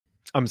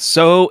I'm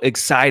so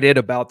excited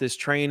about this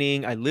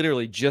training. I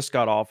literally just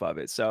got off of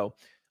it. So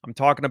I'm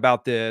talking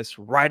about this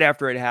right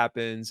after it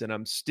happens. And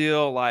I'm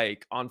still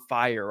like on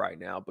fire right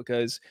now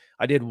because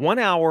I did 1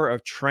 hour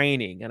of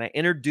training and I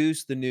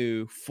introduced the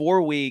new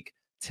 4 week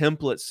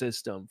template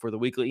system for the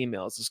weekly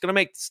emails. It's going to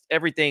make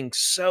everything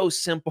so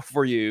simple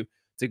for you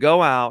to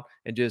go out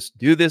and just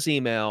do this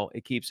email.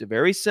 It keeps it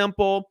very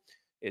simple.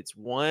 It's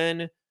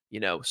one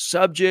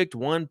subject,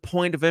 one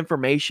point of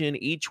information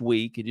each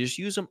week. You just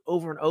use them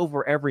over and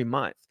over every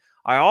month.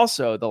 I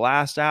also, the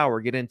last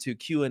hour, get into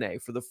Q&A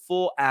for the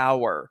full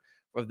hour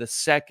of the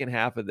second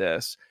half of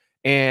this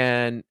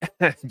and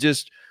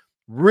just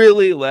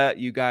really let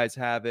you guys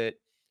have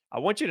it. I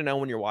want you to know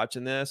when you're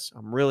watching this,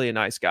 I'm really a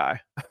nice guy.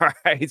 All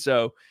right.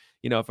 So,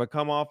 if I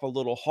come off a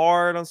little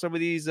hard on some of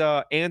these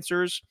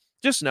answers,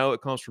 just know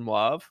it comes from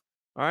love.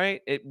 All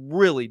right. It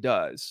really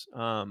does.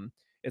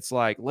 It's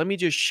like, let me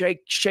just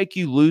shake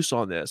you loose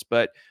on this.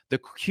 But the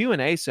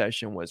Q&A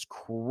session was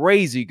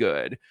crazy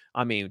good.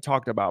 I mean,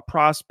 talked about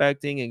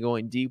prospecting and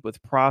going deep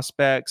with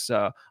prospects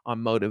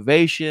on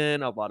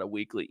motivation, a lot of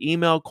weekly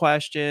email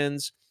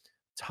questions,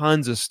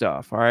 tons of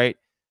stuff. All right.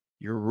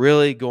 You're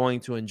really going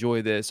to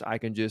enjoy this. I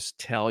can just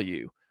tell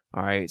you.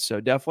 All right. So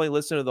definitely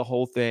listen to the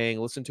whole thing.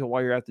 Listen to it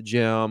while you're at the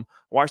gym.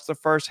 Watch the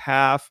first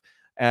half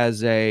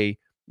as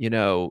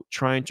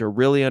trying to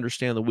really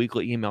understand the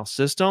weekly email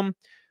system.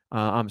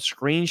 I'm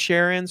screen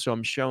sharing, so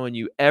I'm showing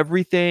you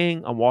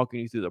everything. I'm walking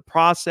you through the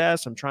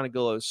process. I'm trying to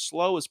go as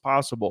slow as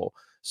possible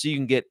so you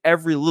can get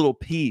every little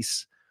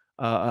piece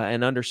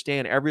and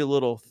understand every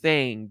little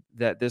thing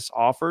that this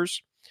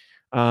offers.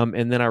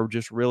 And then I would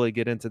just really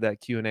get into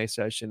that Q&A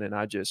session, and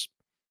I'm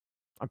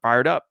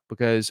fired up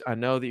because I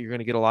know that you're going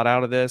to get a lot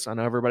out of this. I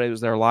know everybody who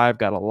was there live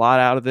got a lot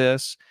out of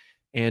this,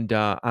 and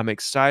I'm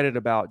excited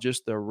about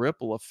just the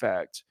ripple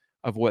effect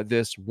of what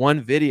this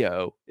one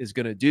video is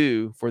going to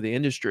do for the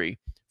industry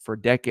for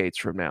decades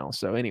from now.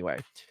 So anyway,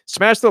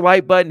 smash the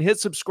like button, hit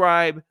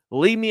subscribe,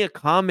 leave me a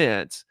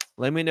comment.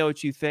 Let me know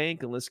what you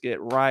think, and let's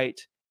get right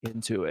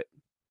into it.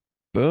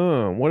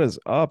 Boom. What is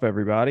up,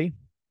 everybody?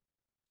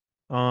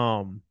 We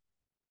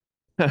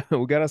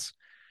got us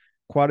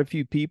quite a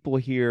few people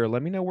here.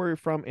 Let me know where you're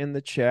from in the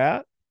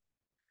chat,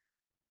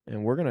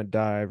 and we're gonna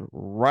dive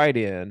right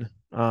in.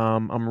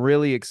 I'm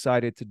really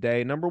excited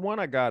today. Number one,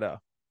 I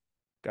got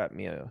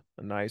me a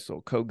nice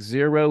little Coke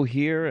Zero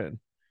here and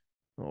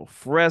a little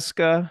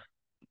Fresca,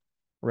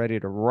 ready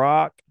to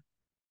rock.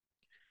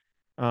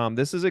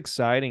 This is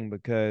exciting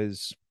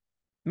because,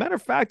 matter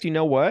of fact, you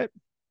know what?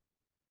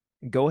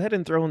 Go ahead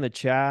and throw in the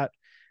chat.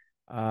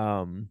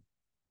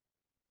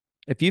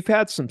 If you've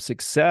had some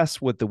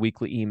success with the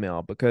weekly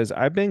email, because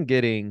I've been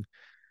getting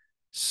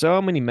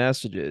so many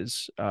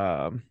messages.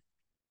 I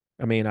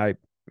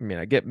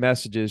get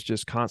messages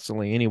just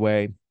constantly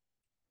anyway.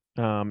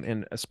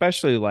 And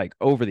especially like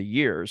over the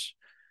years,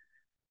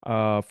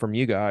 from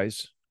you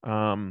guys,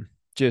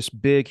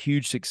 just big,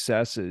 huge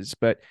successes.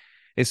 But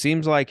it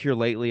seems like here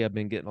lately, I've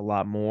been getting a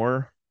lot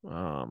more,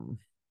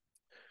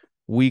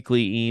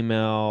 weekly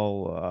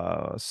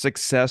email,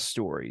 success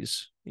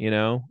stories,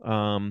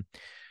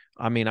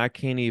 I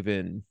can't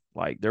even,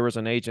 like, there was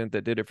an agent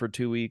that did it for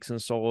 2 weeks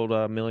and sold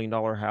 $1 million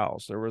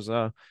house. There was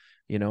an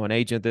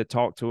agent that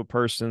talked to a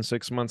person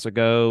 6 months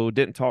ago,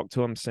 didn't talk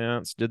to him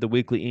since, did the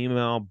weekly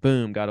email,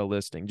 boom, got a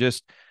listing.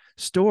 Just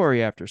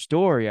story after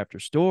story after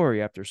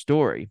story after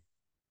story.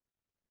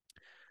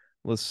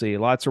 Let's see,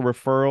 lots of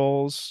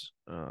referrals.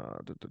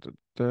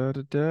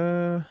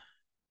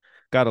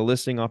 Got a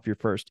listing off your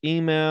first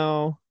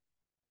email.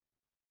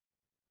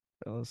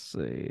 Let's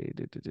see.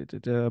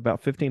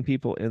 About 15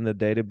 people in the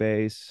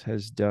database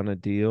has done a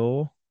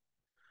deal.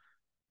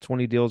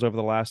 20 deals over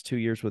the last 2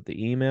 years with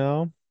the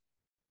email.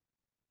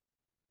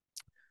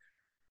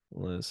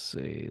 Let's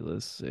see.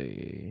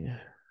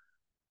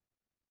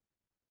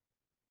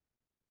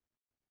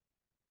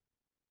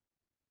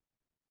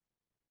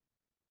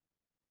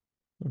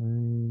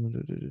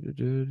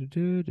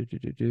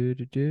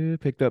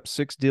 Picked up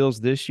 6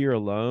 deals this year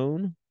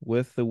alone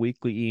with the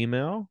weekly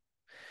email.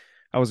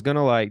 I was going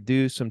to like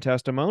do some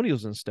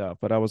testimonials and stuff,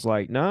 but I was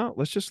like, no,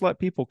 let's just let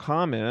people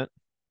comment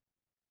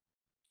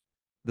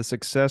the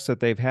success that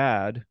they've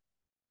had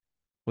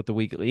with the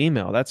weekly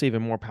email. That's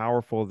even more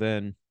powerful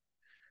than,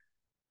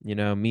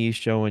 me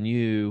showing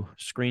you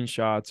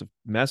screenshots of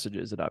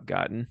messages that I've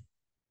gotten.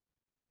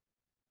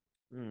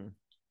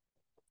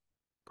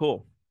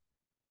 Cool.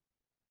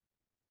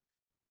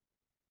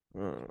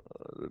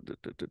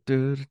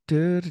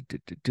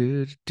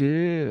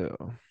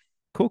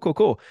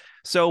 Cool.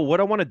 So what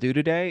I want to do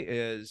today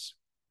is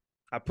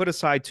I put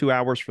aside 2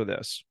 hours for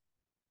this.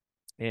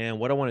 And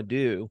what I want to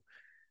do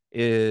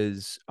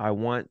is I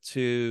want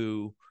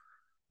to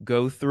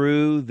go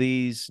through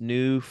these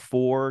new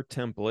 4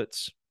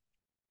 templates,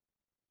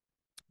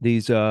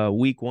 these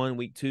week 1,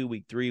 week 2,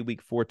 week 3,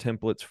 week 4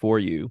 templates for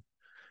you.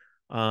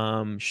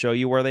 Show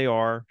you where they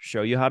are,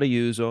 show you how to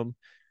use them,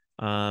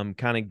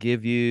 kind of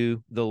give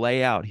you the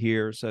layout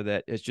here so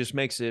that it just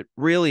makes it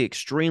really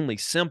extremely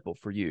simple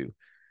for you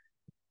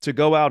to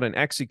go out and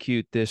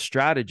execute this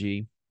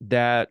strategy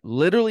that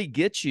literally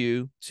gets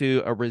you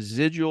to a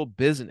residual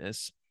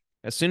business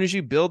as soon as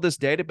you build this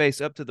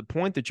database up to the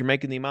point that you're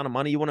making the amount of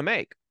money you want to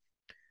make.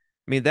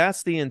 I mean,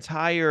 that's the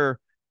entire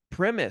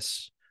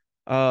premise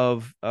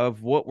of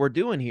what we're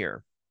doing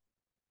here.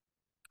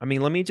 I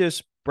mean, let me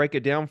just break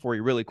it down for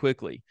you really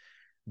quickly.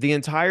 The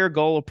entire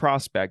goal of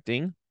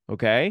prospecting,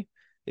 okay,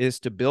 is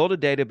to build a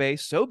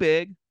database so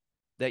big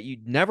that you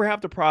never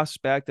have to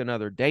prospect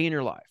another day in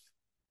your life,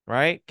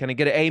 right? Can I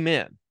get an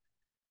amen?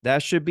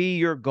 That should be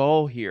your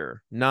goal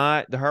here.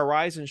 Not the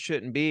horizon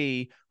shouldn't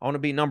be I want to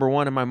be number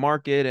one in my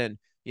market and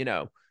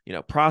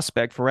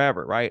prospect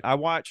forever, right? I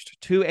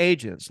watched two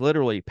agents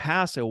literally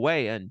pass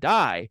away and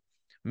die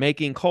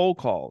making cold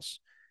calls,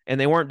 and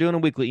they weren't doing a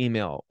weekly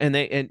email.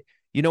 And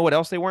you know what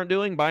else they weren't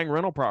doing? Buying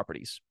rental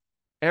properties.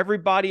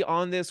 Everybody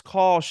on this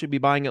call should be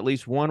buying at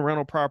least one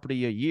rental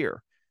property a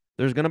year.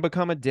 There's going to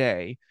become a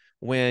day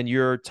when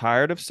you're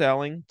tired of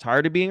selling,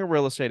 tired of being a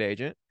real estate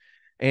agent,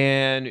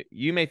 and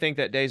you may think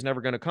that day's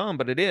never going to come,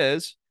 but it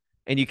is.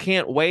 And you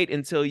can't wait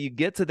until you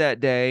get to that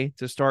day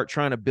to start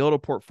trying to build a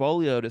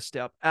portfolio to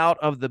step out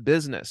of the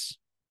business,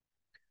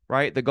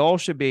 right? The goal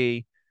should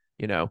be,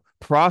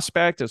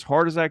 prospect as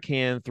hard as I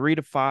can, 3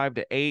 to 5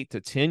 to 8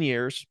 to 10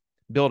 years,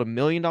 build $1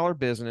 million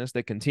business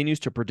that continues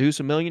to produce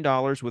 $1 million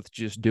with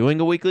just doing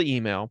a weekly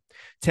email,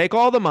 take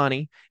all the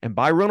money and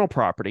buy rental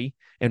property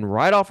and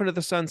ride off into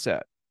the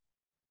sunset.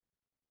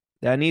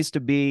 That needs to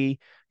be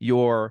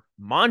your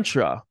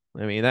mantra.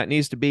 I mean, that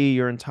needs to be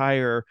your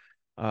entire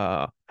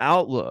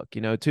outlook.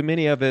 Too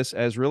many of us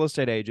as real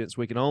estate agents,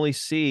 we can only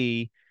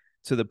see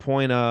to the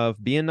point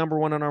of being number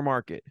one in our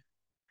market.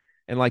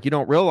 And like, you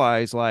don't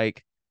realize,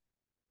 like,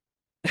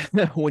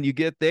 when you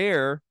get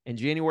there and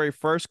January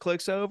 1st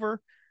clicks over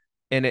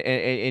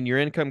and your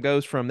income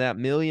goes from that $1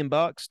 million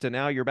to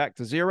now you're back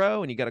to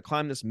zero and you got to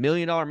climb this $1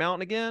 million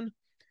mountain again,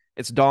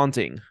 it's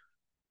daunting.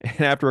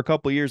 And after a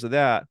couple of years of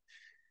that,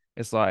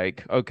 it's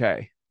like,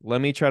 okay, let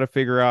me try to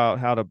figure out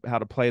how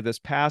to play this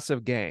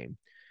passive game,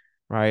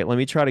 right? Let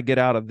me try to get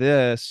out of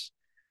this.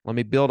 Let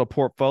me build a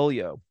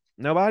portfolio.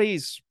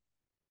 Nobody's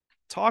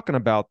talking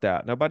about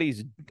that.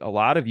 A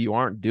lot of you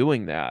aren't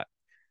doing that.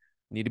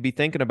 You need to be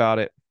thinking about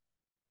it.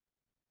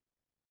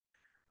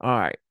 All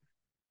right.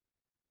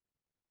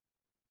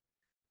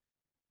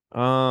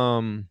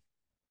 And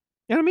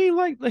I mean,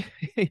 like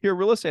you're a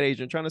real estate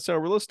agent trying to sell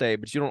real estate,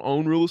 but you don't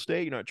own real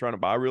estate. You're not trying to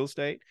buy real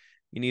estate.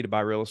 You need to buy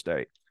real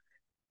estate.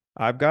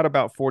 I've got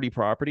about 40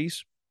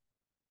 properties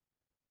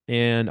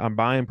and I'm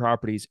buying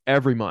properties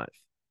every month.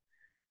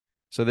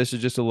 So this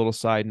is just a little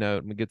side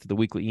note. We get to the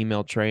weekly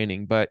email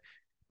training, but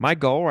my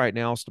goal right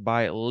now is to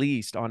buy at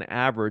least on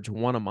average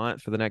one a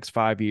month for the next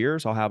 5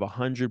 years. I'll have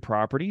 100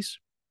 properties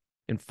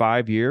in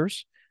 5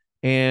 years.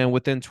 And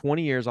within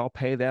 20 years, I'll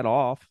pay that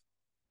off.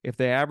 If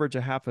they average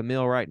a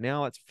 $500,000 right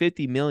now, that's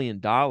 $50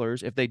 million.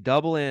 If they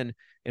double in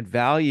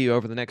value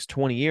over the next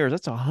 20 years,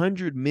 that's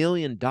 $100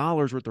 million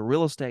worth of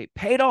real estate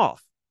paid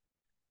off.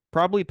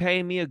 Probably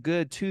paying me a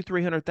good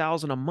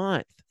 $200,000-300,000 a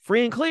month,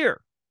 free and clear.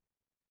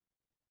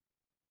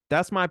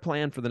 That's my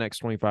plan for the next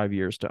 25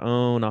 years, to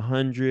own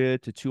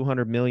 100 to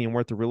 200 million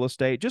worth of real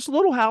estate, just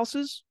little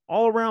houses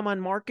all around my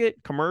market,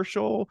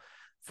 commercial,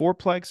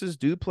 fourplexes,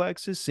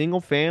 duplexes, single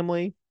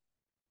family.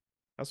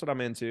 That's what I'm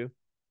into.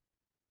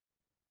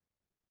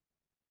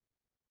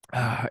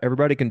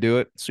 Everybody can do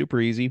it. Super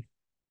easy.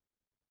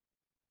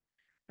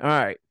 All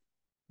right.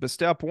 But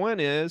step one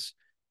is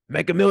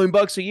make $1 million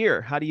a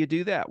year. How do you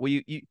do that? Well,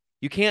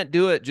 you can't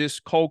do it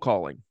just cold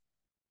calling.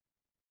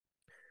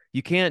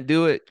 You can't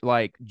do it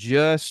like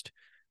just,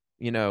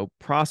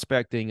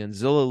 prospecting and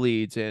Zillow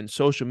leads and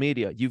social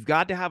media. You've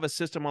got to have a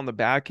system on the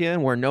back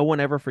end where no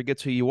one ever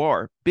forgets who you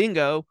are.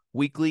 Bingo,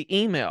 weekly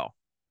email.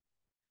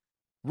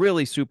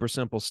 Really super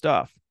simple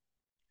stuff.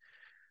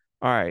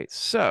 All right.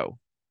 So,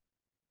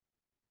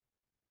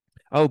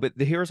 but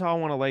here's how I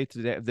want to lay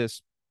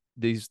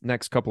these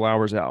next couple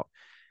hours out.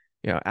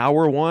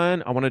 Hour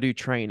one, I want to do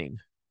training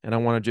and I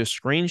want to just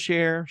screen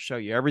share, show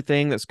you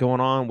everything that's going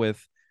on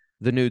with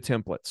the new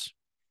templates.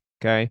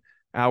 Okay.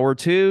 Hour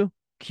two,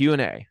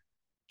 Q&A,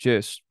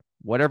 just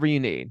whatever you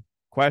need.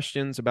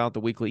 Questions about the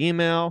weekly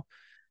email.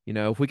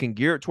 If we can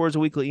gear it towards a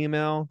weekly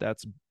email,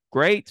 that's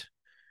great.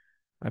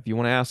 If you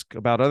want to ask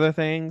about other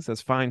things,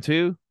 that's fine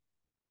too.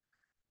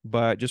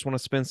 But just want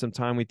to spend some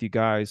time with you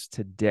guys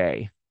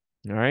today.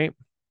 All right.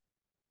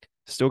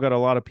 Still got a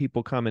lot of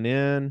people coming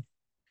in.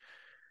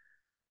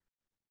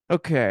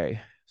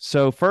 Okay.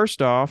 So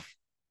first off,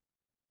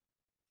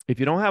 if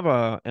you don't have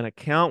an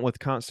account with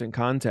Constant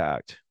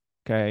Contact,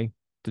 okay,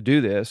 to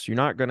do this, you're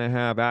not going to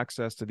have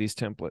access to these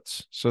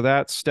templates. So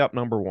that's step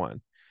number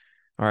one.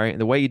 All right.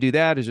 And the way you do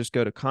that is just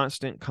go to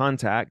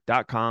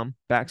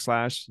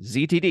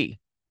constantcontact.com/ZTD.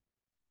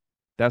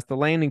 That's the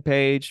landing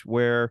page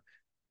where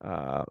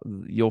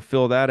you'll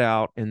fill that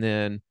out and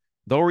then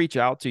they'll reach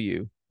out to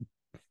you.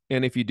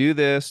 And if you do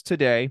this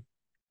today,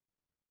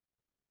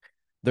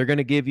 they're going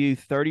to give you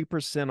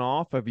 30%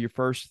 off of your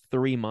first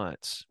 3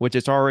 months, which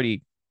is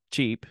already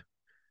cheap.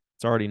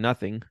 It's already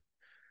nothing,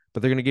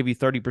 but they're going to give you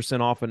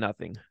 30% off of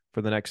nothing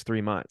for the next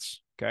 3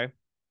 months. Okay.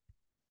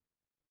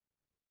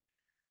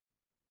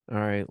 All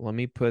right, let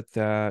me put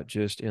that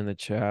just in the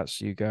chat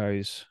so you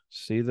guys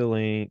see the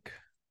link.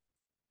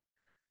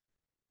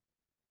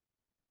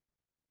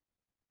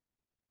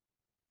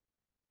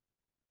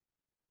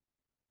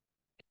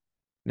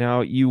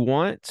 Now, you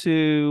want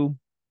to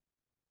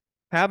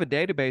have a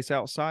database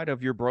outside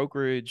of your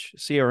brokerage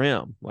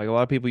CRM. Like a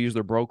lot of people use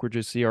their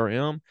brokerage's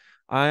CRM.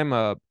 I'm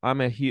not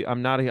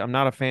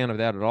a fan of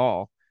that at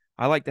all.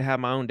 I like to have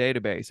my own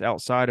database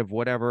outside of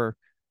whatever,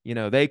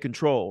 they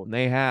control and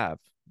they have.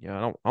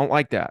 I don't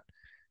like that.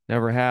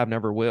 Never have,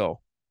 never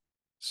will.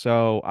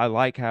 So I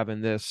like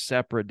having this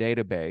separate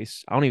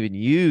database. I don't even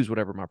use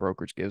whatever my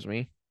brokerage gives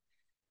me.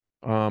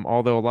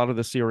 Although a lot of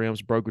the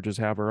CRMs brokerages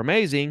have are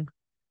amazing,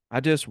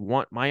 I just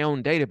want my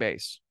own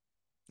database.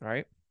 All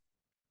right,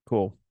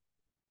 cool.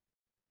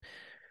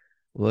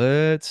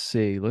 Let's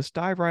see. Let's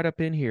dive right up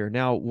in here.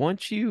 Now,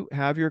 once you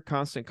have your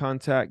constant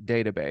contact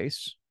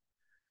database,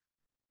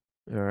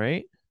 all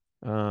right.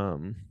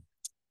 Um,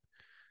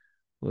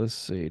 let's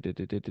see.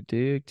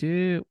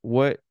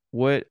 What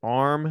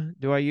arm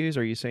do I use?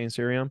 Are you saying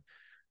CRM?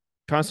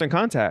 Constant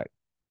contact.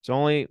 It's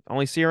only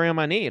CRM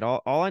I need.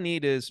 All I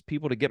need is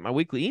people to get my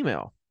weekly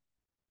email.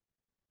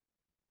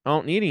 I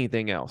don't need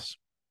anything else.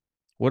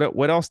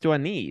 What else do I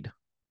need?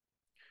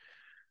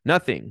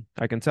 Nothing.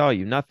 I can tell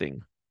you,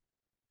 nothing.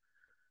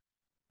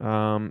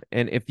 And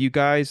if you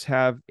guys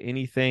have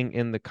anything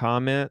in the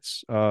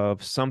comments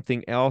of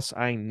something else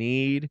I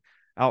need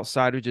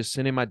outside of just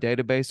sending my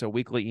database a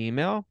weekly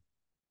email,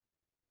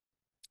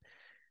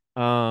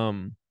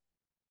 um,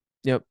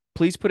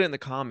 please put it in the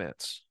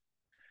comments.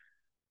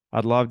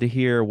 I'd love to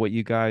hear what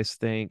you guys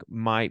think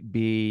might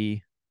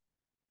be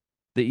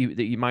that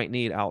you might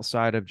need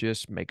outside of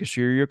just making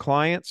sure your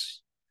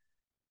clients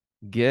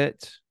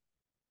get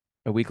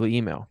a weekly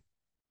email.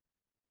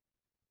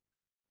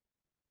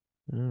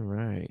 All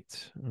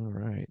right. All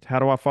right. How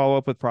do I follow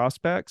up with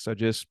prospects? I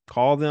just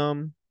call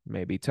them,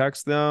 maybe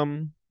text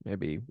them,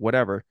 maybe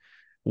whatever.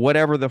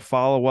 Whatever the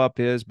follow up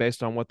is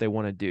based on what they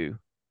want to do.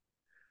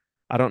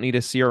 I don't need a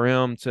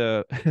CRM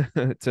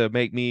to to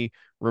make me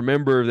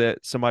remember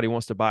that somebody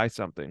wants to buy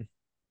something.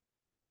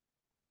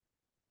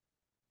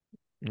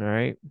 All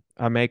right.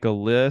 I make a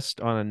list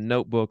on a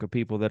notebook of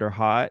people that are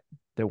hot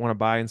that want to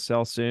buy and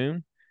sell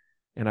soon,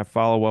 and I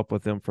follow up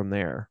with them from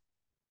there.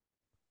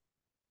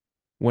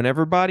 When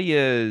everybody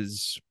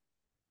is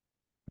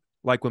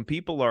like when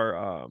people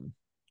are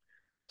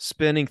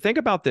think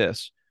about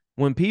this.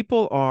 When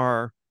people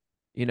are,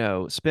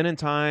 spending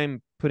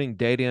time putting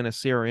data in a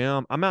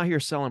CRM, I'm out here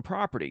selling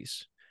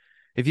properties.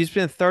 If you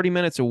spend 30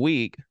 minutes a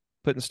week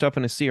putting stuff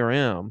in a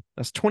CRM,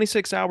 that's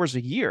 26 hours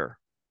a year,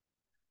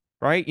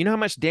 right? You know how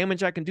much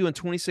damage I can do in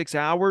 26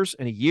 hours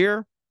in a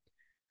year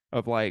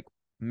of like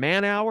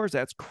man hours?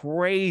 That's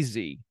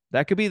crazy.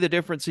 That could be the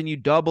difference in you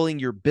doubling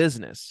your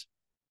business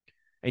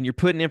and you're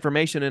putting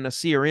information in a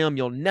CRM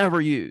you'll never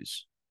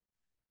use.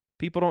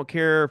 People don't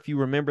care if you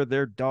remember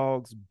their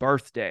dog's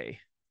birthday.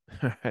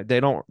 They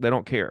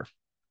don't care.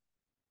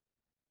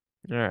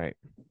 All right.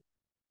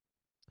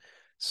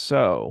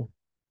 So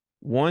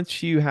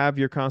once you have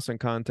your constant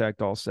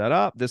contact all set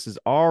up, this is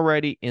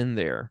already in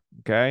there.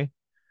 Okay.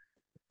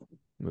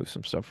 Move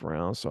some stuff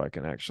around so I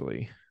can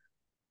actually,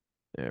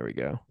 there we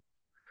go.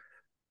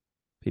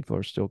 People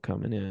are still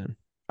coming in.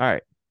 All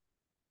right.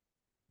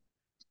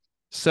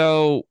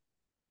 So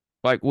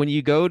like when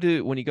you go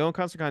in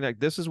constant contact,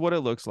 this is what it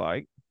looks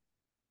like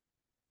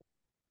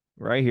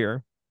right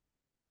here.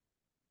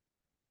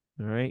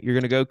 All right. You're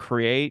going to go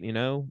create,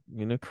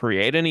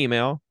 create an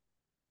email.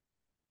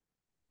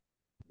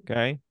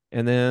 Okay.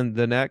 And then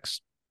the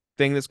next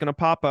thing that's going to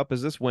pop up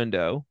is this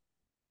window.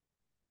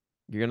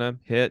 You're going to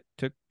hit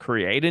to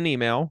create an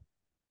email.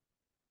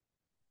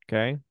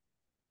 Okay.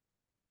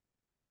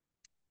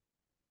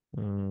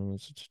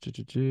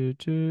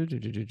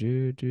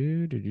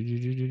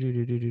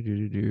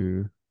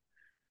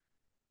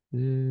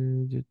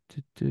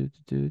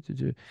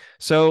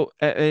 So,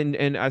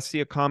 and I see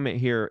a comment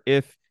here.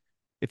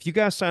 If you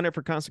guys sign up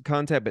for constant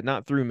contact, but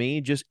not through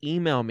me, just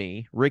email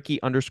me,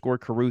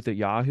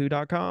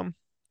 Ricky_Carruth@yahoo.com,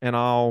 and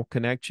I'll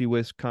connect you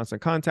with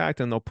constant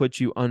contact and they'll put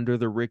you under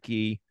the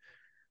Ricky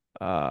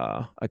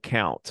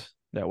account.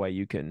 That way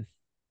we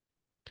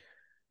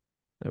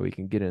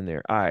can get in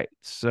there. All right.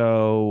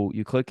 So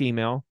you click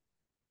email.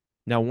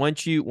 Now,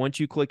 once you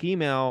click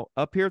email,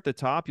 up here at the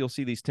top, you'll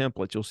see these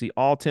templates. You'll see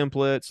all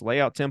templates,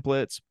 layout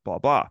templates, blah,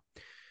 blah.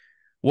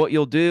 What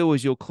you'll do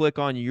is you'll click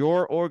on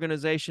your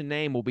organization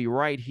name will be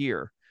right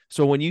here.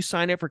 So when you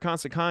sign up for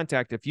Constant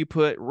Contact, if you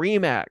put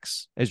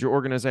Remax as your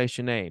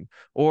organization name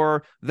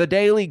or the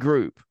Daily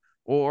Group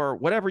or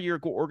whatever your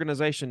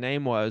organization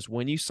name was,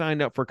 when you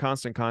signed up for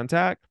Constant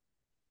Contact,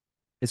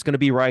 it's going to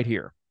be right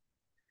here.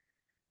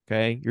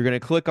 Okay. You're going to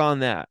click on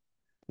that.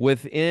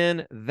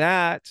 Within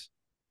that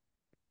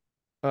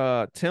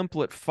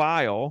template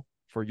file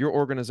for your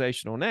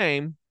organizational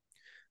name,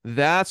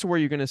 that's where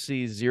you're going to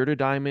see Zero to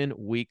Diamond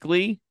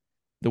Weekly,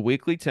 the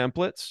weekly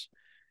templates,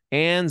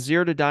 and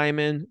Zero to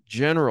Diamond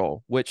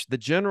General, which the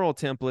General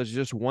template is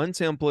just one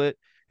template.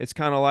 It's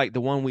kind of like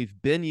the one we've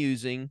been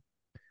using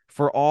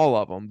for all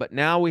of them. But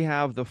now we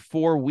have the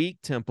 4-week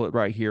template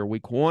right here.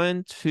 Week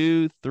 1,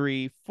 2,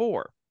 3,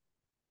 4.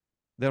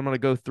 That I'm going to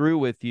go through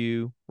with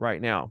you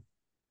right now.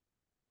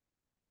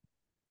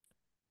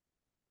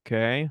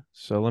 Okay,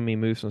 so let me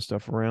move some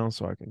stuff around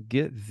so I can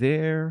get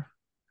there.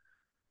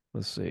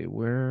 Let's see,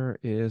 where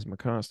is my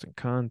constant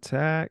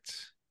contact?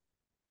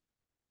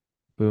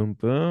 Boom,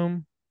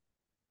 boom.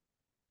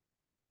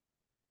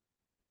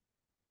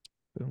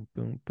 Boom,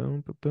 boom,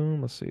 boom, boom,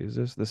 boom. Let's see, is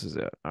this is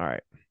it. All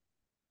right.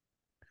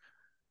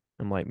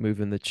 I'm like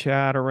moving the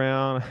chat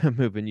around,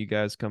 moving you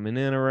guys coming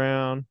in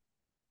around.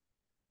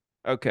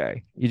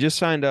 Okay, you just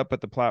signed up,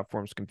 but the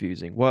platform's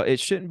confusing. Well, it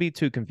shouldn't be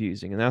too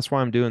confusing, and that's why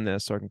I'm doing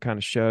this, so I can kind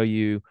of show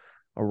you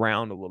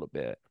around a little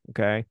bit.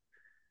 Okay,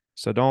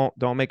 so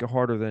don't make it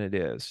harder than it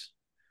is.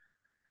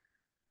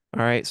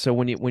 All right, so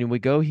when we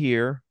go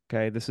here,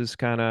 okay, this is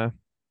contacts.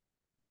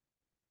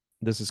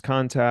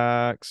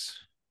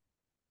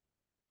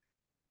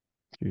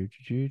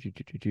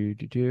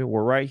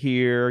 We're right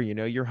here,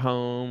 your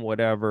home,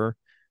 whatever.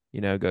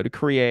 Go to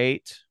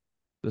create.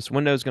 This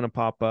window is going to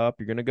pop up.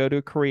 You're going to go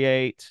to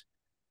create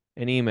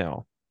an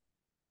email.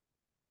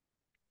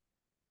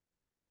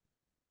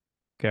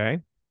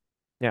 Okay.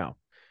 Now,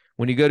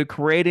 when you go to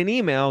create an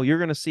email, you're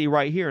going to see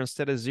right here,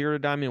 instead of Zero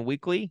Diamond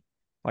Weekly,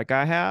 like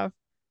I have,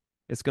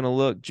 it's going to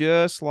look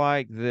just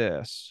like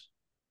this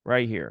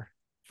right here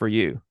for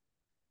you.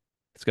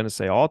 It's going to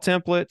say all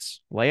templates,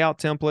 layout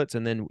templates,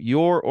 and then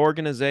your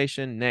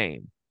organization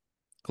name.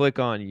 Click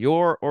on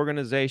your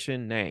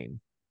organization name.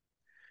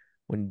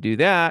 When you do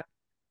that,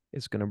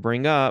 it's going to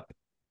bring up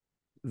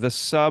the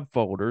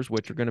subfolders,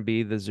 which are going to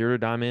be the Zero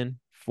Diamond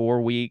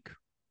 4-week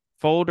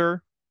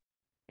folder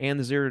and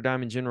the Zero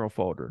Diamond General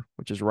folder,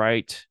 which is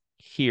right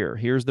here.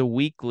 Here's the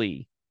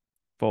weekly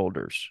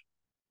folders.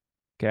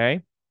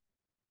 Okay.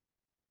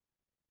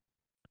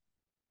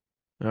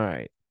 All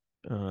right.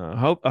 I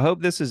hope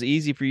this is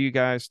easy for you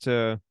guys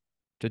to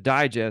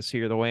digest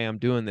here the way I'm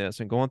doing this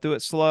and going through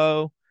it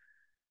slow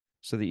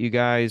so that you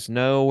guys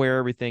know where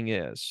everything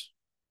is.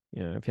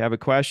 If you have a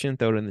question,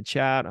 throw it in the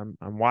chat. I'm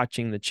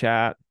watching the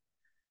chat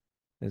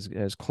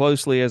as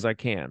closely as I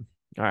can.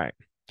 All right.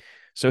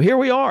 So here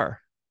we are.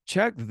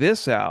 Check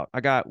this out.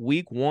 I got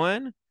week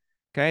 1.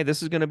 Okay.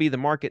 This is going to be the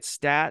market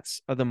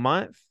stats of the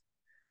month.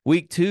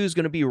 Week 2 is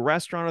going to be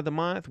restaurant of the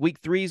month. Week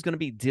 3 is going to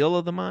be deal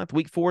of the month.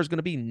 Week 4 is going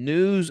to be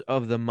news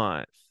of the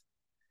month.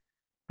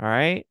 All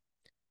right.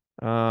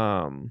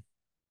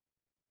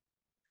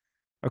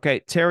 Okay,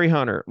 Terry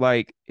Hunter,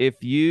 like if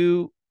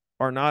you're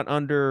not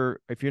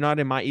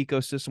in my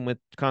ecosystem with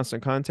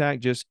Constant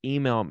Contact, just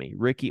email me,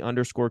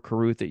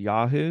 Ricky_Carruth at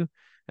Yahoo,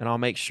 and I'll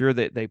make sure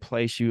that they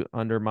place you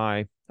under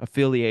my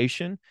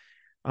affiliation.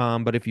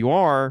 But if you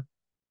are,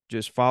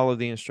 just follow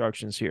the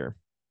instructions here.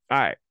 All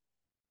right.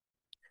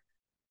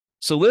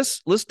 So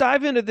let's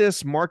dive into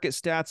this market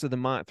stats of the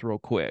month real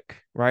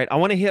quick, right? I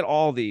want to hit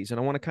all these and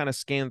I want to kind of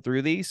scan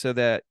through these so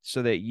that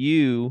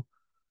you,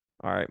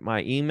 all right,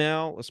 my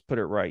email, let's put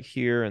it right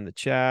here in the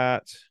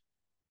chat.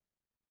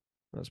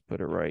 Let's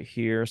put it right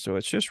here. So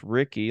it's just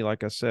Ricky,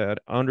 like I said,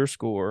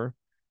 _Carruth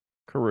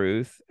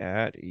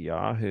at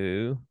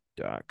yahoo.com.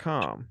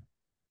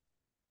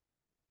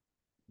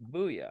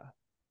 Booyah.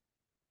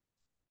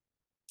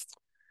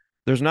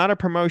 There's not a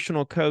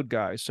promotional code,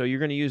 guys. So you're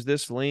going to use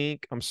this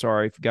link. I'm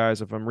sorry,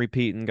 guys, if I'm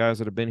repeating, guys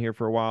that have been here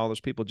for a while.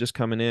 There's people just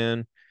coming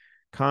in.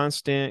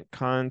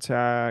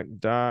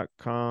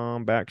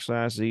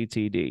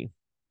 ConstantContact.com/ZTD.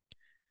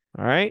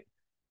 All right.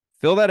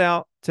 Fill that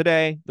out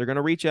today. They're going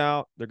to reach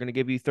out. They're going to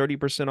give you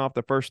 30% off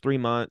the first 3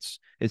 months.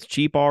 It's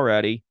cheap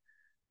already.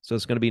 So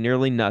it's going to be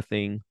nearly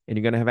nothing. And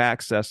you're going to have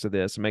access to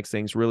this. It makes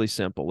things really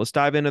simple. Let's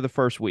dive into the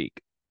first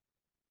week.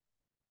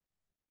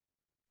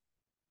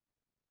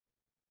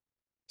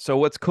 So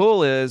what's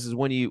cool is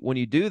when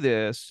you do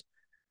this,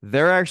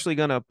 they're actually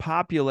going to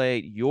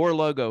populate your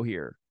logo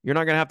here. You're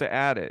not going to have to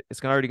add it.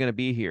 It's already going to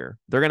be here.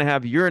 They're going to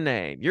have your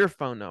name, your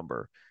phone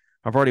number.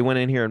 I've already went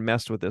in here and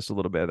messed with this a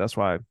little bit. That's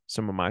why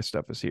some of my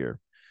stuff is here.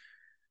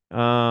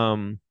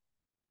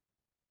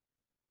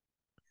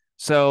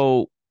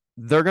 So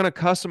they're going to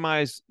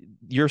customize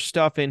your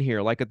stuff in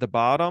here. Like at the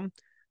bottom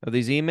of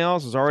these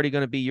emails is already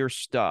going to be your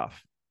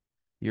stuff,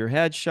 your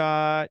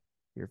headshot,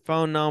 your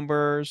phone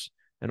numbers,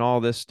 and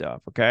all this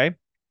stuff. Okay.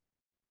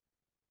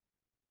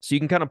 So you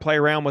can kind of play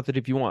around with it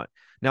if you want.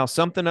 Now,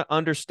 something to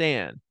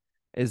understand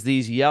is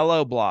these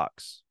yellow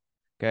blocks.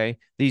 Okay.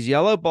 These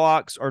yellow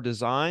blocks are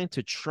designed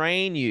to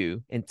train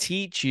you and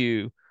teach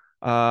you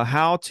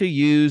how to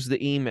use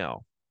the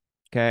email.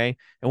 Okay.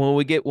 And when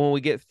we get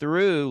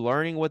through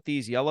learning what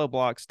these yellow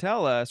blocks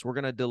tell us, we're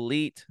going to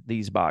delete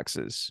these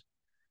boxes.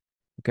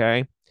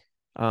 Okay.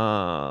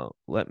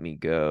 Let me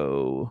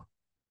go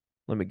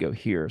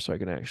here so I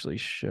can actually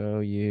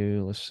show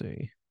you. Let's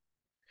see.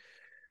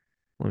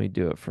 Let me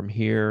do it from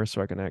here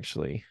so I can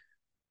actually.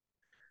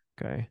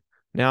 Okay.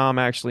 Now I'm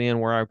actually in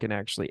where I can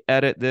actually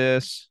edit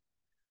this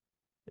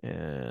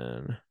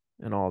and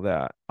all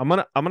that. I'm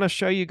going to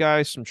show you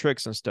guys some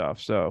tricks and stuff.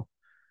 So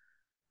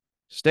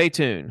stay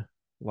tuned.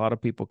 A lot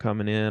of people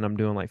coming in. I'm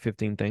doing like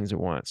 15 things at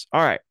once.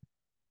 All right.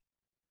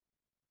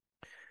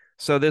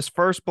 So this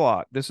first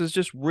block, this is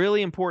just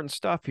really important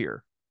stuff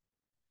here.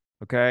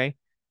 Okay.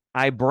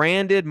 I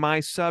branded my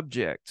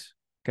subject.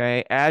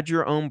 Okay. Add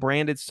your own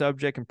branded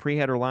subject and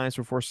pre-header lines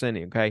before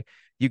sending. Okay.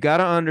 You got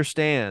to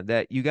understand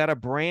that you got to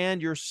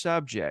brand your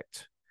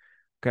subject.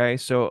 Okay.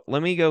 So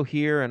let me go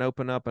here and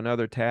open up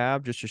another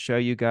tab just to show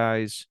you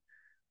guys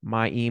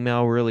my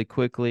email really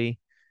quickly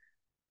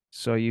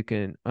so you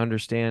can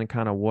understand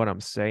kind of what I'm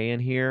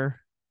saying here.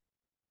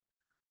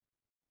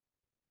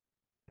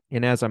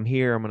 And as I'm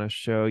here, I'm going to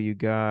show you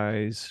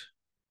guys.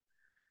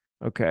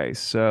 Okay.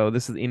 So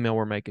this is the email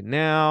we're making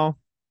now.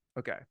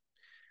 Okay.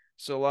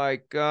 So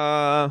like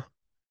 2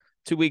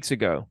 weeks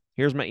ago,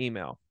 here's my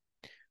email,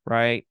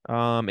 right?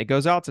 It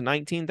goes out to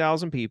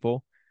 19,000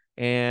 people.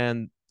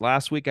 And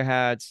last week I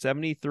had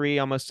 73,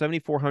 almost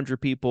 7,400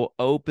 people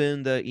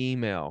open the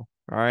email.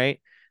 All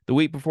right. The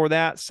week before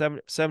that,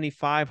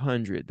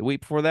 7,500. The week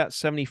before that,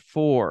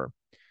 74.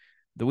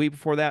 The week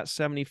before that,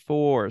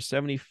 74,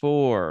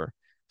 74,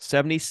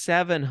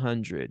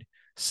 7,700,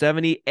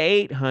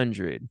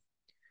 7,800,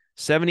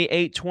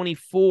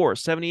 7,824,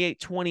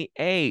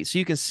 7,828. So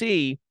you can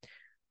see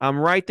I'm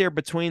right there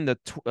between the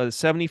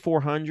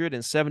 7,400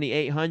 and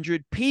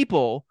 7,800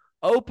 people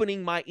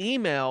opening my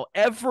email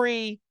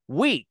every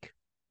week.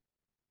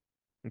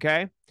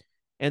 Okay.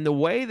 And the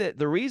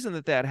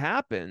reason that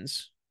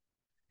happens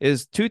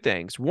is two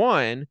things.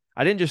 One,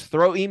 I didn't just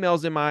throw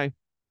emails in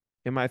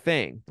my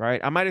thing,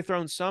 right? I might have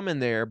thrown some in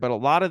there, but a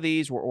lot of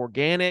these were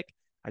organic.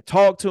 I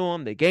talked to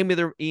them, they gave me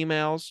their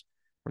emails.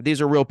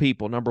 These are real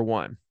people, number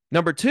one.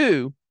 Number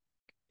two,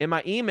 in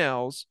my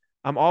emails,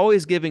 I'm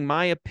always giving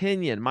my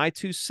opinion, my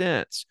 2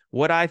 cents,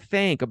 what I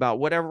think about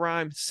whatever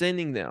I'm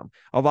sending them.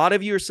 A lot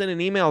of you are sending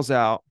emails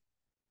out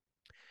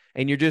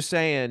and you're just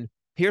saying,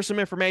 here's some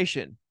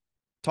information,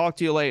 talk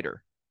to you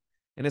later.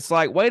 And it's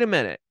like, wait a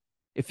minute.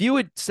 If you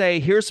would say,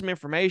 here's some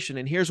information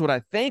and here's what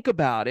I think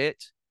about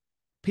it,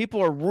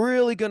 people are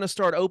really going to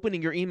start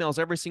opening your emails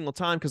every single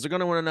time because they're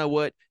going to want to know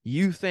what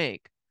you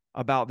think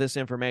about this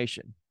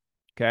information.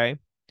 Okay.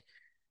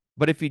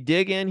 But if you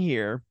dig in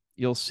here,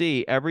 you'll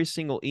see every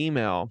single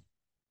email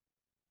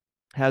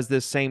has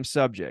this same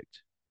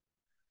subject.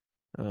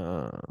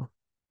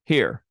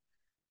 Here,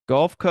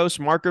 Gulf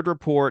Coast Market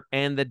Report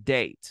and the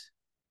date.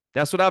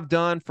 That's what I've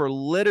done for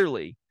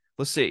literally,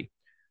 let's see,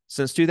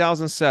 since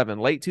 2007,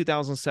 late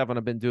 2007,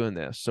 I've been doing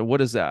this. So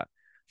what is that?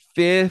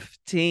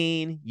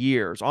 15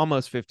 years,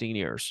 almost 15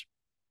 years.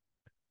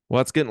 Well,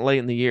 it's getting late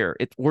in the year.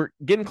 We're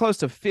getting close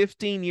to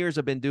 15 years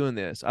I've been doing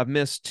this. I've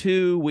missed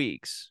 2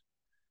 weeks.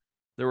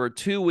 There were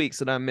 2 weeks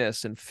that I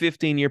missed in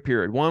 15-year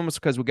period. One was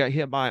because we got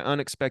hit by an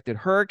unexpected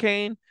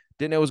hurricane.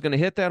 Didn't know it was going to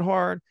hit that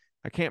hard.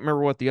 I can't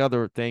remember what the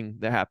other thing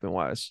that happened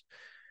was.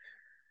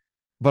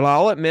 But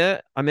I'll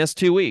admit, I missed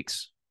 2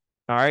 weeks.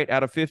 All right,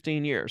 out of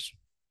 15 years.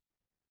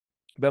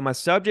 But my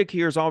subject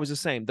here is always the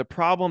same. The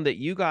problem that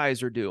you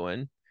guys are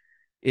doing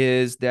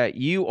is that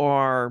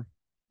you're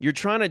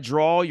trying to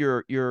draw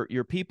your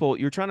people,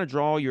 you're trying to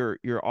draw your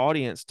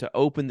audience to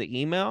open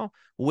the email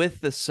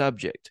with the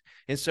subject.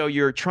 And so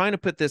you're trying to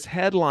put this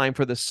headline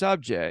for the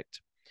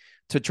subject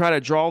to try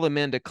to draw them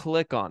in to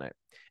click on it.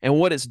 And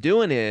what it's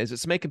doing is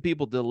it's making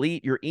people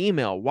delete your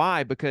email.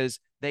 Why? Because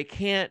they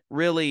can't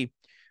really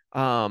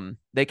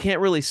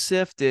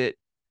sift it,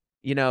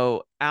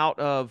 out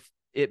of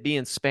it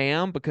being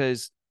spam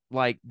because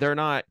like you're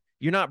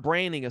not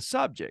branding a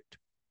subject.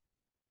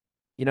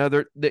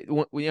 When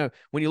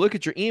you look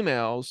at your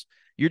emails,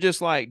 you're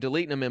just like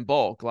deleting them in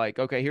bulk. Like,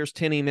 okay, here's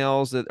 10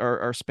 emails that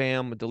are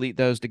spam, delete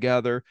those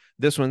together.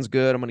 This one's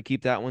good. I'm going to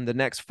keep that one. The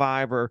next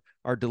 5 are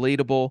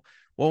deletable.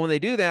 Well, when they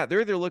do that,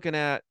 they're either looking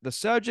at the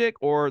subject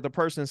or the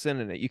person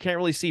sending it. You can't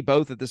really see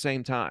both at the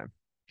same time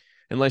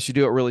unless you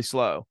do it really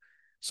slow.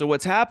 So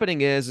what's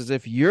happening is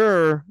if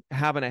you're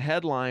having a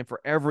headline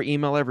for every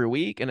email every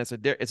week and it's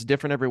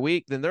different every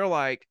week, then they're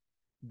like,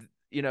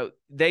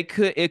 it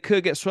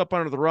could get swept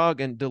under the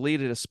rug and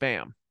deleted as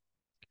spam.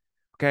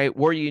 Okay.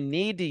 Where you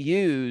need to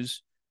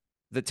use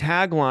the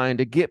tagline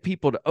to get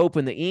people to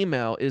open the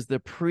email is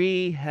the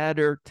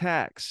pre-header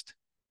text,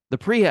 the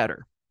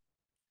pre-header.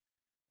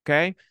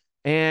 Okay.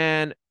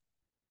 And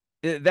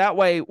that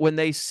way, when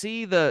they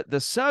see the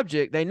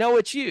subject, they know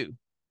it's you.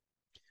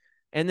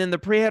 And then the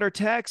pre-header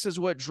text is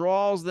what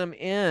draws them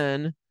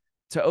in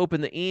to open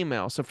the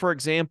email. So for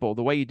example,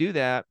 the way you do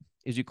that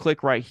is you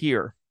click right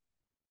here.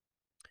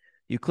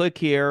 You click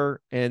here,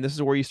 and this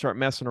is where you start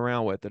messing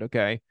around with it,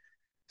 okay?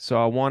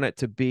 So I want it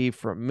to be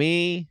from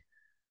me.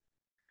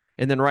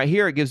 And then right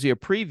here, it gives you a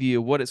preview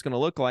of what it's going to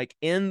look like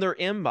in their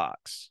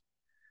inbox,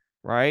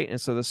 right?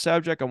 And so the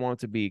subject, I want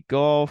it to be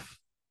Gulf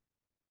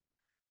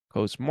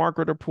Coast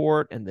Market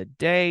Report and the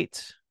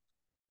date,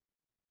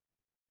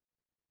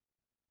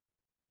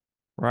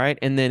 right?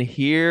 And then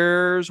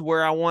here's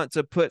where I want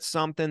to put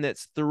something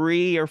that's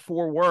 3 or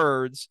 4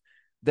 words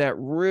that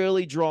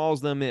really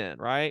draws them in,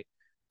 right?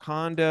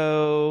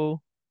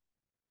 Condo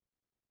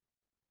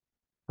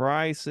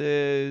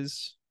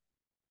prices,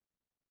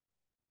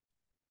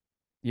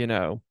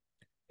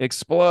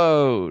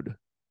 explode,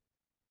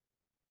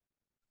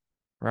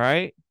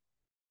 right?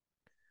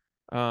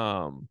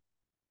 Um,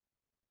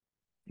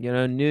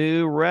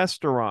 new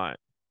restaurant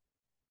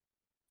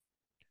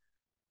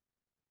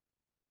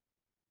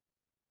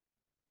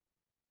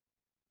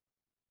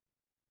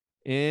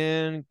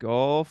in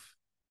Gulf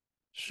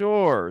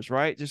Shores,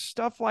 right? Just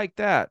stuff like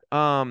that.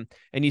 And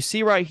you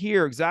see right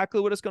here exactly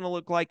what it's going to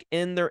look like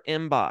in their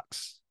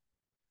inbox.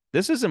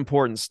 This is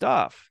important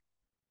stuff,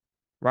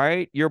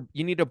 right? You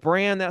need to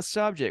brand that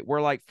subject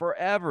where like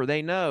forever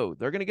they know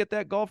they're going to get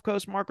that Gulf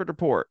Coast market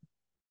report.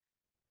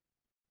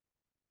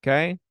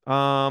 Okay.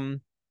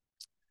 Home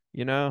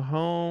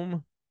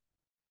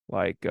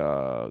like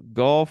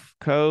Gulf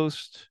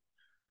Coast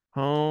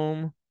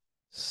home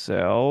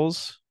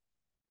sales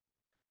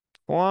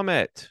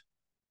plummet,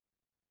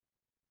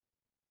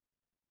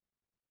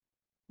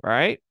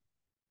 right?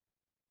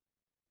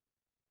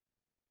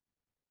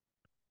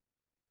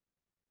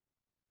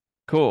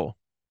 Cool.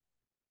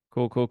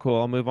 Cool, cool, cool.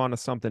 I'll move on to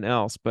something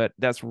else, but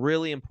that's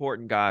really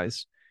important,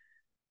 guys.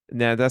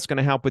 Now, that's going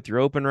to help with your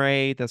open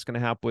rate. That's going to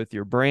help with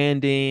your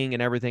branding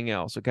and everything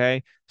else.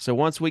 Okay. So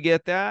once we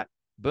get that,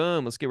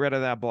 boom, let's get rid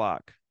of that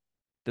block.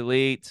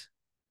 Delete.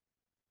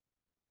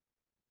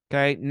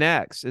 Okay.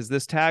 Next is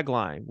this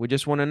tagline. We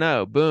just want to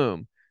know,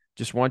 boom,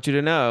 just want you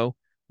to know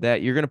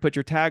that you're going to put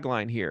your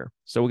tagline here.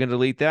 So we're going to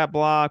delete that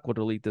block. We'll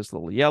delete this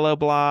little yellow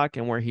block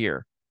and we're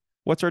here.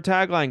 What's our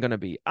tagline going to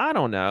be? I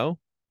don't know.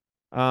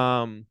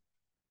 Um,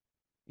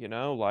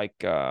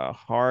 like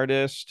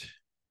hardest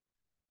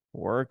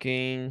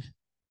working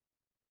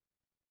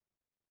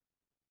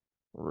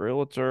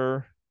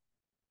realtor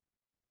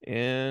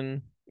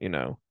in,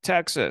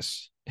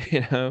 Texas,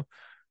 or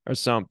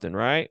something,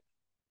 right?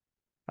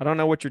 I don't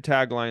know what your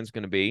tagline is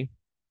going to be.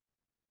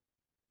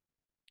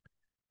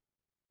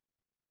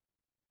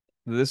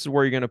 This is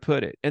where you're going to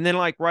put it. And then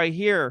like right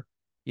here,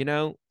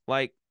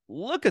 like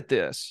look at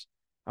this.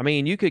 I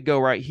mean, you could go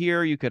right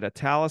here. You could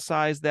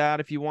italicize that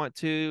if you want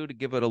to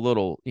give it a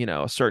little,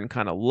 a certain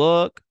kind of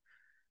look,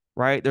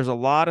 right? There's a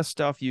lot of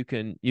stuff you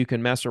can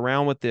mess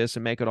around with this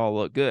and make it all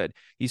look good.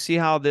 You see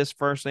how this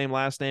first name,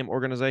 last name,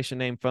 organization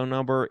name, phone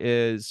number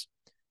is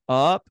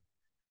up?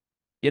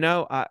 If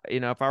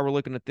I were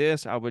looking at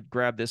this, I would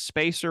grab this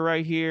spacer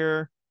right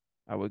here.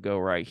 I would go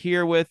right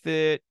here with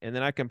it, and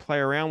then I can play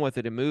around with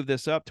it and move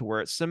this up to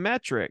where it's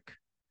symmetric.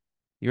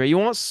 You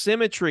want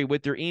symmetry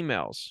with your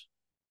emails.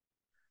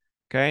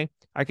 Okay.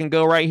 I can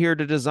go right here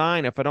to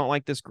design. If I don't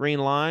like this green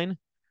line,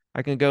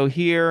 I can go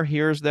here.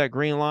 Here's that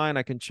green line.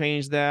 I can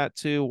change that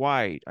to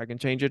white. I can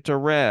change it to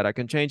red. I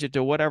can change it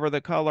to whatever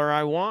the color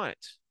I want.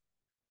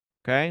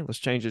 Okay. Let's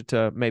change it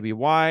to maybe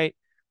white.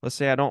 Let's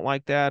say I don't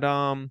like that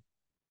outer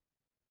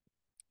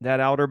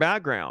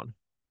background.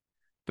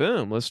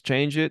 Boom. Let's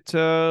change it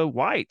to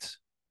white.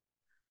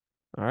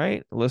 All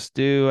right. Let's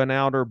do an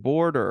outer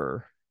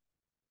border.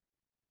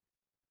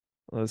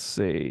 Let's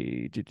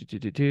see. Let's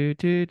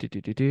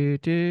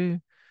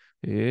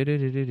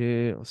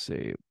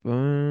see.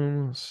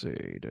 Boom. Let's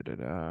see.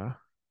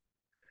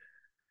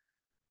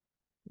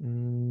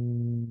 Let's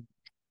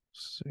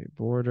see.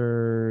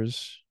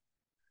 Borders.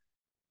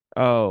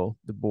 Oh,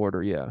 the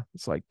border. Yeah.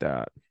 It's like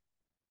that.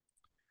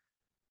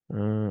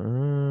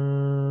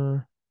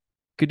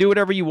 Could do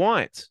whatever you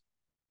want.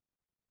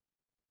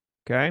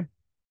 Okay.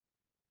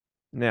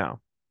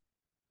 Now,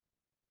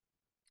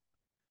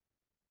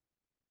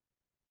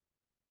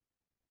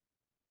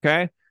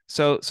 okay.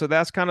 So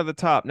that's kind of the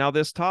top. Now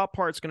this top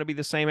part's going to be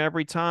the same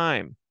every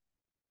time.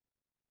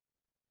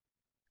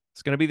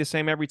 It's going to be the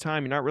same every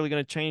time. You're not really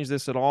going to change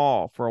this at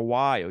all for a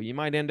while. You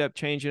might end up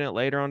changing it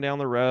later on down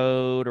the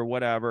road or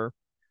whatever,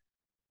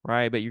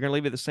 right? But you're going to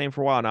leave it the same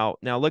for a while.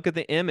 Now look at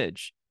the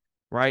image,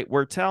 right?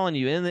 We're telling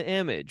you in the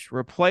image,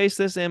 replace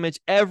this image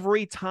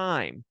every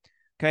time.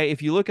 Okay.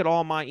 If you look at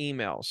all my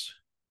emails,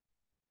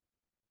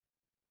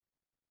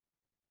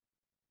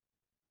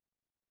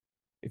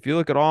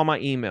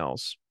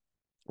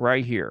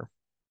 right here,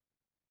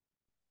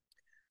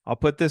 I'll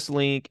put this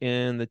link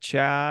in the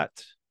chat.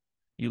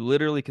 You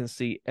literally can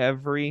see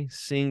every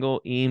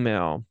single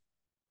email.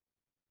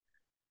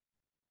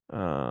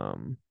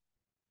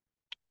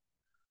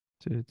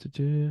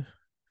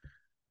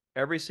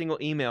 Every single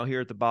email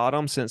here at the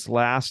bottom since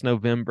last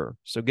November.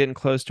 So getting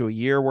close to a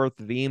year worth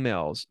of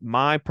emails.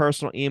 My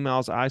personal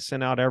emails I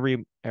send out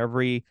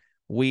every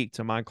week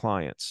to my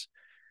clients.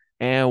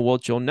 And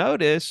what you'll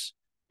notice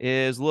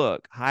is,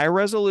 look, high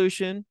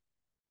resolution,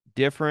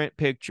 different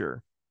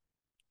picture.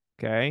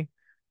 Okay.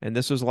 And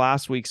this was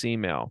last week's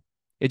email.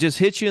 It just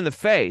hits you in the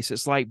face.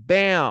 It's like,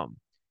 bam,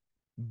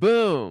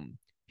 boom.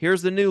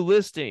 Here's the new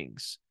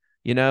listings.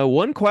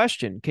 One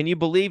question. Can you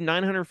believe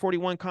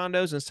 941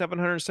 condos and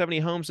 770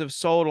 homes have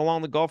sold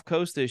along the Gulf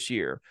Coast this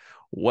year?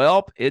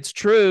 Well, it's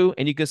true.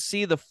 And you can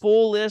see the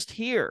full list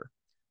here.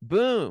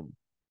 Boom.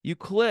 You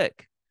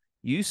click.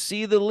 You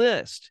see the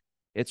list.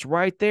 It's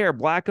right there,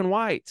 black and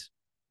white.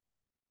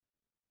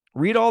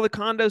 Read all the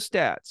condo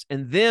stats.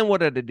 And then what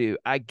did I do?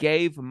 I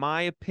gave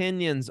my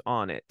opinions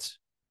on it.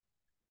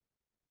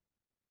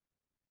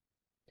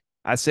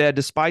 I said,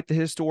 despite the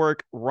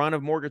historic run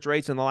of mortgage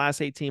rates in the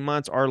last 18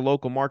 months, our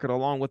local market,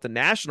 along with the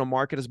national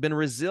market, has been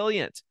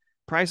resilient,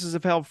 Prices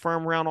have held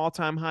firm around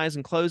all-time highs,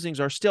 and closings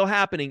are still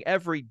happening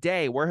every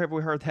day. Where have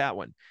we heard that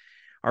one?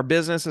 Our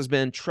business has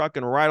been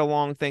trucking right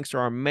along thanks to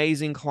our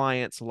amazing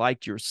clients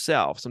like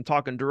yourself. So I'm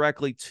talking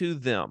directly to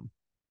them.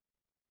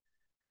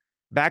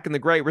 Back in the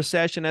Great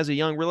Recession, as a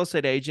young real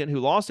estate agent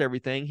who lost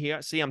everything,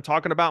 I'm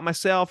talking about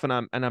myself, and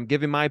I'm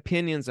giving my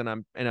opinions,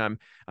 and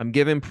I'm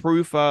giving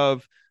proof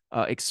of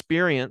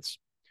experience.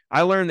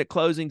 I learned that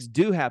closings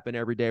do happen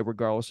every day,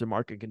 regardless of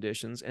market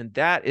conditions, and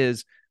that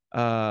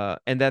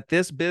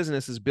this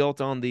business is built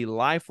on the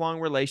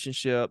lifelong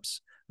relationships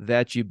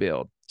that you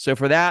build. So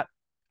for that,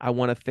 I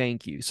want to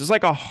thank you. So it's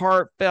like a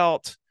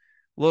heartfelt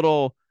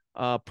little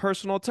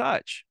personal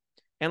touch.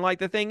 And like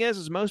the thing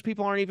is most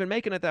people aren't even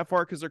making it that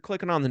far because they're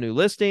clicking on the new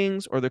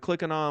listings or they're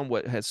clicking on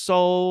what has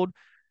sold.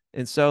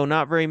 And so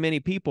not very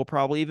many people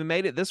probably even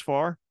made it this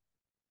far.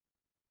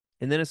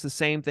 And then it's the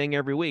same thing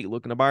every week.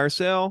 Looking to buy or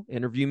sell,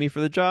 interview me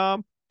for the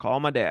job, call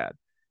my dad,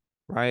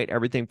 right?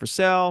 Everything for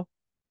sale.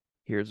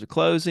 Here's the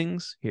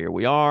closings. Here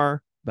we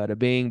are. Bada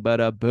bing,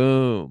 bada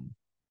boom.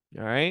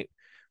 All right.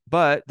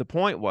 But the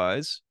point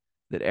was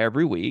that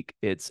every week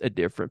it's a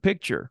different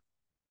picture.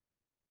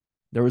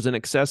 There was an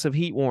excessive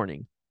heat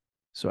warning.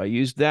 So I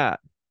used that.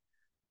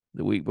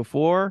 The week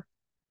before,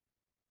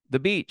 the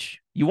beach.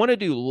 You want to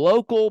do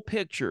local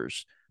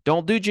pictures.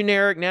 Don't do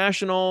generic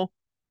national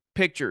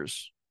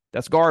pictures.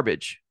 That's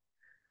garbage.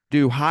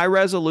 Do high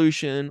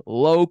resolution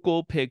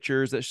local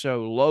pictures that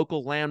show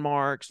local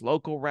landmarks,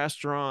 local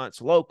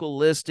restaurants, local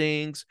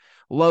listings,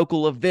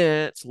 local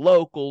events,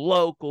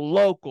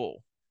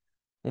 local.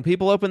 When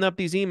people open up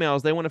these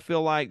emails, they want to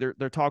feel like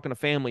they're talking to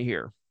family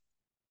here.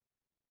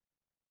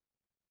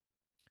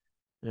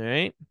 All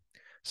right.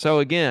 So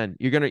again,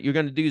 you're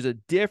gonna do a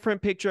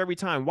different picture every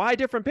time. Why a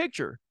different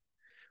picture?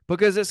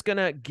 Because it's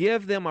gonna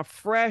give them a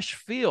fresh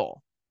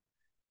feel.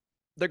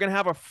 They're gonna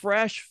have a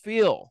fresh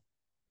feel.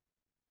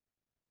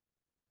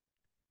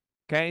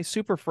 Okay,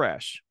 super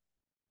fresh.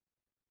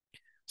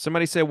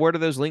 Somebody said, where do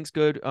those links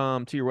go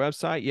to your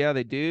website? Yeah,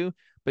 they do.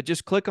 But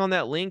just click on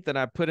that link that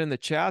I put in the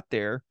chat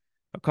there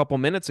a couple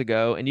minutes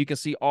ago, and you can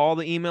see all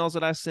the emails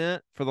that I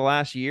sent for the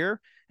last year,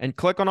 and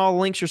click on all the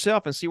links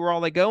yourself and see where all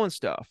they go and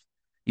stuff.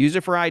 Use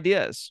it for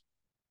ideas.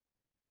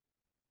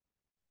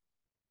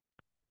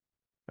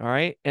 All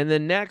right. And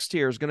then next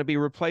here is going to be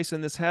replacing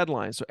this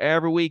headline. So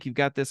every week you've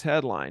got this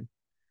headline.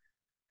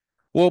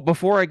 Well,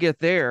 before I get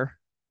there,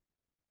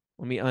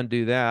 let me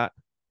undo that.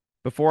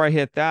 Before I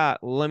hit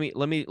that, let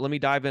me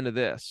dive into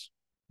this.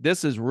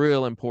 This is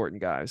real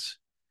important, guys.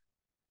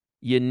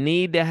 You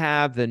need to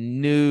have the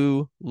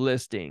new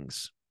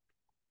listings.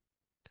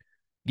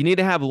 You need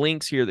to have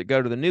links here that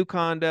go to the new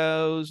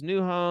condos,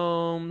 new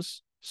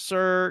homes,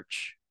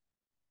 search.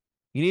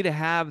 You need to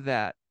have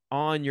that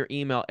on your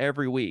email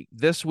every week.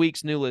 This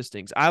week's new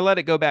listings. I let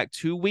it go back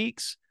 2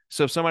 weeks.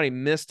 So if somebody they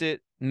missed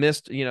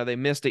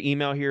an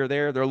email here or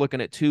there, they're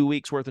looking at 2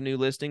 weeks worth of new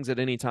listings at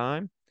any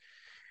time.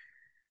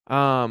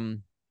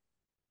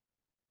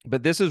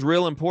 But this is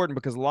real important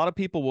because a lot of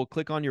people will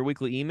click on your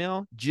weekly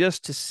email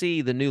just to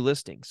see the new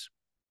listings.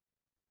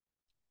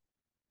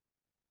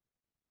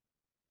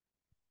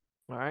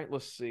 All right,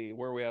 let's see.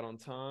 Where are we at on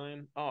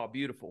time? Oh,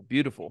 beautiful,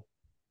 beautiful.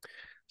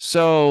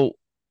 So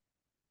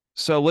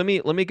let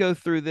me go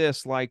through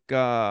this. Like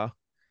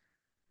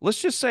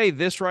let's just say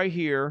this right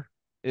here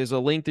is a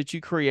link that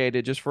you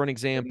created just for an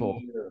example.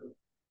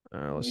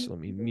 Let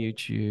me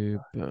mute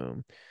you.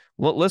 Boom.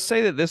 Well, let's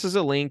say that this is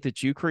a link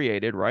that you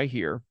created right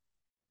here.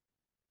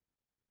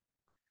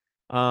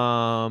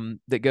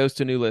 That goes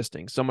to new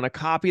listings. So I'm going to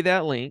copy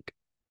that link.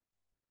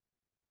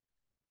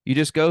 You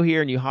just go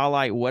here and you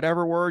highlight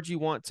whatever words you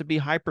want to be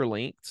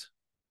hyperlinked.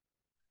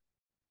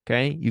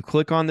 Okay. You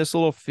click on this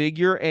little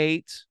figure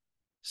 8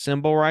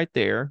 symbol right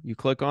there. You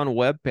click on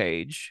web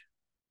page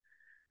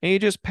and you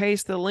just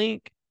paste the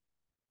link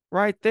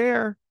right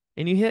there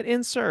and you hit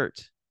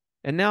insert.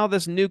 And now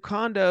this new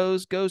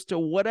condos goes to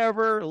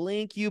whatever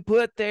link you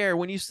put there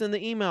when you send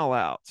the email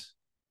out.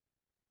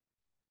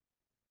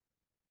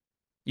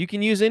 You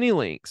can use any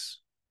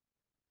links.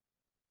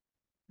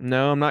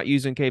 No, I'm not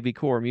using KB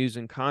Core. I'm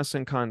using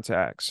Constant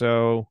Contact.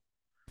 So,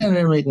 and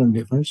they're making a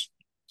difference.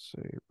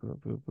 See, boo,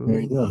 boo, boo, There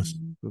he goes.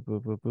 boo, boo,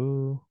 boo,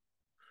 boo.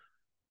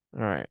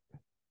 All right.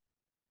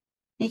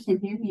 He can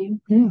hear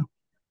you. Yeah.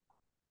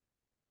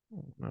 I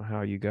don't know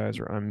how you guys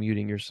are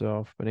unmuting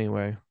yourself, but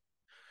anyway.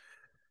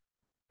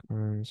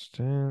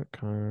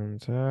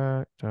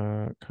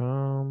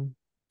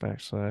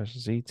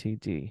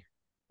 ConstantContact.com/ZTD.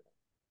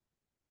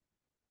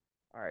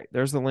 All right,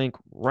 there's the link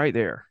right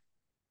there.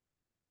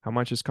 How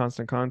much is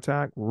Constant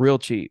Contact? Real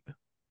cheap.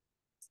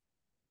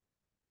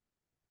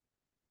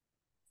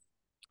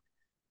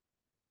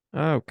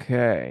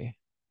 Okay.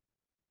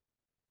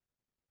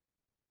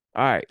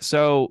 All right.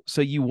 So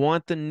you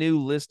want the new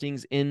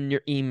listings in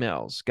your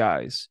emails,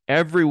 guys.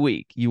 Every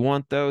week, you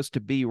want those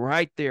to be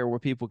right there where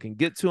people can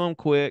get to them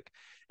quick,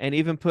 and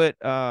even put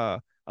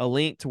a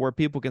link to where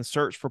people can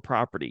search for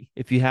property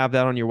if you have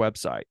that on your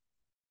website.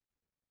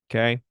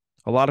 Okay.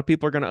 A lot of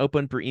people are going to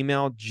open per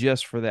email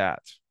just for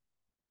that.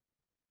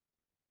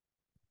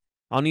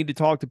 I'll need to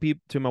talk to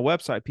people, to my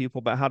website people,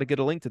 about how to get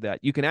a link to that.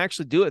 You can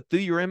actually do it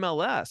through your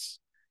MLS.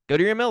 Go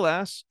to your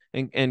MLS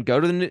and go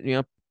to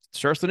the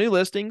search the new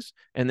listings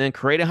and then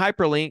create a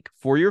hyperlink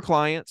for your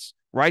clients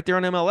right there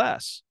on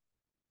MLS.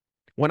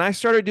 When I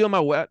started doing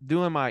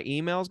my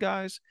emails,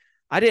 guys,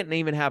 I didn't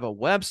even have a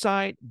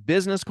website,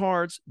 business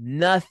cards,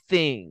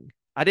 nothing.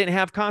 I didn't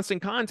have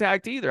constant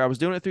contact either. I was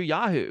doing it through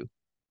Yahoo.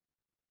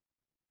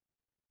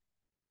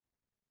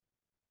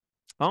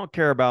 I don't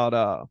care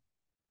about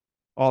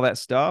all that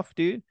stuff,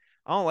 dude.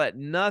 I don't let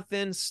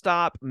nothing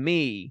stop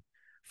me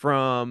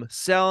from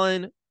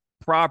selling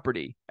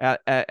property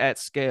at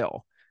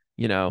scale.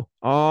 I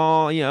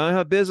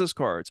have business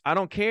cards. I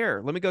don't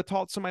care. Let me go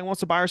talk to somebody who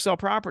wants to buy or sell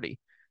property.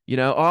 I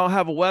don't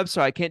have a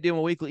website. I can't do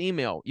a weekly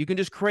email. You can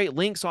just create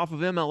links off of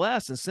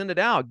MLS and send it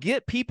out.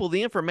 Get people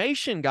the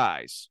information,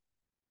 guys.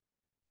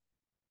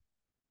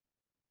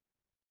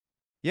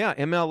 Yeah,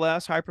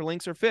 MLS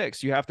hyperlinks are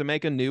fixed. You have to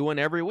make a new one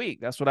every week.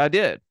 That's what I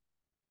did.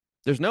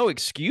 There's no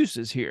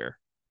excuses here.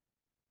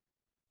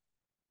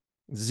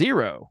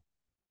 Zero.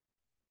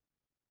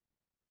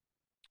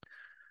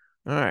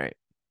 All right.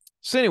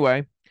 So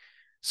anyway,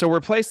 so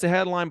replace the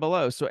headline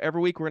below. So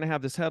every week we're going to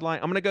have this headline.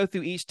 I'm going to go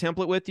through each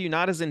template with you,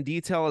 not as in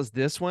detail as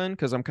this one,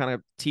 because I'm kind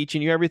of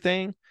teaching you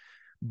everything.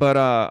 But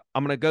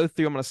I'm going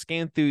to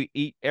scan through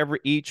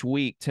each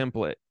week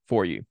template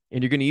for you.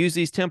 And you're going to use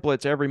these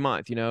templates every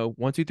month.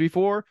 1, 2, 3,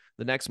 4,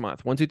 the next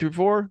month. 1, 2, 3,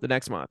 4, the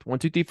next month. 1,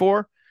 2, 3,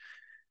 4.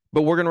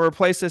 But we're going to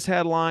replace this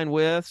headline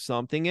with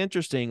something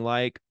interesting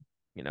like,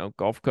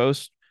 Gulf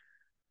Coast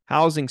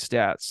housing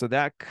stats. So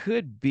that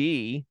could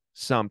be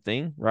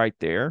something right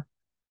there.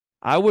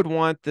 I would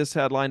want this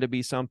headline to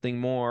be something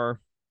more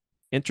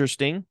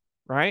interesting,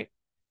 right?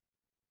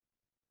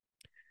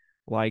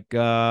 Like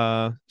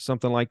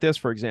something like this,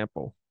 for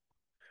example.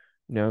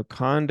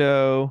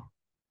 Condo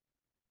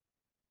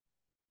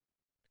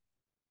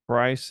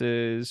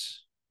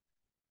prices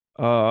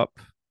up,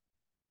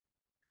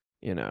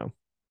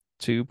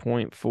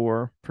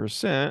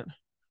 2.4%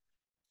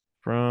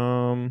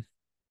 from,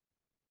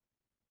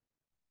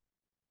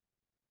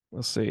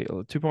 let's see,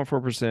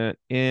 2.4%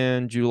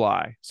 in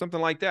July,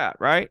 something like that,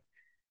 right?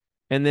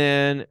 And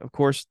then, of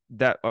course,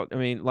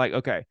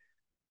 okay,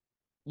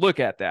 look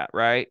at that,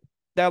 right?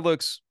 That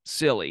looks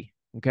silly,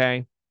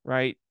 okay?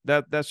 Right?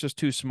 That's just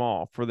too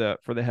small for the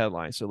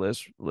headline. So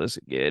let's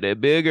get it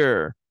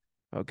bigger.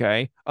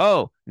 Okay.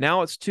 Oh,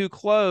 now it's too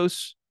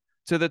close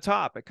to the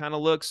top. It kind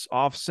of looks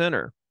off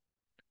center.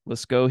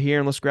 Let's go here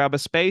and let's grab a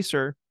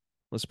spacer.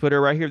 Let's put it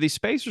right here. These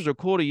spacers are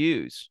cool to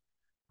use,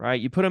 right?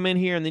 You put them in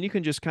here and then you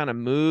can just kind of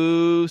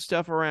move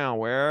stuff around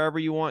wherever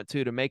you want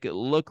to make it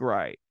look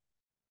right.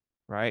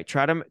 Right?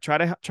 Try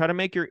to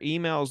make your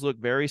emails look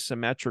very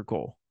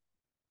symmetrical.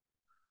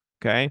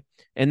 Okay.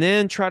 And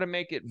then try to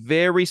make it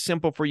very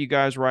simple for you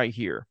guys right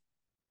here.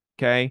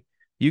 Okay.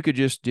 You could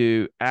just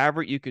do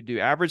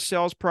average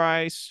sales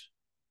price,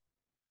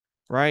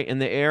 right? In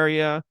the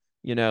area,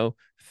 98,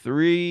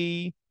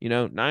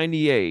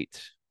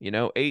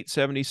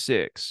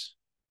 876.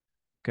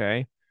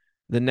 Okay.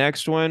 The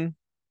next one,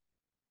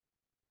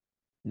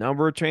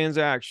 number of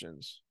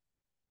transactions,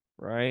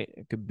 right?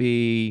 It could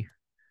be,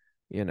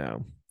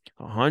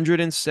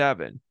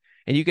 107.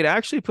 And you could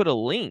actually put a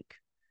link,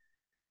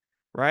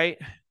 right?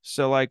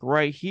 So like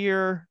right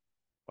here,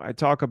 I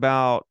talk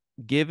about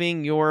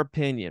giving your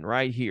opinion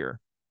right here.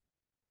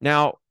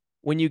 Now,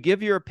 when you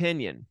give your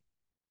opinion,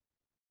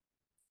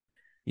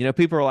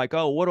 people are like,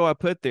 "Oh, what do I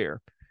put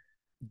there?"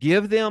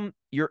 Give them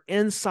your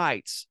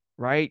insights,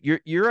 right?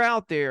 You're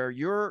out there,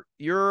 you're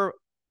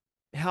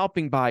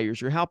helping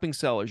buyers, you're helping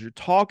sellers, you're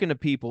talking to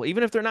people,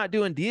 even if they're not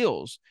doing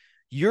deals.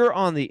 You're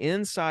on the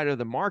inside of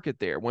the market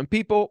there. When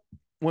people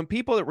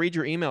that read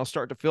your email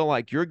start to feel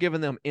like you're giving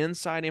them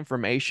inside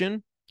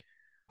information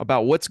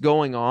about what's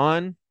going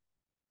on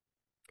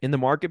in the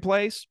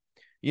marketplace,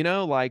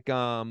 like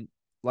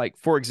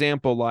for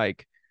example,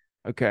 like,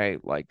 okay,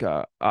 like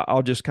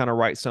I'll just kind of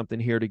write something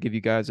here to give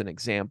you guys an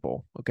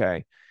example.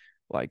 Okay.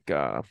 Like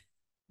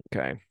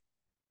okay.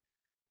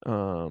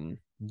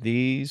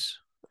 These,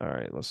 all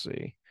right, let's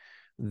see.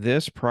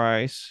 This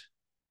price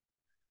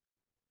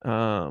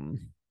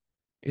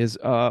is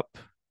up,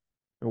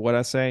 or what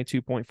I say,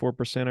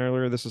 2.4%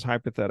 earlier. This is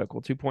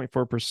hypothetical.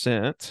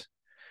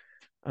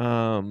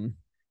 2.4%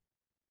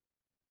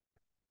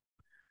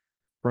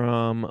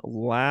 from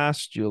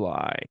last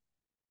July.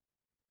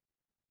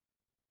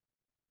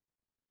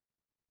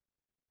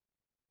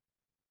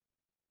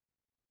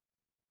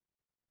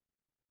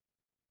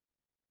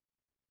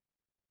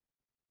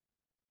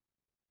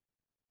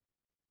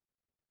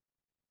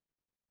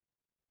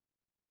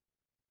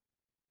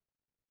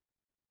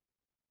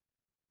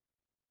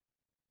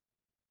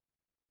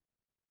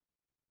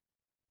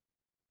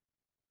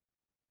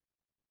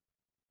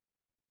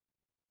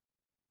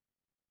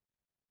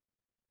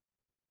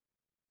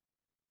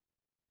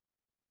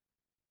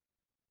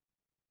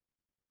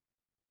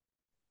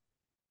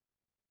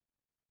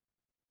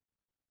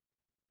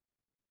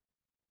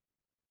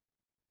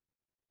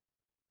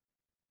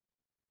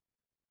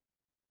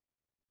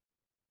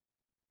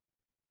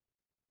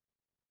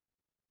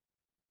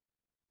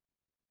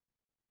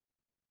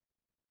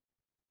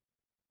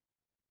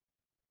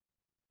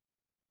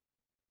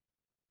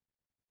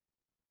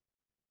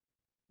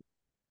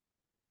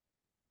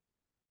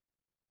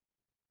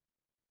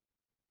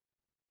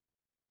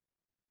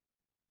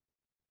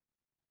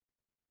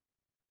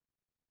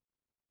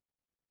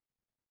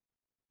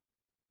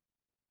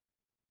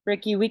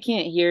 Ricky, we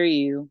can't hear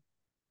you.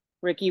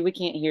 Ricky, we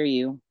can't hear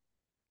you.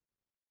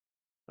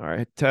 All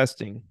right,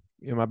 testing.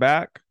 Am I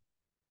back?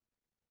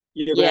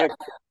 You're Yeah, back.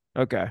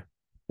 Okay.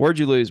 Where'd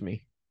you lose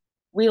me?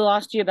 we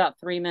lost you about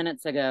 3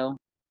 minutes ago.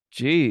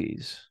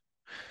 Jeez.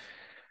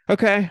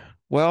 Okay.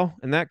 Well,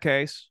 in that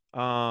case,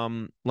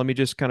 let me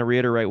just kind of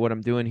reiterate what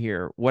I'm doing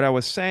here. What I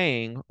was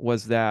saying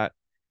was that,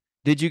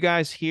 did you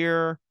guys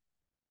hear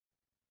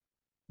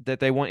that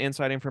they want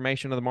inside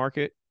information of the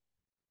market?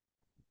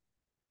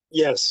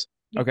 Yes.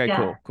 Okay,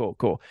 Yeah.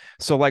 cool.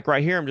 So like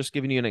right here, I'm just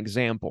giving you an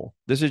example.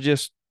 This is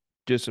just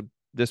just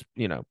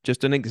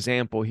an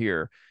example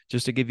here,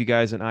 just to give you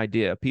guys an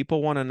idea.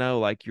 People want to know,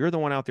 like, you're the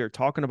one out there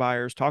talking to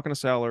buyers, talking to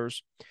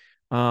sellers.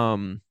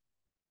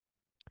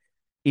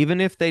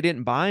 Even if they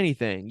didn't buy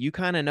anything, you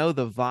kind of know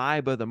the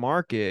vibe of the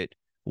market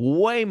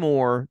way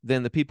more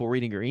than the people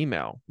reading your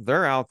email.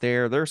 They're out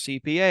there, they're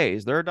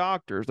CPAs, they're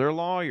doctors, they're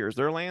lawyers,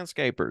 they're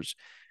landscapers.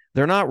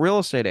 They're not real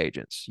estate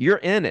agents. You're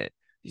in it.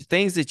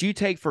 Things that you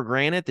take for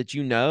granted that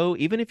you know,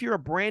 even if you're a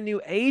brand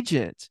new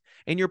agent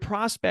and you're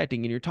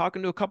prospecting and you're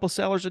talking to a couple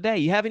sellers a day,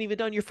 you haven't even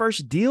done your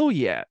first deal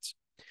yet.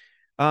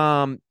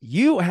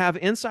 You have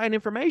inside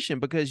information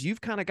because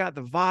you've kind of got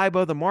the vibe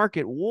of the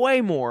market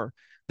way more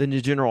than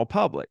the general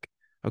public.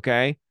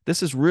 Okay.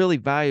 This is really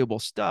valuable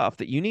stuff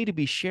that you need to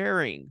be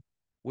sharing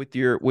with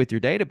your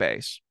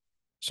database.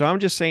 So I'm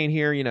just saying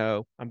here,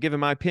 I'm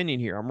giving my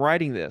opinion here. I'm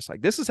writing this.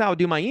 Like, this is how I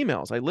do my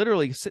emails. I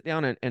literally sit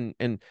down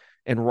and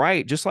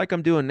write just like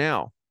I'm doing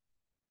now.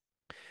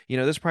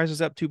 This price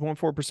is up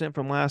 2.4%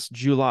 from last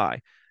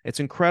July.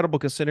 It's incredible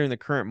considering the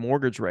current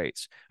mortgage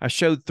rates. I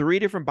showed 3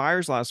 different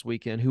buyers last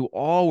weekend who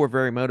all were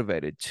very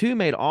motivated. 2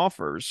 made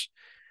offers,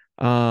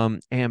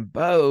 and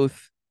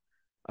both,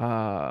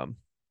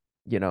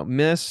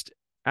 missed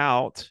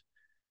out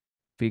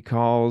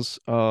because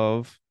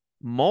of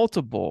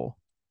multiple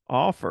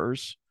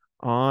offers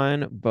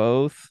on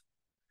both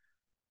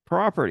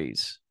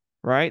properties,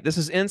 right? This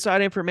is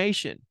inside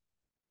information.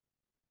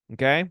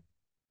 Okay.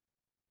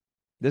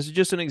 This is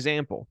just an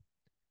example.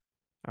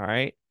 All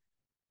right.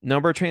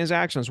 Number of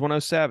transactions,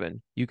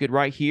 107. You could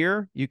write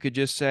here, you could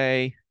just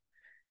say,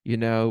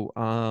 feel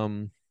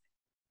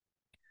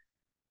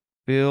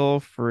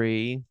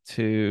free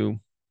to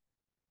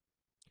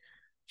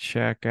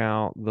check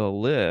out the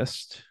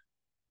list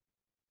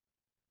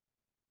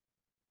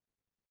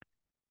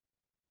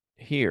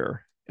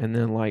here, and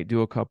then like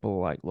do a couple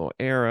like little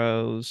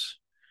arrows,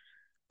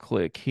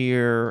 click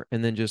here,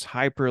 and then just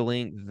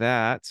hyperlink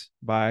that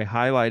by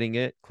highlighting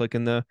it,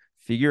 clicking the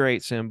figure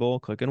 8 symbol,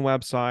 clicking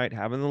website,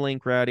 having the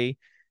link ready,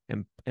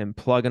 and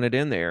plugging it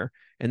in there.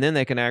 And then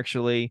they can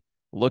actually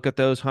look at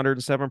those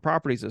 107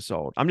 properties that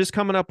sold. I'm just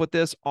coming up with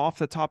this off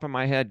the top of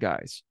my head,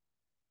 guys.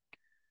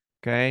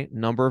 Okay.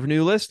 Number of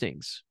new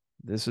listings.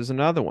 This is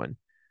another one,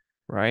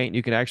 right?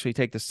 You can actually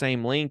take the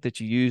same link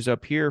that you use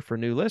up here for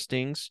new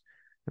listings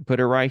and put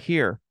it right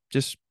here.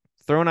 Just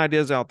throwing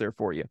ideas out there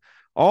for you.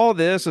 All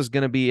this is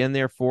going to be in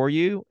there for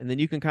you, and then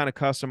you can kind of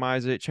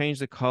customize it, change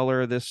the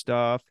color of this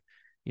stuff.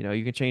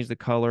 You can change the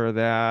color of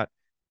that.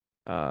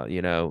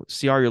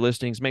 See all your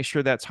listings. Make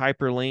sure that's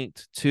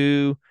hyperlinked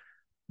to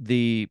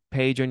the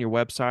page on your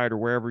website or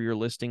wherever your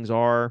listings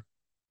are.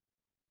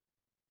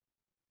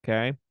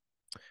 Okay.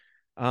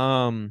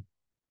 And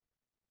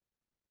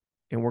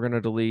we're going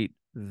to delete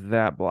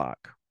that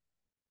block.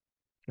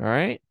 All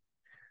right.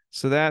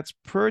 So that's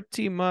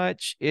pretty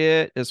much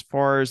it as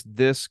far as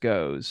this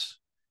goes.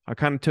 I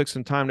kind of took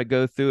some time to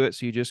go through it,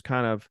 so you just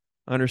kind of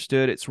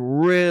understood. It's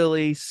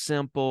really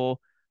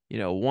simple,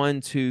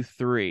 1, 2,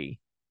 3.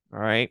 All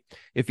right.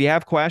 If you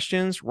have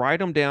questions, write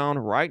them down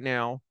right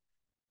now,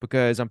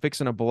 because I'm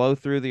fixing to blow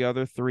through the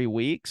other 3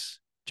 weeks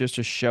just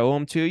to show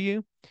them to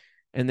you.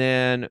 And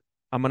then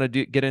I'm going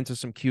to get into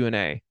some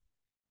Q&A.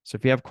 So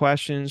if you have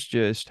questions,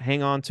 just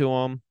hang on to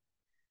them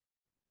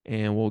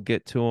and we'll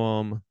get to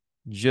them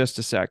just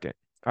a second.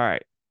 All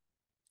right.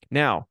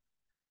 Now,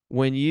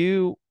 when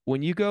you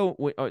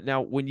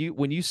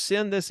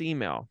send this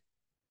email,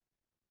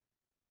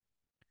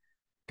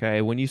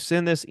 okay, when you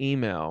send this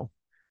email,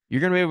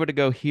 you're going to be able to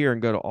go here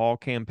and go to all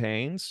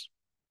campaigns.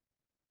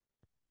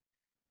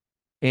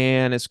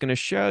 And it's going to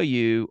show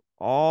you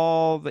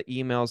all the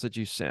emails that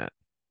you sent.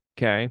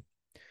 Okay.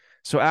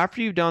 So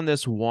after you've done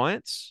this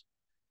once,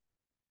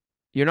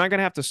 you're not going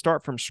to have to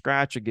start from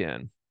scratch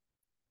again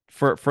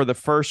for the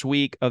first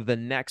week of the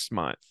next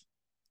month.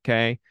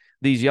 Okay.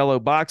 These yellow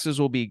boxes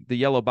the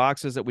yellow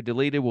boxes that we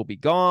deleted will be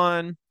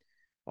gone.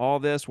 All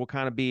this will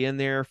kind of be in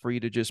there for you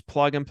to just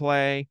plug and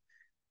play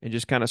and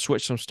just kind of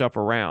switch some stuff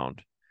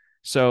around.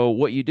 So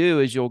what you do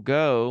is you'll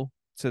go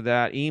to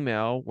that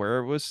email where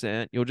it was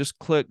sent. You'll just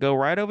go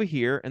right over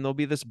here, and there'll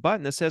be this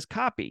button that says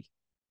copy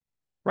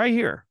right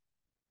here.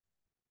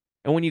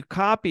 And when you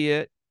copy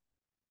it,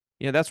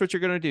 that's what you're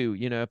going to do.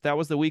 If that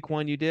was the week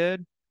 1 you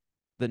did,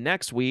 the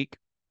next month,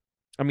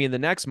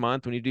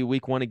 when you do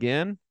week 1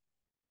 again,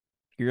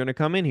 you're going to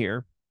come in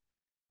here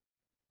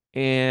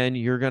and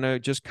you're going to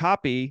just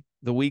copy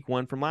the week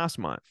 1 from last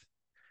month.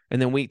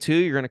 And then week 2,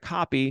 you're going to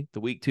copy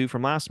the week 2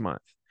 from last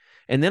month.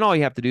 And then all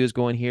you have to do is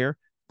go in here,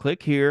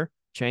 click here,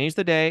 change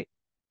the date,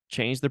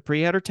 change the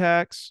pre-header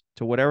text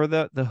to whatever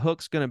the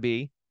hook's going to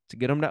be to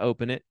get them to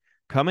open it.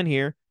 Come in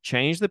here,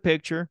 change the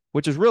picture,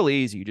 which is really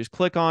easy. You just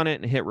click on it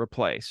and hit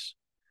replace,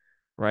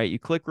 right? You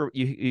click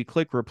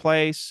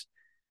replace,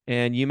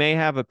 and you may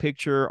have a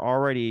picture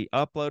already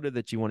uploaded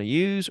that you want to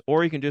use,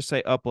 or you can just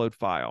say upload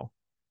file.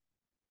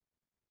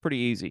 Pretty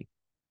easy.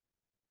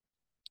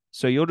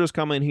 So you'll just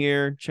come in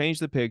here, change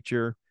the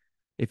picture.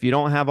 If you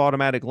don't have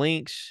automatic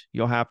links,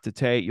 you'll have to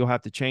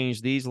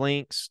change these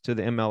links to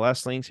the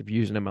MLS links. If you're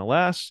using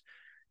MLS,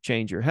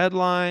 change your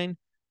headline,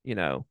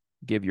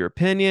 give your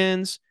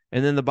opinions,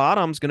 and then the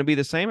bottom's going to be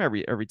the same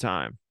every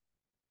time.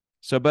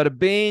 So bada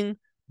bing,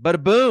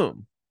 bada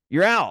boom,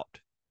 you're out.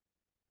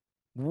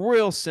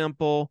 Real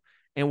simple.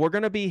 And we're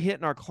going to be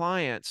hitting our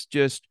clients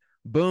just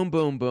boom,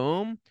 boom,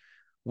 boom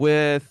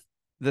with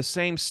the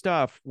same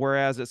stuff.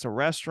 Whereas it's a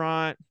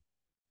restaurant,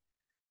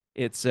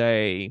 it's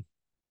a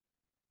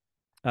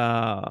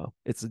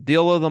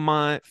deal of the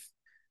month,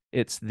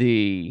 it's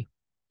the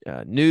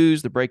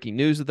news, the breaking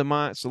news of the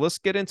month. So let's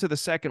get into the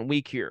second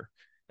week here.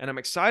 And I'm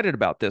excited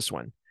about this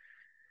one.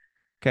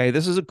 Okay,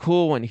 this is a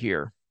cool one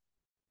here.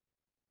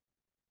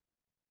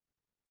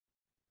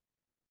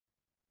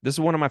 This is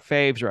one of my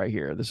faves right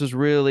here. This is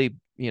really,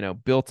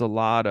 built a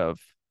lot of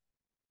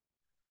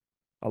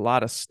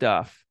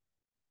stuff,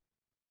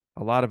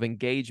 a lot of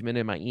engagement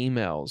in my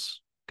emails.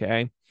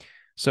 Okay.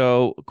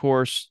 So of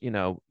course, you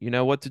know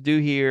what to do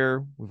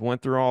here. We've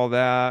went through all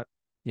that.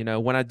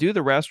 When I do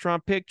the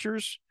restaurant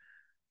pictures,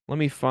 let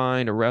me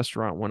find a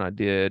restaurant one I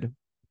did.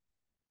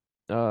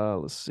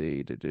 Let's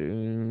see.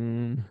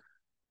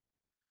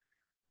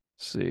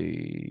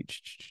 See,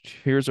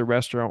 here's a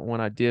restaurant one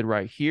I did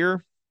right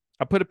here.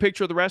 I put a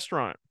picture of the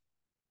restaurant.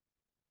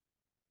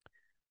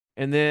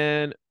 And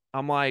then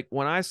I'm like,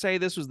 when I say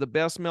this was the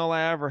best meal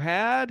I ever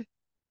had,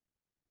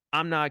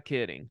 I'm not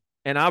kidding.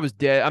 And I'm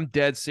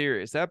dead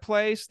serious. That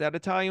place, that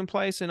Italian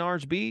place in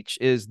Orange Beach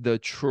is the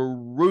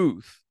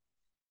truth.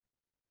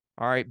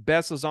 All right.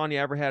 Best lasagna I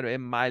ever had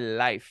in my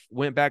life.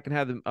 Went back and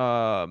had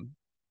the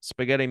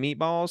spaghetti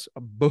meatballs.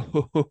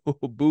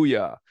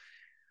 Booyah. All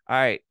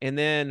right. And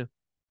then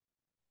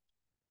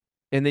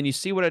you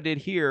see what I did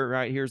here,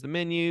 right? Here's the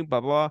menu,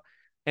 blah, blah.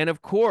 And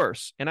of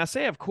course, and I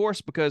say of course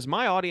because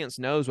my audience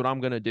knows what I'm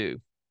going to do.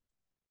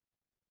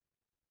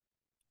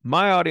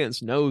 My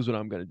audience knows what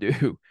I'm going to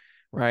do,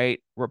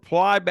 right?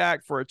 Reply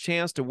back for a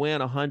chance to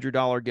win a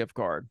 $100 gift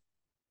card.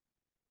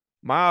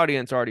 My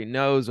audience already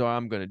knows what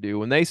I'm going to do.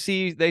 When they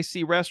see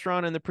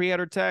restaurant in the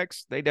pre-header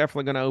text, they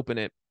definitely going to open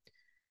it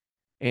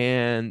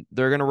and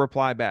they're going to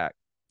reply back.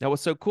 Now,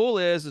 what's so cool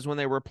is when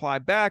they reply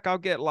back, I'll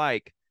get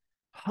like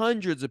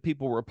hundreds of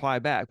people reply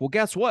back. Well,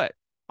 guess what?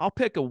 I'll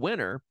pick a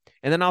winner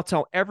and then I'll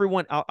tell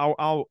everyone,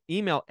 I'll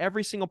email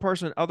every single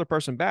other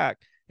person back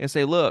and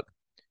say, look,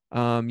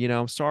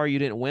 I'm sorry you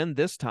didn't win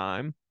this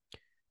time.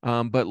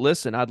 But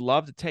listen, I'd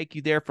love to take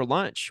you there for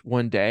lunch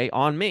one day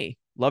on me.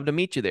 Love to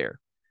meet you there.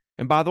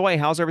 And by the way,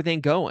 how's everything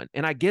going?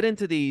 And I get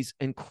into these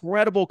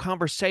incredible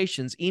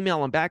conversations,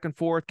 emailing back and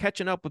forth,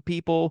 catching up with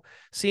people,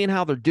 seeing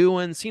how they're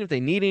doing, seeing if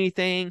they need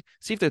anything,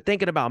 see if they're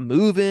thinking about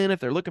moving, if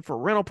they're looking for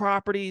rental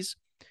properties.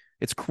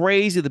 It's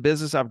crazy the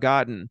business I've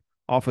gotten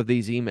off of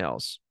these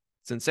emails.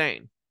 It's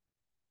insane.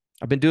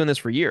 I've been doing this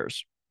for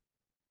years.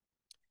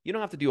 You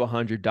don't have to do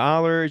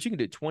 $100. You can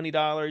do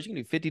 $20. You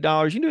can do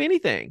 $50. You can do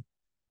anything,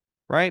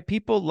 right?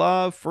 People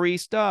love free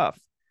stuff.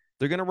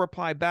 They're going to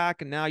reply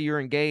back and now you're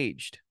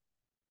engaged.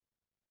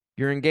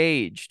 You're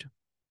engaged.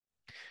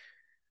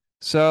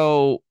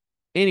 So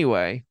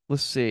anyway,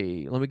 let's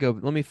see. Let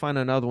me find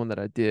another one that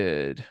I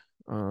did.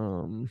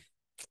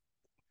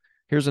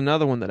 Here's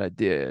another one that I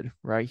did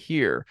right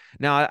here.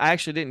 Now, I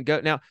actually didn't go.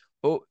 Now,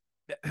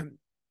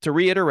 to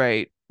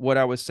reiterate what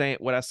I was saying,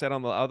 what I said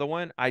on the other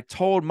one, I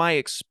told my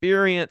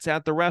experience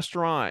at the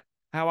restaurant,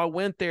 how I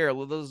went there.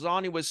 The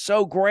lasagna was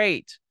so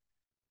great.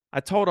 I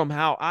told them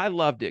how I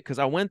loved it because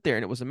I went there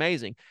and it was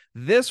amazing.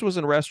 This was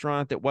a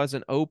restaurant that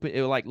wasn't open.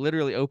 It was like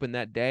literally open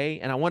that day.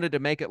 And I wanted to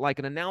make it like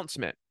an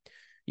announcement,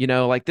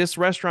 like this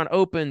restaurant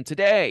opened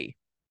today.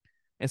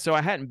 And so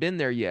I hadn't been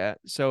there yet.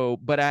 So,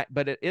 but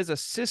it is a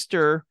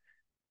sister.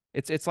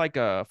 It's like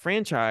a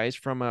franchise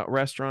from a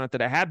restaurant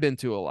that I have been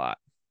to a lot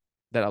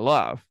that I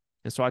love.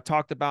 And so I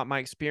talked about my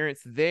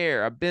experience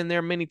there. I've been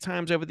there many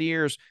times over the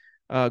years,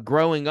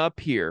 growing up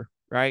here,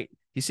 right?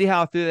 You see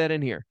how I threw that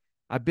in here?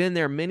 I've been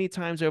there many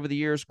times over the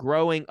years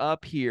growing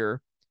up here.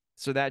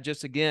 So that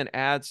just, again,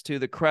 adds to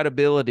the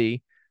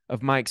credibility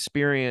of my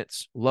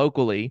experience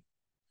locally.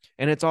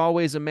 And it's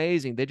always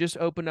amazing. They just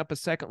opened up a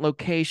second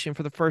location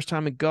for the first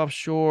time in Gulf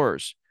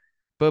Shores.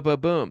 Boom, boom,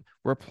 boom.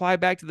 Reply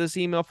back to this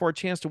email for a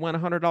chance to win a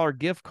 $100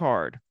 gift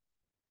card.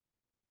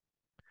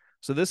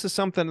 So this is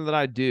something that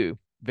I do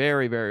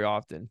very, very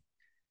often.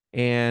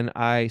 And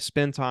I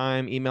spend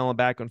time emailing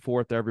back and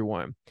forth to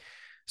everyone.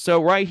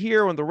 So right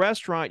here on the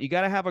restaurant, you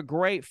got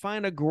to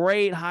find a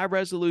great high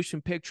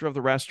resolution picture of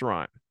the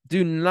restaurant.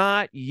 Do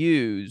not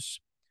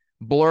use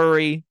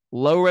blurry,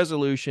 low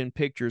resolution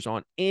pictures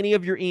on any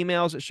of your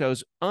emails. It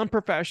shows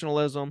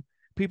unprofessionalism.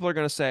 people are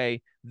going to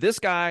say, this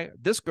guy,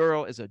 this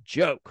girl is a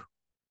joke.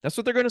 That's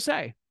what they're going to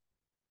say.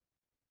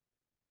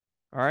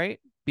 All right.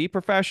 Be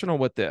professional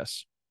with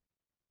this.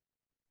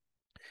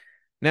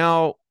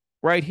 Now,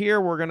 right here,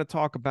 we're going to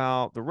talk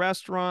about the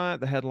restaurant.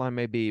 The headline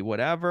may be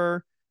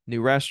whatever,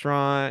 new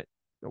restaurant,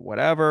 or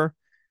whatever.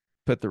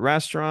 Put the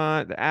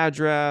restaurant, the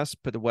address,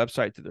 put the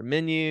website to their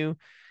menu.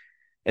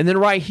 And then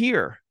right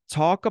here,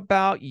 talk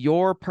about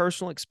your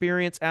personal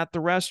experience at the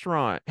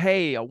restaurant.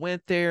 Hey, I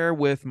went there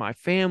with my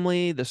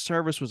family. The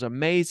service was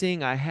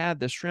amazing. I had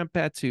the shrimp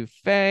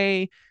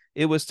etouffee.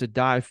 It was to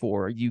die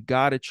for. You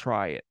got to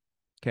try it.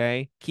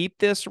 Okay. Keep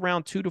this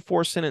around 2 to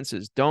 4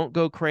 sentences. Don't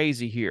go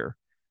crazy here.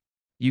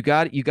 You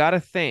got to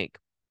think.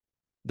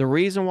 The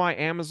reason why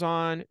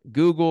Amazon,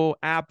 Google,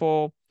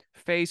 Apple,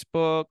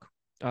 Facebook,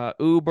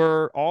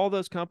 Uber, all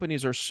those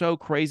companies are so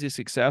crazy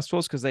successful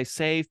is because they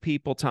save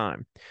people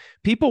time.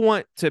 People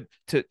want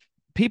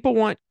people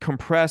want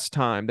compressed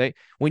time.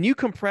 When you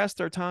compress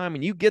their time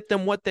and you get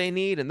them what they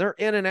need and they're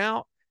in and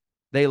out,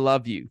 they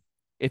love you.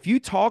 If you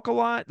talk a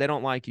lot, they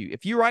don't like you.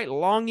 If you write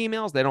long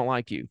emails, they don't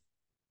like you.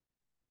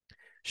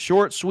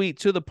 Short, sweet,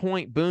 to the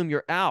point, boom,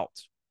 you're out.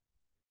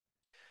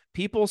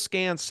 People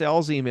scan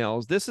sales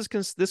emails.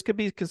 This could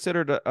be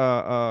considered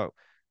a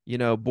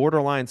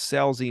borderline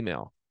sales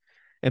email.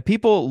 And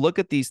people look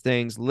at these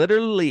things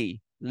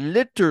literally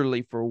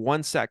for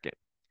 1 second.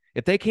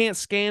 If they can't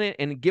scan it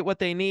and get what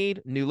they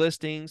need, new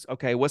listings,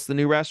 okay, what's the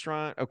new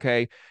restaurant?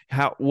 Okay,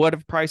 what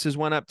if prices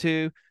went up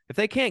to? If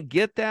they can't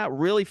get that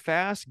really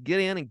fast, get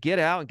in and get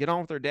out and get on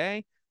with their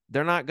day,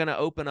 they're not going to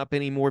open up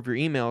any more of your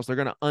emails. They're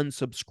going to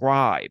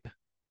unsubscribe.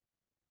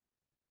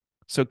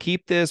 So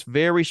keep this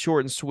very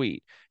short and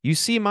sweet. You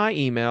see my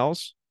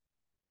emails.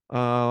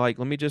 Let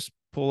me just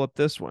pull up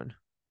this one.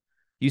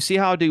 You see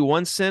how I do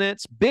one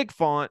sentence, big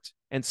font,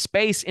 and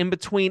space in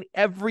between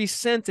every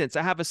sentence.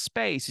 I have a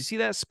space. You see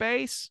that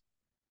space?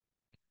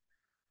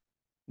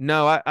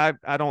 No,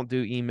 I don't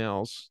do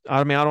emails.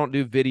 I mean, I don't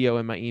do video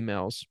in my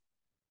emails.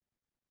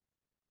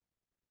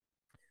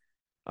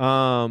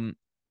 For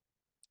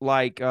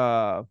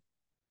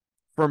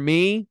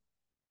me,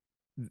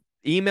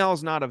 email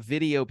is not a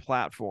video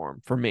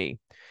platform for me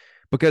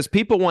because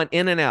people want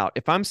in and out.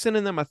 If I'm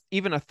sending them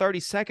even a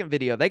 30-second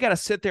video, they got to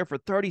sit there for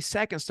 30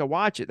 seconds to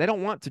watch it. They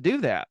don't want to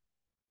do that.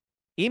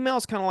 Email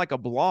is kind of like a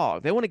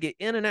blog. They want to get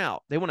in and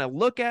out. They want to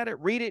look at it,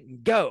 read it,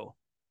 and go.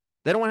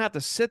 They don't want to have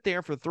to sit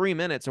there for 3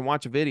 minutes and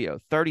watch a video,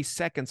 30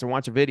 seconds and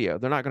watch a video.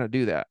 They're not going to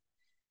do that,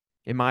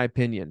 in my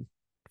opinion,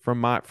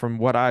 from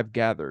what I've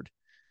gathered.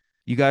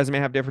 You guys may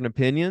have different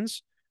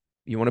opinions.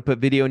 You want to put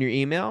video in your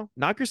email?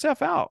 Knock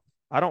yourself out.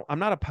 I'm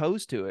not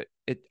opposed to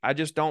it. I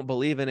just don't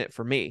believe in it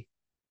for me.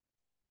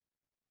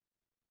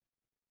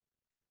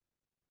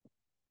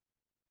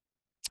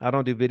 I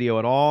don't do video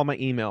at all. My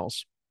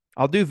emails.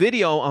 I'll do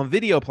video on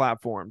video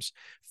platforms,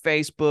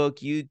 Facebook,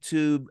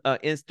 YouTube,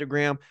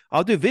 Instagram.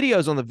 I'll do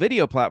videos on the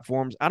video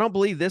platforms. I don't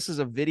believe this is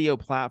a video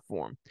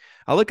platform.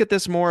 I look at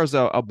this more as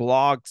a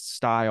blog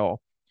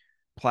style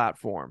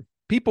platform.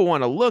 People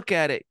want to look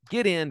at it,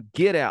 get in,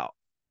 get out.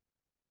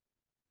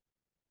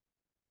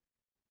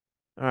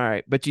 All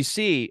right. But you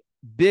see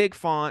big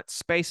font,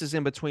 spaces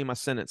in between my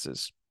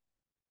sentences.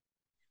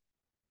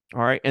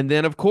 All right. And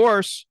then, of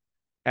course,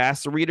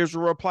 ask the readers to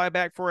reply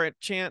back for a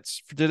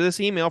chance to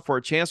this email for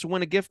a chance to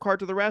win a gift card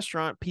to the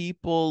restaurant.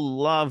 People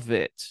love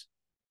it.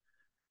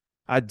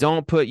 I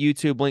don't put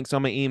YouTube links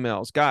on my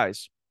emails.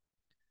 Guys,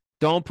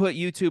 don't put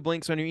YouTube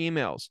links on your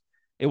emails.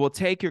 It will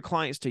take your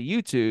clients to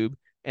YouTube,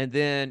 and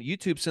then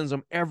YouTube sends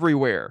them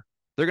everywhere.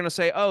 They're going to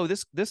say, oh,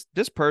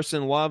 this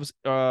person loves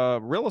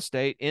real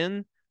estate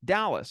in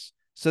Dallas.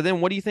 So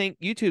then what do you think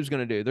YouTube's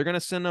going to do? They're going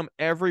to send them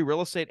every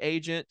real estate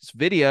agent's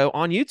video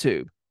on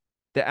YouTube.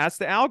 That's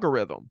the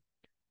algorithm.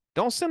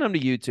 Don't send them to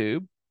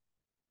YouTube.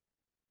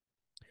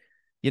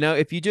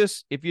 If you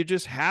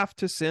just have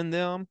to send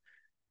them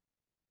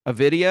a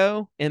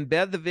video,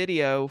 embed the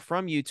video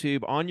from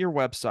YouTube on your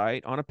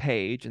website on a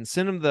page and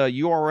send them the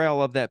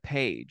URL of that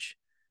page.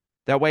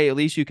 That way, at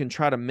least you can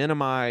try to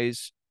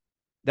minimize.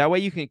 That way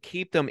you can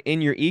keep them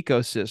in your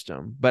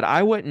ecosystem. But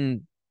I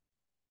wouldn't,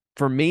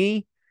 for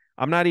me,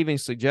 I'm not even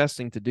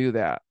suggesting to do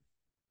that.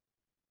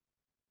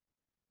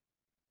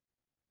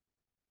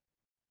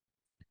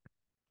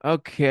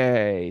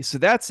 Okay, so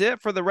that's it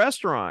for the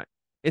restaurant.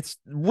 It's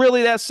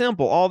really that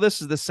simple. All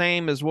this is the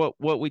same as what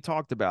we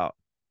talked about.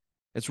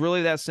 It's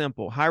really that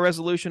simple. High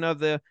resolution of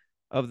the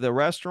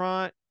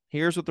restaurant.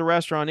 Here's what the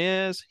restaurant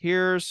is.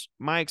 Here's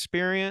my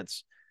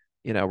experience.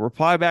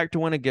 Reply back to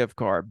win a gift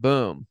card.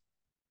 Boom.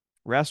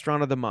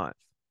 Restaurant of the month.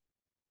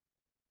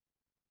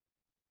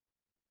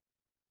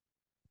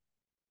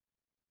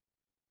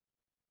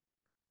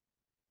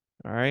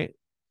 All right.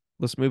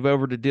 Let's move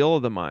over to deal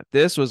of the month.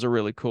 This was a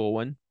really cool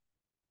one.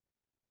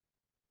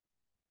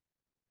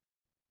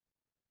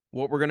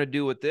 What we're going to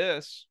do with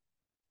this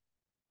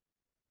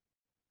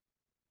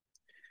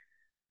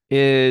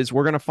is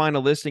we're going to find a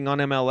listing on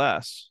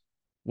MLS,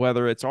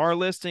 whether it's our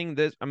listing.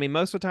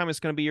 Most of the time it's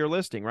going to be your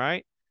listing,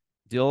 right?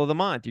 Deal of the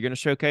month. You're going to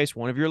showcase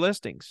one of your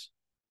listings,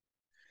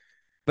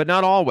 but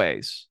not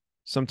always.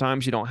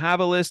 Sometimes you don't have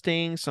a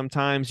listing.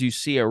 Sometimes you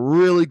see a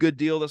really good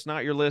deal that's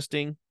not your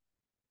listing.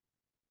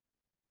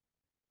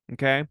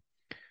 Okay.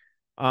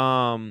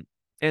 And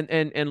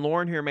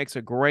Lauren here makes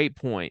a great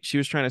point. She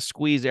was trying to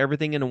squeeze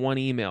everything into one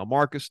email: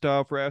 market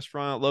stuff,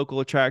 restaurant, local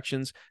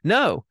attractions.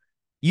 No,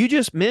 you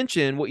just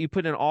mentioned what you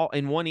put in all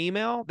in one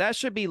email. That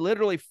should be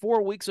literally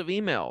 4 weeks of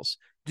emails.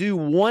 Do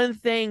one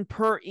thing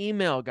per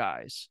email,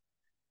 guys.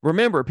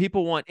 Remember,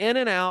 people want in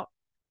and out.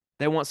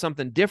 They want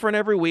something different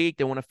every week.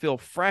 They want to feel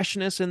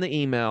freshness in the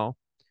email.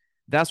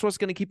 That's what's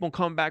going to keep them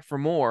coming back for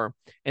more.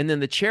 And then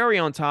the cherry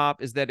on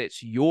top is that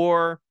it's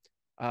your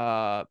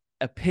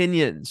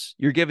opinions.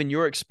 You're giving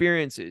your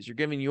experiences. You're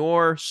giving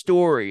your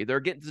story. They're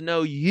getting to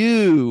know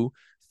you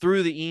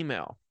through the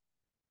email.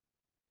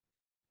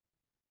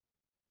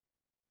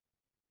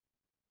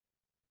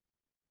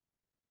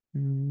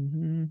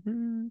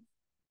 Mm-hmm.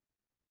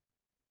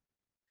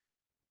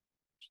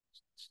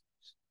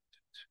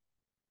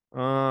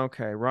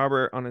 Okay,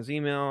 Robert, on his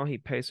email, he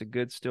pastes a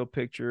good still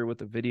picture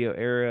with a video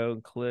arrow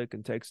and click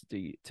and takes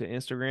it to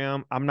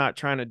Instagram. I'm not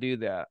trying to do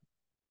that.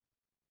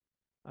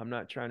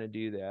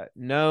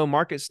 No,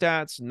 market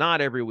stats, not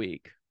every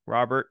week,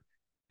 Robert.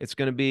 It's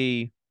going to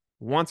be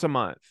once a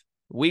month.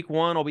 Week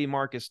 1 will be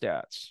market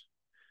stats.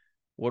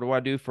 What do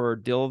I do for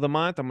deal of the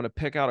month? I'm going to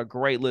pick out a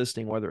great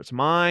listing, whether it's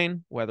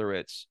mine, whether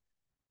it's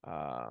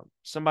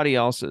somebody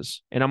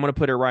else's, and I'm going to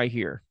put it right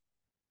here.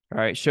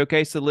 All right,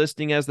 showcase the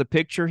listing as the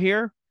picture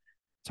here.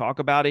 Talk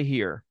about it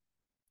here.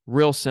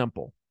 Real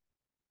simple.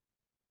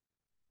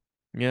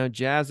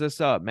 Jazz this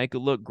up, make it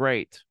look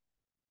great.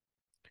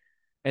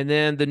 And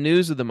then the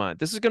news of the month.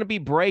 This is going to be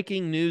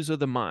breaking news of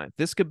the month.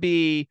 This could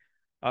be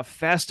a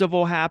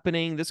festival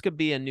happening. This could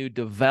be a new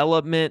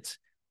development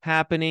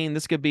happening.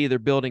 This could be they're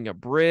building a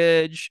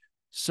bridge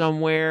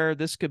somewhere.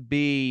 This could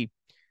be,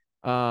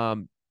 a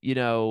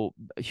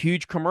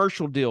huge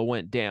commercial deal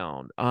went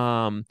down.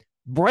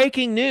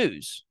 Breaking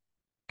news.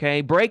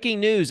 Okay.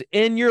 Breaking news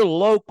in your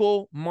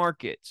local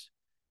market.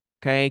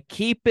 Okay.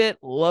 Keep it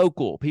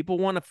local. People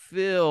want to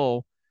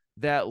feel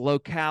that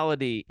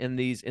locality in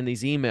these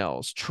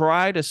emails.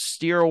 Try to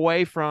steer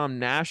away from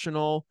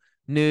national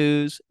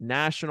news,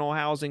 national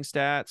housing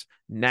stats,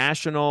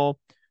 national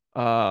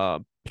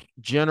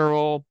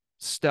general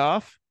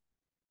stuff,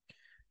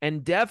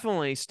 and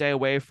definitely stay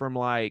away from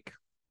the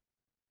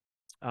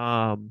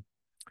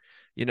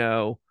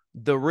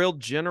real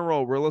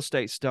general real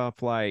estate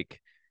stuff,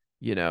 like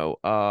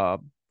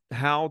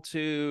how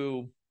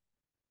to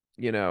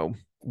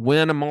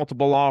win a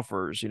multiple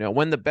offers,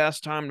 when the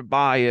best time to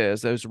buy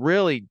is. Those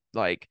really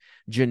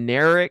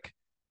generic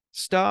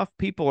stuff.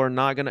 People are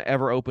not going to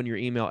ever open your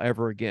email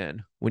ever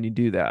again when you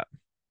do that.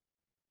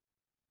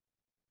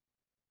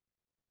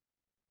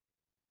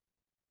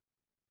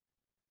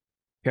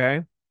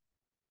 Okay.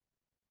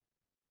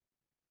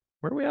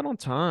 Where are we at on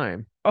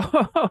time?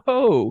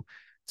 Oh,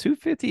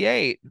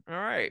 2:58. All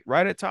right.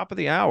 Right at top of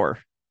the hour.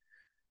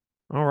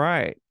 All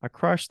right. I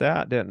crushed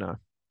that, didn't I?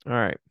 All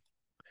right.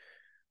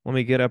 Let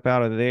me get up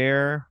out of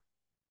there.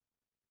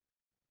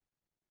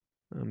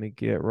 Let me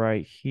get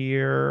right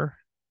here.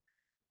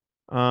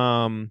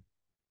 I'd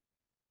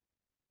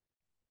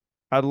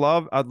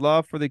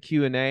love for the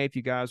Q&A if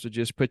you guys would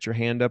just put your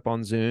hand up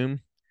on Zoom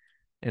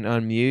and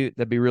unmute.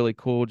 That'd be really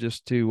cool,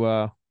 just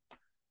to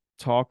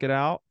talk it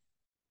out.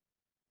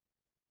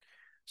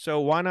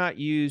 So why not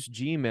use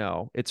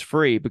Gmail? It's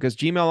free, because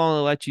Gmail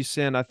only lets you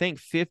send, I think,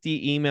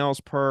 50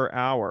 emails per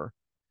hour,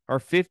 or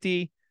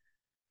 50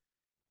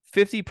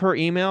 per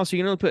email. So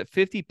you can only put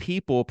 50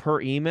 people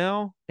per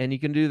email, and you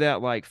can do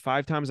that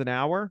 5 times an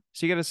hour.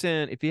 So you got to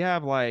send, if you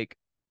have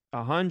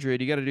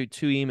 100, you got to do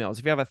 2 emails.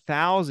 If you have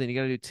 1,000, you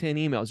got to do 10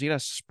 emails. You got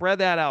to spread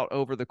that out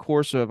over the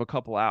course of a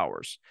couple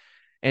hours.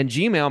 And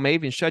Gmail may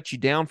even shut you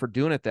down for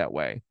doing it that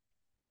way.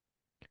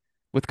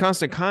 With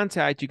Constant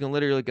Contact, you can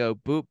literally go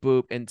boop,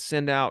 boop, and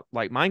send out,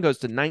 mine goes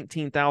to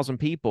 19,000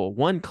 people.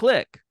 One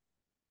click.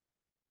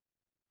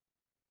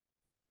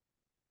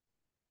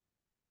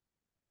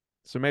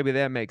 So maybe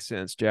that makes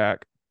sense,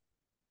 Jack.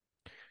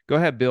 Go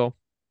ahead, Bill.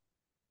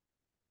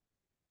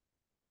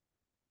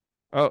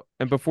 Oh,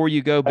 and before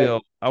you go,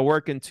 Bill, I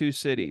work in 2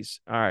 cities.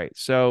 All right.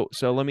 So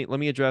let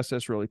me address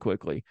this really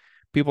quickly.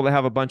 People that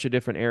have a bunch of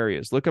different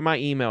areas. Look at my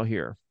email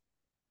here.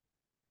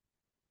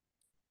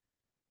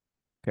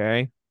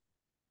 Okay.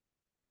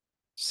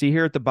 See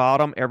here at the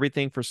bottom,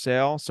 everything for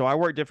sale. So I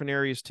work different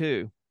areas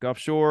too. Gulf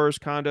Shores,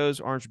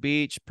 condos, Orange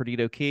Beach,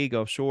 Perdido Key,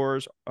 Gulf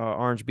Shores,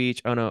 Orange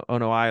Beach,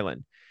 Ono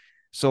Island.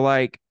 So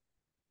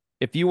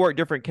if you work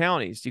different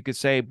counties, you could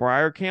say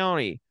Broward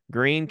County,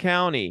 Greene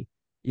County,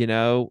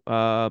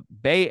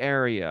 Bay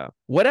Area,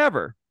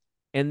 whatever.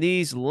 And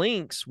these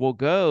links will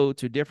go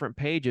to different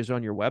pages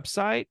on your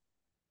website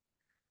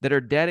that are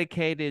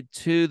dedicated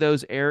to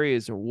those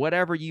areas, or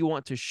whatever you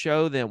want to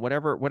show them,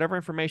 whatever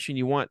information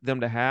you want them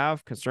to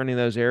have concerning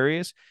those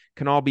areas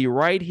can all be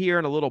right here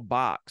in a little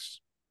box.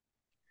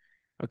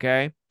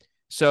 Okay.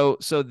 So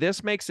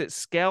this makes it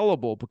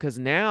scalable, because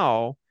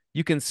now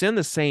you can send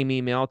the same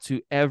email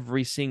to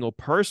every single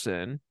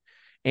person,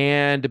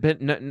 And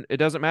it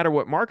doesn't matter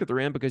what market they're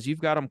in because you've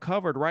got them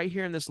covered right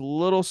here in this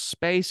little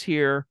space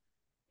here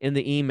in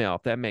the email,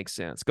 if that makes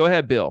sense. Go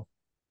ahead, Bill.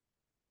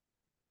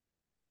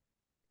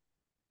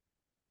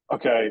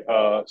 Okay,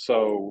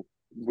 so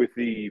with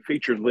the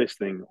featured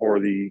listing or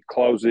the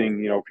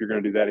closing, if you're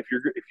going to do that,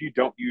 if you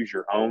don't use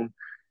your own,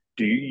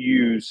 do you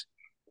use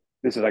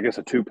this is I guess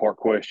a two-part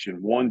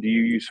question. One, do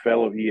you use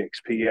fellow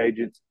EXP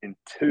agents? And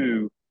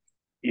two,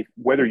 if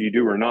whether you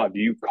do or not, do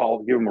you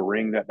give them a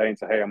ring that day and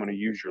say, "Hey, I'm going to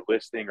use your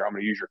listing or I'm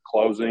going to use your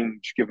closing"?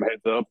 Just give them a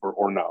heads up,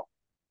 or no?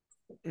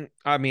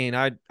 I mean,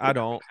 I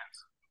don't.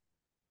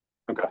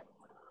 Okay.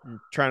 I'm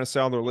trying to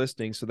sell their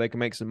listing so they can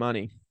make some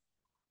money.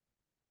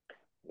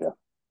 Yeah.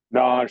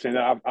 No, I understand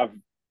that.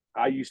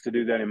 I used to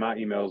do that in my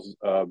emails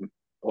a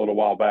little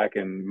while back,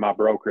 and my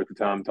broker at the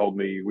time told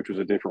me, which was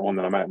a different one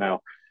than I'm at now.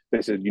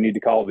 They said you need to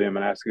call them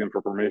and ask them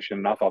for permission.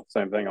 And I thought the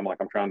same thing. I'm like,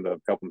 I'm trying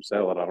to help them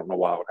sell it. I don't know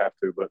why I would have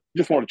to, but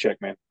just want to check,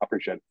 man. I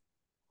appreciate it.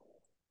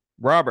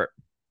 Robert.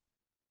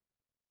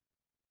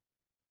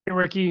 Hey,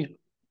 Ricky,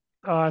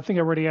 I think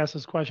I already asked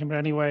this question, but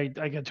anyway,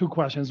 I got two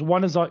questions.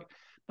 One is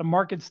the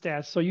market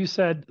stats. So you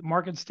said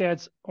market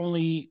stats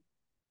only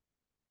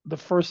the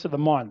first of the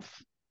month,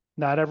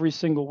 not every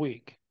single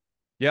week.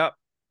 Yep.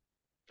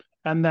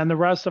 And then the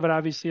rest of it,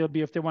 obviously, will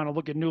be if they want to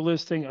look at new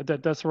listing,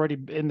 that's already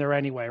in there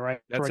anyway, right?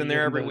 That's in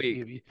there every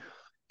week.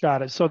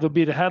 Got it. So there'll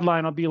be the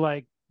headline will be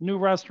like new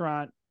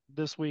restaurant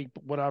this week,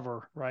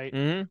 whatever, right?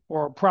 Mm-hmm.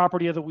 Or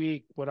property of the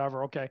week,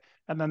 whatever. Okay.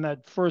 And then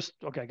that first,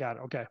 okay, got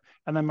it. Okay.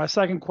 And then my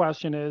second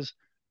question is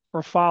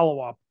for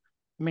follow-up.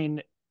 I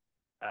mean,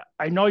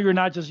 I know you're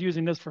not just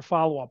using this for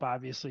follow-up,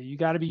 obviously. You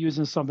got to be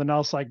using something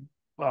else like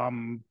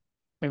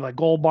maybe like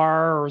Gold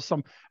Bar or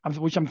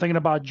which I'm thinking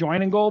about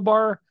joining Gold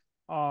Bar.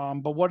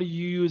 But what are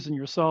you using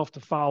yourself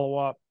to follow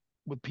up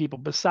with people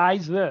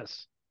besides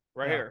this?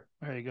 Right here.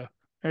 There you go.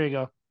 There you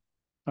go.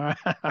 All right.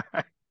 All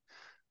right.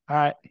 All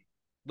right.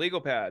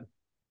 Legal pad.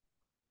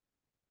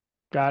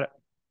 Got it.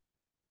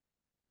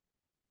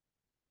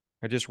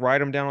 I just write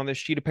them down on this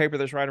sheet of paper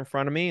that's right in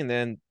front of me, and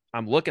then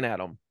I'm looking at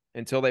them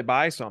until they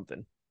buy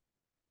something.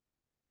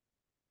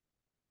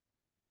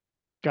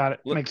 Got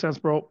it. Makes sense,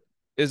 bro.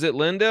 Is it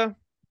Linda?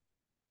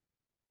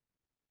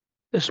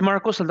 It's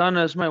Marco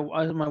Saldana. Is my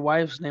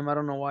wife's name. I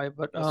don't know why,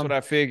 but That's what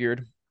I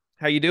figured.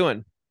 How you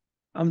doing?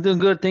 I'm doing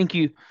good, thank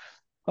you.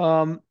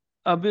 I'll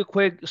be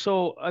quick.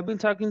 So I've been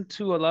talking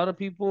to a lot of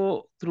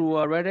people through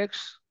RedX.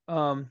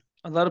 A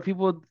lot of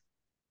people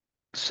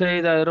say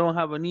that I don't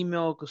have an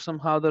email because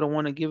somehow they don't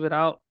want to give it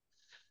out.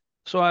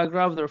 So I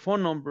grabbed their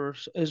phone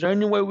numbers. Is there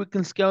any way we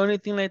can scale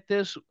anything like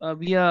this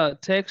via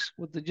text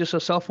with just a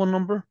cell phone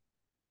number?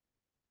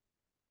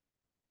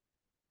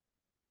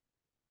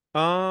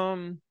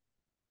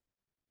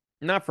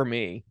 Not for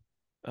me.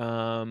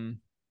 If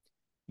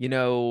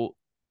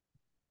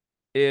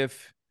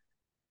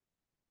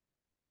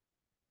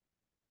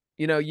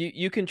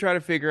you can try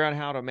to figure out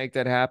how to make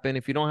that happen.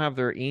 If you don't have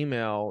their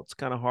email, it's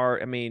kind of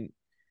hard. I mean,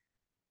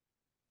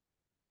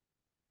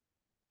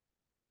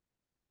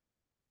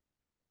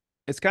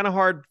 it's kind of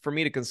hard for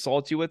me to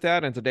consult you with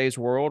that in today's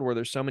world where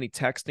there's so many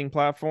texting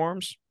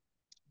platforms,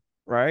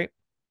 right?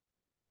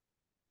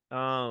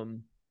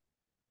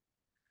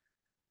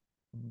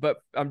 But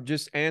I'm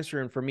just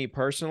answering for me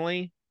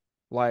personally,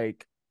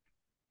 like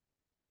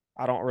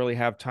I don't really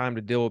have time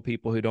to deal with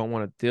people who don't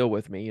want to deal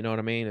with me, you know what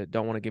I mean? That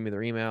don't want to give me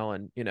their email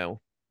and,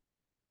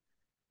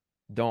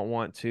 don't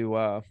want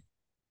to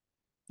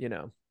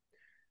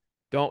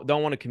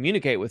don't want to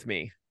communicate with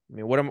me. I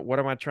mean, what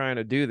am I trying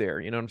to do there?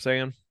 You know what I'm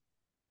saying?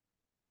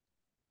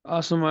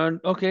 Awesome, man.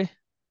 Okay.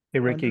 Hey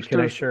Ricky, can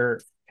I share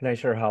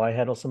how I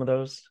handle some of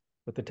those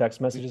with the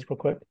text messages real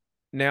quick?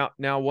 Now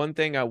one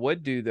thing I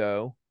would do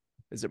though,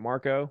 is it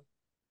Marco?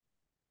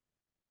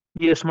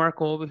 Yes,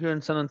 Marco over here in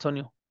San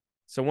Antonio.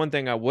 So one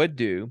thing I would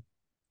do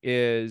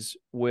is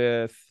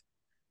with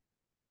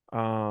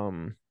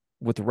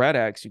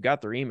RedX, you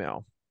got their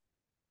email.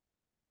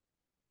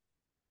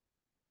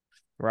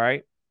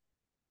 Right?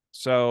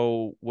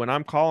 So when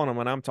I'm calling them,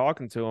 when I'm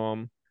talking to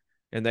them,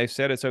 and they've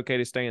said it's okay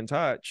to stay in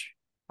touch,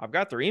 I've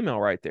got their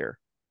email right there.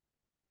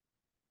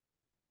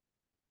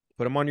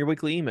 Put them on your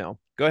weekly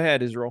email. Go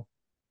ahead, Israel.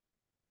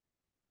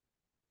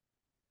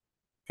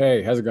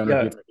 Hey, how's it going?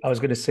 Yeah, I was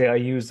going to say I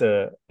use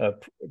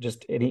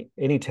just any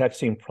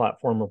texting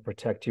platform will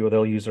protect you.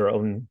 They'll use their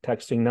own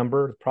texting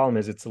number. The problem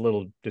is it's a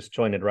little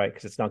disjointed, right?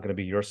 Because it's not going to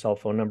be your cell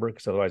phone number,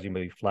 because otherwise you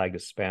may be flagged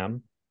as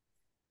spam.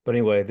 But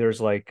anyway, there's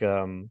like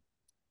different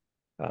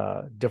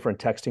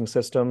texting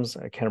systems.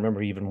 I can't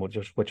remember even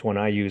which one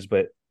I use,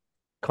 but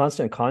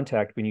Constant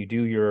Contact, when you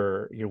do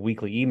your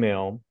weekly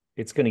email,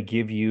 it's going to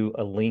give you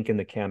a link in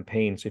the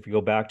campaign. So if you go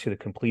back to the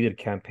completed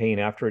campaign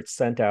after it's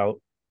sent out,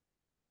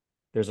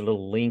 there's a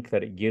little link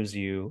that it gives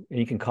you, and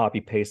you can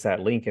copy paste that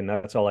link. And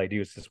that's all I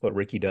do. Is just what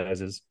Ricky does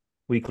is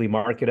weekly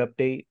market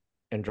update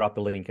and drop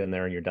the link in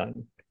there and you're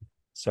done.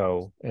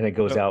 So, and it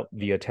goes out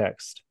via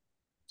text.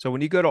 So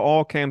when you go to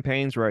all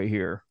campaigns right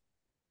here,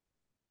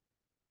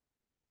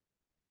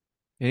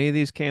 any of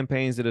these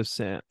campaigns that have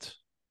sent,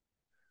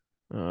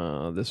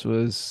 This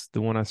was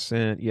the one I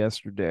sent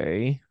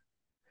yesterday.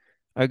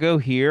 I go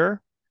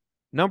here.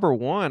 Number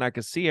one, I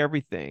can see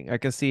everything. I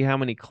can see how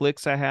many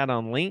clicks I had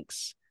on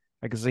links.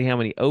 I can see how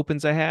many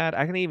opens I had.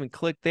 I can even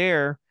click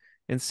there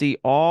and see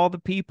all the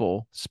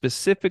people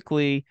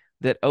specifically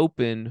that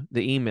opened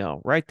the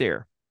email right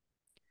there.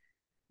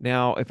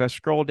 Now, if I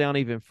scroll down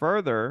even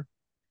further,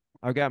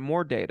 I've got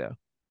more data.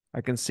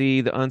 I can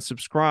see the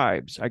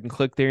unsubscribes. I can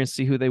click there and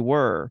see who they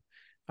were.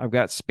 I've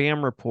got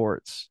spam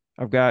reports.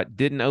 I've got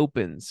didn't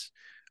opens.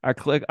 I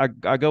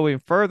go even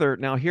further.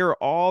 Now, here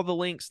are all the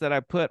links that I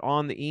put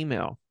on the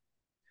email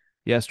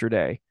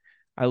yesterday.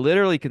 I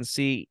literally can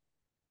see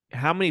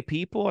how many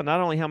people, and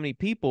not only how many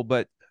people,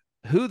 but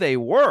who they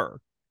were.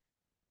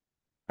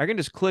 I can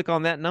just click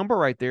on that number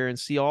right there and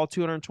see all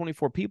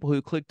 224 people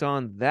who clicked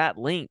on that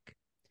link.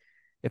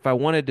 If I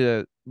wanted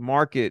to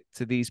market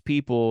to these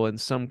people in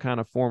some kind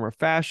of form or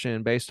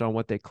fashion based on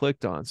what they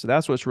clicked on. So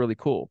that's what's really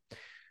cool.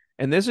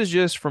 And this is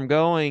just from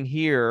going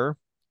here,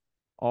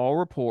 all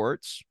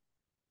reports,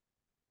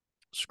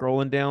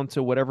 scrolling down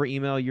to whatever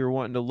email you're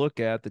wanting to look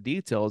at the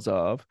details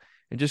of,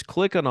 and just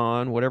clicking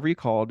on whatever you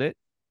called it.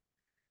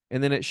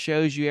 And then it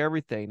shows you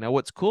everything. Now,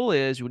 what's cool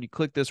is when you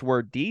click this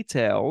word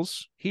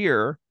details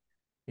here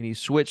and you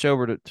switch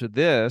over to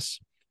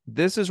this,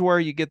 this is where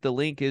you get the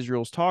link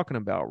Israel's talking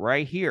about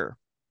right here.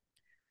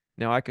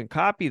 Now I can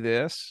copy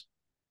this.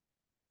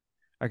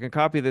 I can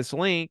copy this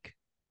link,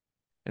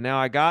 and now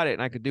I got it,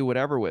 and I could do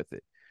whatever with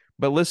it.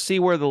 But let's see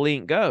where the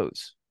link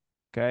goes.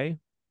 Okay.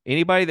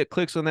 Anybody that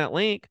clicks on that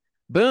link,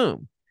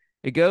 boom,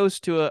 it goes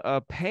to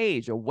a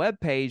page, a web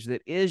page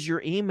that is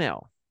your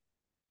email.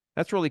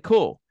 That's really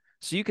cool.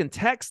 So you can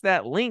text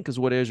that link, is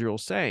what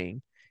Israel's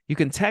saying. You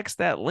can text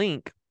that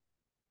link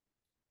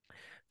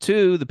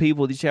to the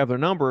people that each have their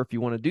number if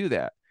you want to do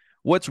that.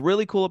 What's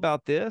really cool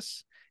about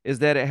this is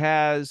that it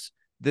has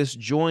this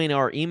join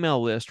our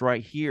email list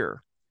right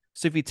here.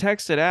 So if you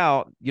text it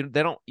out, you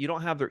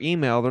don't have their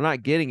email, they're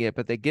not getting it,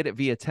 but they get it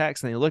via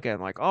text, and they look at it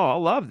and like, oh, I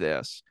love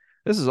this.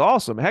 This is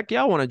awesome. Heck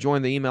yeah, I want to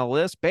join the email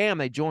list. Bam,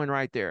 they join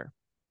right there.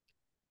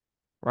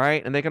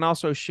 Right? And they can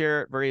also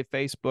share it via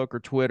Facebook or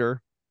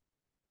Twitter.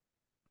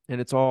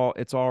 And it's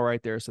all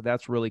right there. So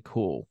that's really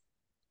cool.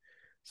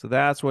 So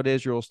that's what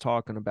Israel's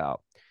talking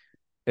about.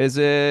 Is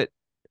it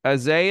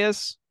Isaiah?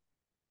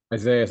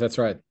 Isaiah, that's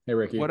right. Hey,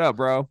 Ricky. What up,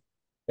 bro?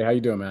 Hey, how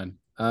you doing, man?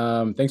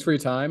 Thanks for your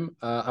time.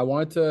 I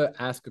wanted to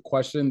ask a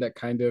question that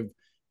kind of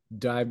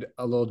dived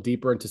a little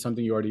deeper into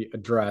something you already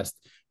addressed.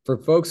 For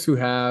folks who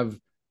have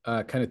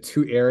kind of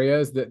two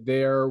areas that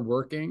they're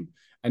working,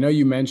 I know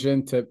you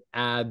mentioned to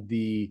add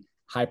the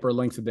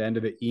hyperlinks at the end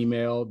of the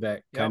email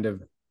that kind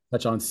of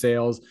touch on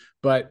sales,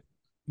 but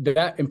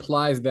that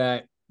implies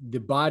that the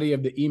body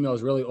of the email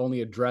is really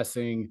only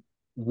addressing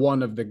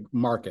one of the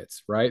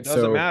markets, right?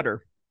 Doesn't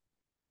matter.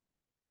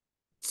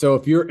 So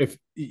if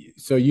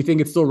you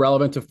think it's still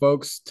relevant to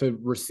folks to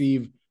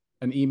receive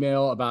an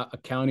email about a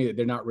county that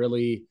they're not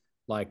really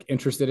like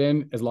interested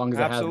in, as long as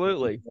it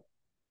Absolutely.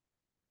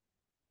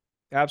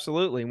 has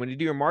Absolutely. When you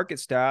do your market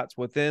stats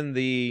within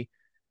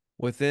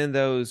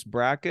those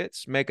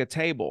brackets, make a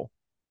table,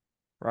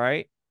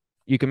 right?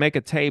 You can make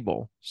a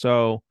table.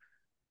 So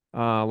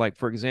like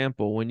for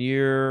example, when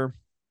you're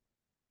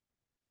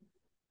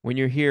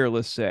here,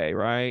 let's say,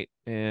 right?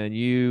 And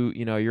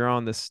you're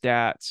on the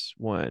stats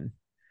one.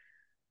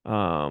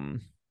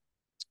 Like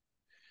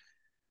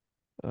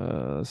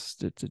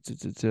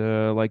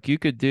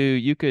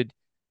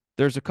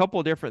there's a couple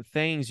of different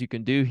things you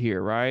can do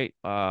here, right?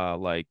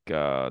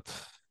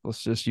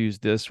 Let's just use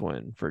this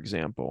one, for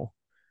example.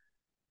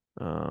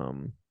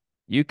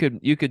 You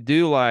could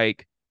do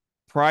like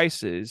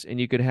prices, and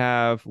you could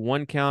have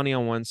one county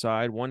on one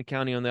side, one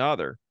county on the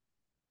other,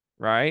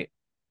 right?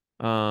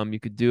 You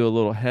could do a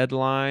little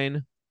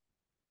headline,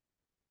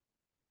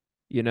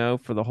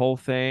 for the whole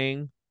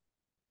thing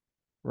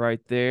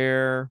right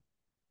there,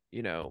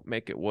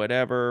 make it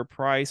whatever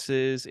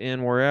prices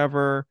in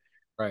wherever,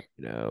 right,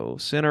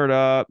 center it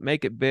up,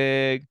 make it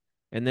big,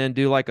 and then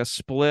do like a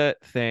split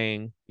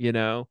thing,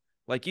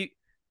 like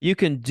you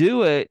can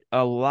do it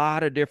a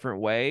lot of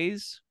different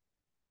ways,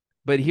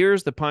 but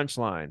here's the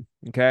punchline.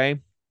 Okay.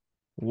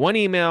 One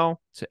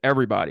email to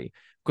everybody.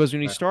 Because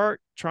when you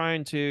start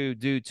trying to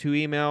do two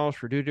emails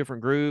for two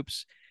different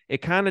groups, it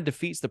kind of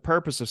defeats the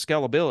purpose of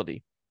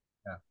scalability.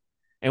 Yeah.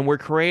 And we're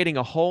creating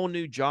a whole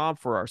new job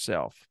for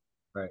ourselves.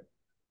 Right.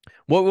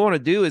 What we want to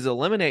do is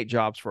eliminate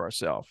jobs for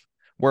ourselves,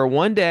 where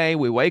one day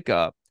we wake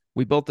up,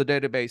 we built the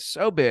database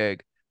so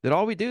big that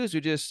all we do is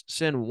we just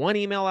send one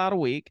email out a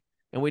week,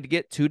 and we'd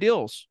get 2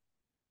 deals.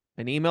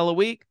 An email a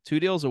week, 2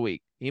 deals a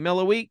week.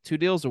 Email a week, 2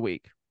 deals a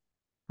week.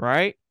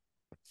 Right?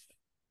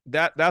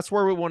 That's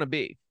where we want to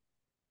be.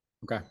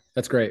 Okay,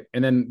 that's great.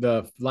 And then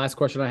the last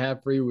question I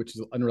have for you, which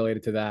is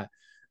unrelated to that,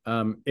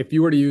 if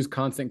you were to use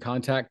Constant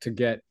Contact to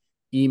get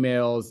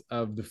emails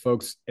of the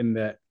folks in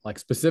the like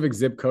specific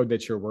zip code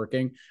that you're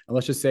working, and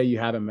let's just say you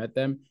haven't met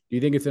them, do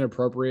you think it's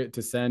inappropriate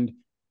to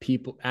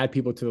add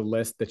people to the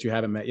list that you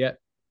haven't met yet?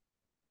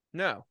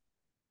 No.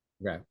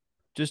 Okay.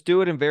 Just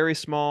do it in very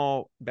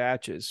small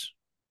batches.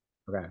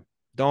 Okay.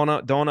 Don't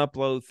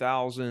upload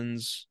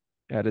thousands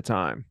at a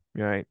time,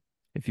 right?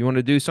 If you want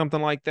to do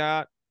something like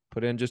that,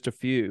 put in just a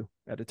few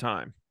at a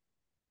time.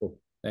 Cool.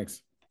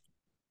 Thanks.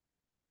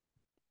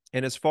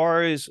 And as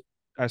far as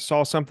I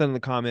saw something in the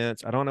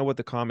comments, I don't know what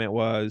the comment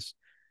was,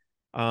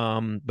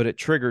 but it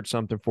triggered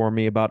something for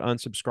me about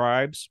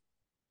unsubscribes.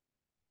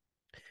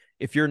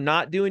 If you're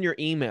not doing your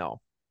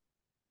email,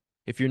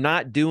 if you're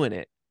not doing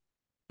it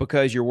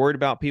because you're worried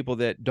about people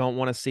that don't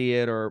want to see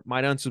it or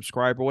might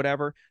unsubscribe or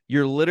whatever,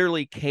 you're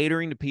literally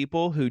catering to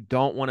people who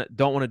don't want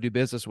to do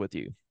business with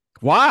you.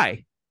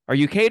 Why are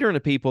you catering to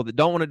people that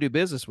don't want to do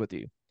business with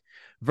you?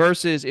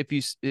 Versus if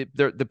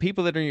the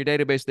people that are in your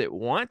database that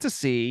want to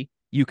see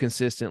you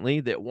consistently,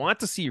 that want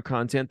to see your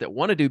content, that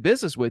want to do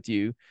business with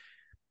you,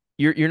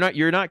 you're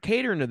not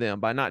catering to them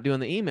by not doing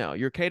the email.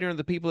 You're catering to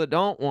the people that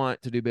don't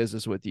want to do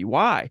business with you.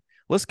 Why?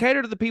 Let's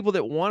cater to the people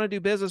that want to do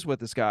business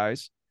with us,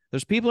 guys.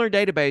 There's people in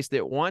your database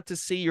that want to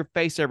see your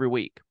face every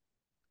week.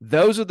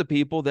 Those are the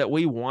people that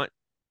we want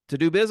to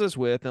do business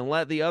with, and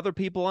let the other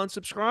people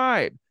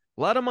unsubscribe.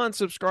 Let them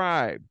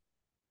unsubscribe.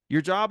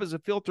 Your job is to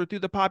filter through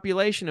the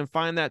population and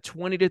find that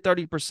 20 to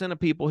 30% of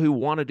people who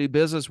want to do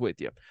business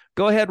with you.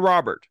 Go ahead,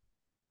 Robert.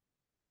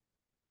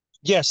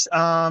 Yes.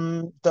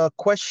 The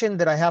question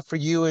that I have for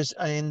you is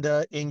in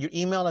your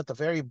email at the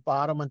very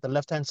bottom at the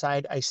left-hand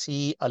side, I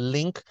see a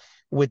link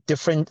with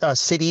different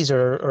cities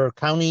or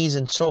counties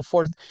and so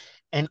forth.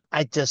 And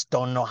I just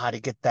don't know how to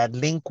get that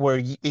link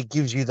where it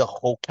gives you the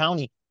whole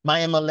county. My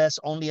MLS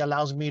only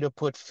allows me to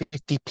put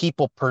 50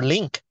 people per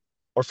link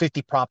or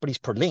 50 properties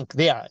per link.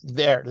 There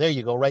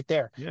you go, right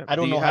there. Yeah. I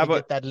don't know how to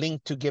get that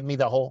link to give me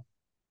the whole.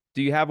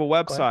 Do you have a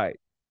website?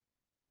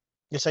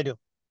 Yes, I do.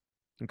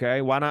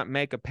 Okay. Why not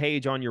make a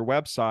page on your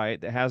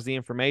website that has the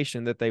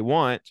information that they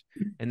want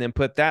and then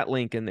put that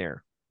link in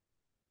there?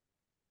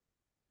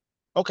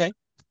 Okay.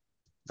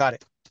 Got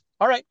it.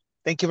 All right.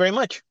 Thank you very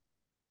much.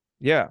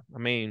 Yeah. I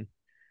mean,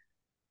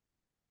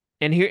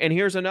 and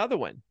here's another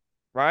one,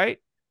 right?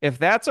 If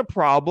that's a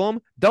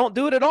problem, don't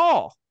do it at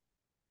all.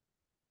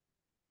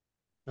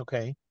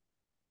 Okay.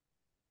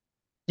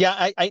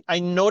 Yeah, I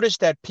noticed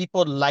that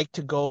people like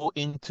to go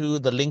into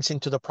the links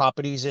into the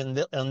properties and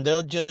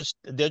they'll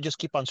just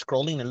keep on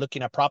scrolling and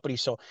looking at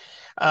properties. So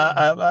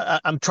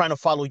I'm trying to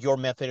follow your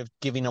method of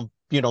giving them,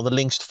 the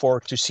links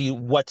to see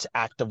what's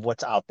active,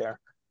 what's out there.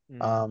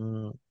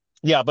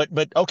 Yeah, but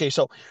okay,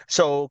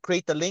 so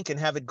create the link and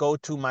have it go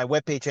to my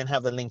webpage and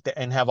have the link there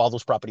and have all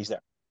those properties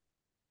there.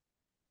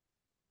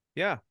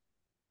 Yeah.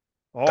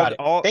 Got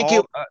it. Thank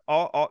you.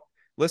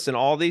 Listen,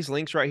 all these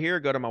links right here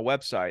go to my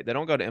website. They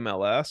don't go to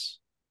MLS.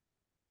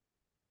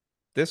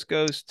 This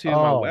goes to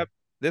my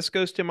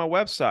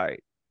website.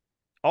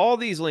 All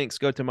these links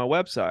go to my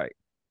website.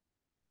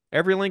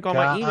 Every link on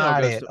my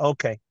email goes to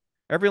okay.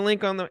 Every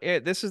link on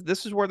this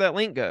is where that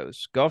link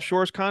goes. Gulf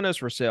Shores condos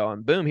for sale.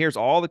 And boom, here's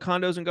all the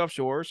condos in Gulf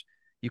Shores.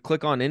 You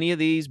click on any of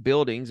these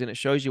buildings and it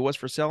shows you what's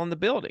for sale in the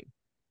building.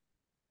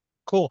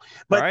 Cool.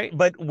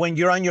 But when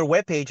you're on your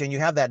webpage and you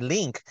have that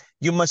link,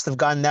 you must have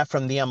gotten that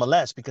from the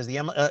MLS because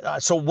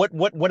so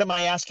what am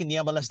I asking the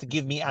MLS to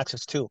give me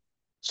access to?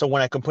 So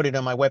when I can put it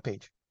on my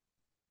webpage?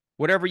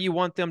 Whatever you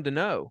want them to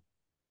know.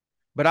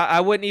 But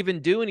I wouldn't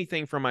even do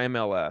anything from my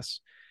MLS.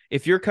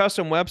 If your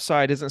custom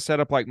website isn't set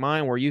up like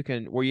mine where you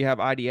have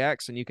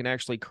IDX and you can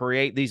actually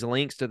create these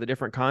links to the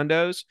different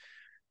condos,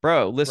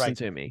 bro, listen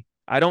to me.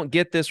 I don't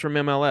get this from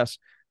MLS.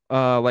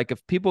 Like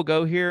if people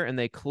go here and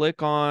they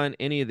click on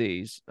any of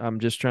these, I'm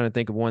just trying to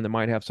think of one that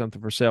might have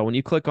something for sale. When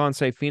you click on,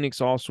 say,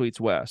 Phoenix All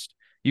Suites West,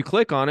 you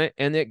click on it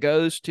and it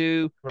goes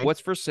to what's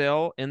for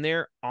sale in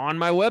there on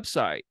my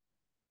website.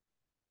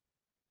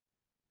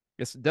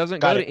 It doesn't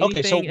go to anything.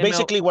 Okay, so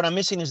basically what I'm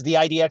missing is the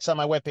IDX on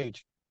my webpage.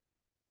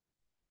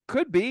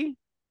 Could be.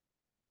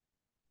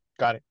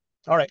 Got it.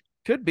 All right.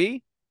 Could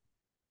be.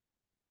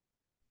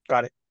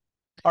 Got it.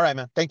 All right,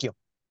 man. Thank you.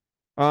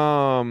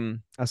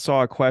 I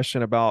saw a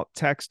question about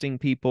texting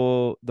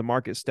people the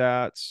market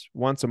stats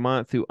once a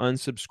month who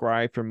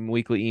unsubscribe from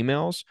weekly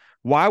emails.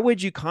 Why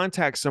would you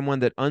contact someone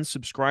that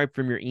unsubscribed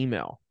from your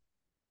email?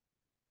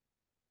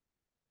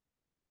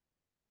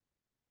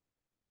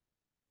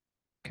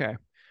 Okay.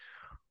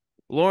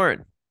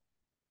 Lauren.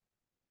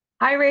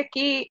 Hi,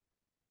 Ricky.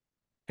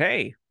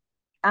 Hey.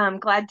 I'm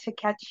glad to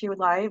catch you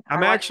live.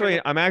 I'm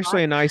actually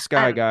a nice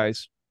guy,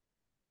 guys.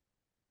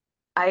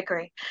 I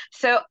agree.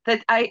 So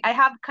I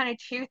have kind of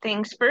two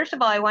things. First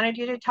of all, I wanted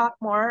you to talk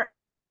more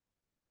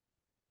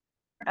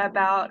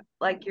about,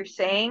 like you're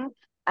saying,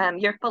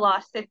 your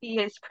philosophy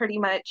is pretty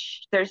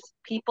much there's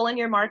people in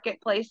your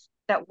marketplace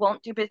that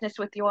won't do business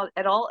with you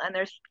at all, and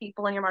there's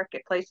people in your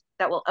marketplace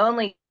that will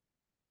only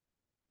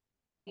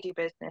do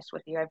business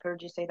with you. I've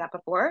heard you say that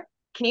before.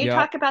 Can you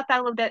talk about that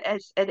a little bit,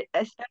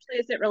 especially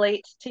as it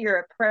relates to your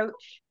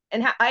approach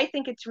and how I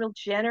think it's real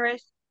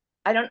generous.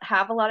 I don't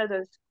have a lot of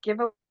those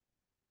giveaways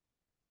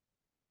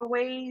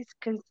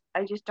because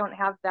I just don't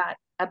have that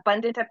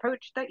abundant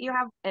approach that you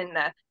have and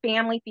the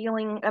family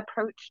feeling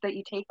approach that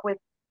you take with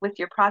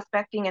your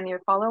prospecting and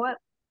your follow-up.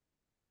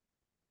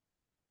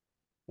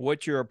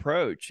 What's your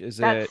approach?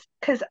 Is it?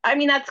 Because I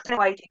mean, that's kind of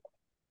why I take.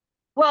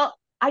 Well,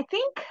 I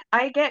think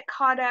I get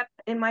caught up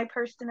in my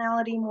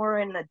personality more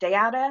in the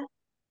data,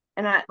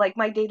 and like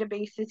my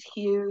database is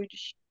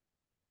huge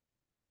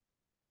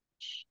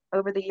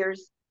over the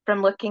years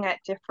from looking at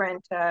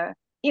different,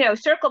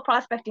 circle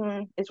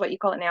prospecting is what you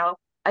call it now.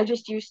 I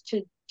just used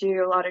to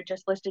do a lot of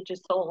just listed,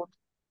 just sold,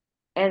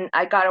 and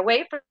I got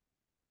away from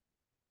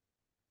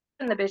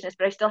the business,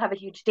 but I still have a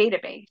huge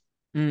database.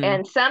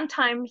 And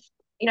sometimes,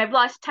 I've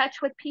lost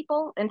touch with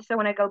people, and so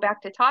when I go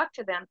back to talk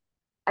to them,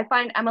 I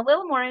find I'm a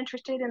little more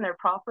interested in their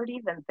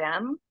property than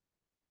them.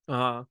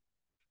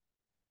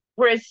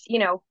 Whereas,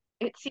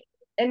 it's,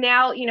 and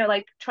now,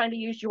 like trying to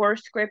use your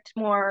script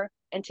more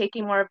and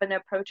taking more of an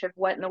approach of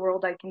what in the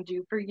world I can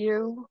do for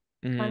you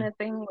kind of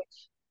thing,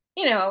 which,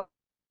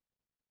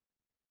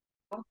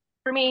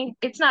 for me,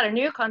 it's not a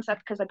new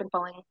concept because I've been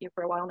following you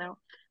for a while now,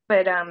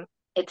 but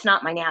it's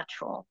not my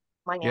natural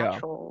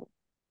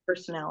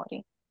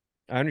personality.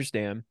 I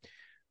understand.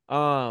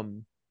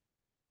 Well,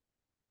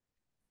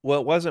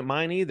 it wasn't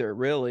mine either,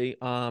 really.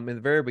 In the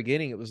very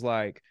beginning, it was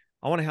like,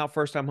 I want to help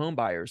first-time home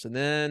buyers. And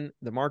then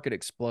the market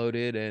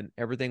exploded and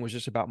everything was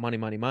just about money,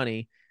 money,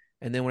 money.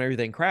 And then when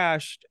everything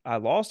crashed, I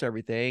lost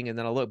everything. And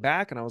then I looked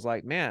back and I was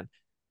like, man,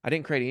 I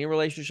didn't create any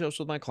relationships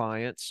with my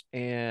clients.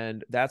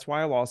 And that's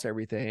why I lost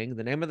everything.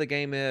 The name of the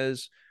game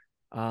is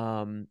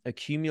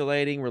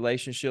accumulating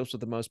relationships with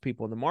the most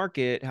people in the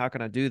market. How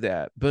can I do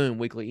that? Boom,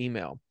 weekly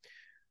email.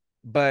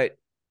 But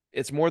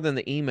it's more than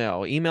the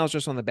email. Email's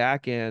just on the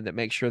back end that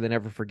makes sure they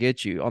never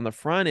forget you. On the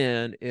front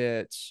end,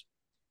 it's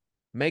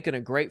making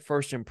a great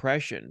first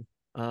impression.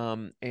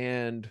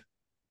 And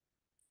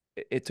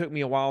it took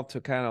me a while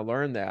to kind of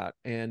learn that.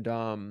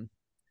 And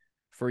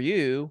for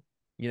you,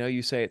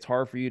 you say it's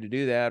hard for you to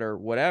do that or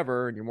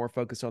whatever, and you're more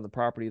focused on the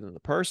property than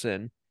the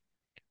person.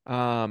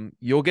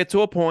 You'll get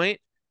to a point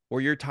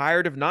where you're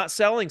tired of not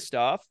selling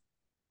stuff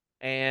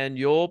and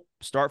you'll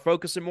start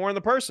focusing more on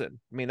the person.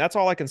 I mean, that's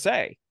all I can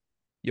say.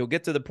 You'll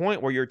get to the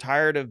point where you're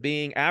tired of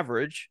being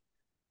average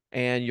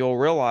and you'll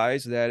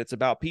realize that it's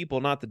about people,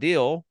 not the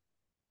deal.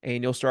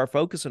 And you'll start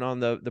focusing on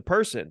the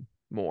person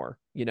more.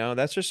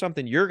 That's just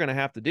something you're going to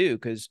have to do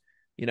because,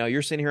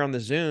 you're sitting here on the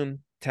Zoom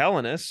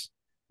telling us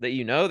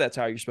that, that's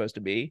how you're supposed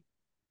to be,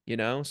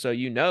 so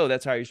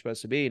that's how you're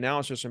supposed to be. Now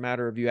it's just a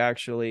matter of you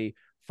actually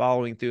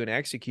following through and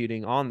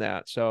executing on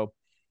that. So,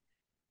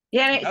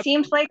 yeah, it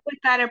seems like with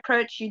that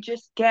approach, you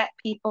just get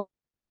people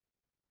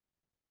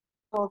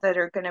that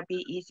are going to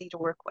be easy to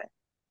work with.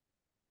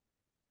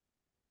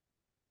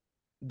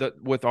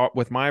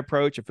 With my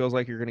approach, it feels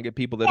like you're going to get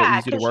people that are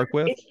easy to work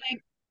with. It's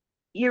like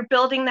you're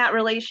building that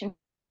relationship.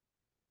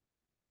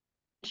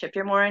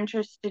 You're more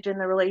interested in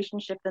the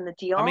relationship than the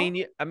deal.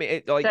 You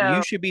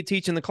should be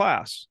teaching the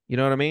class. You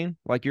know what I mean?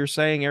 Like you're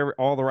saying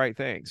all the right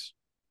things.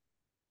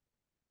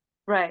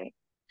 Right.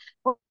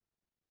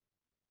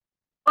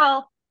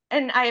 Well,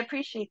 and I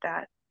appreciate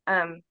that.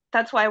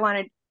 That's why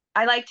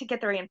I like to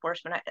get the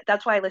reinforcement.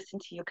 That's why I listen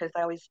to you, because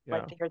I always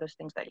like to hear those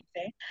things that you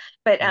say.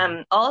 But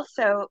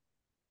also,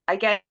 I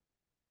guess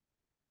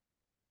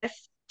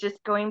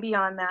just going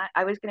beyond that,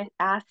 I was going to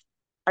ask,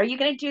 are you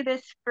going to do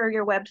this for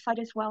your website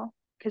as well?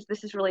 Because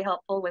this is really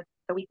helpful with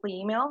the weekly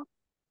email.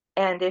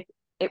 And if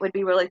it would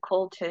be really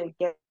cool to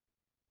get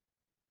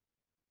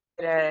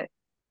a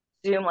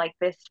Zoom like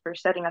this for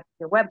setting up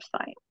your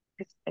website,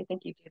 because I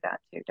think you do that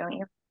too, don't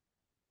you?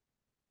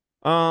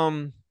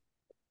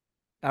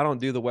 I don't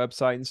do the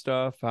website and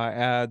stuff. I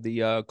add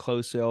the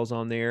closed sales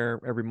on there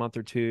every month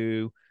or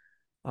two.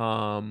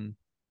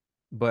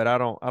 But I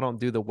don't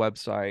do the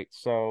website.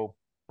 So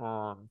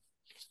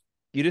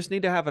you just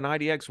need to have an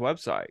IDX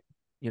website.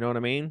 You know what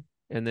I mean?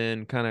 And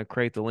then kind of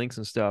create the links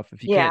and stuff.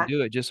 If you can't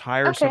do it, just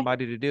hire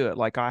somebody to do it.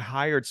 Like I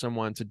hired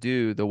someone to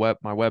do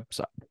my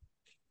website.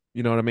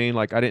 You know what I mean?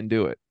 Like I didn't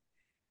do it.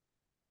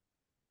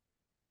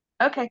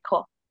 Okay,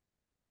 cool.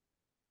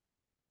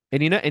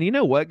 And you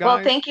know what, guys?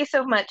 Well, thank you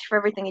so much for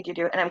everything you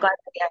do. And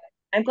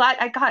I'm glad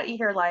I got you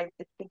here live.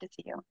 It's good to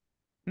see you.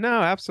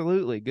 No,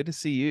 absolutely. Good to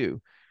see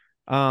you.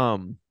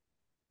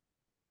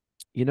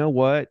 You know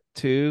what,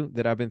 too,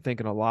 that I've been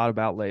thinking a lot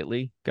about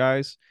lately,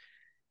 guys,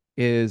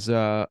 is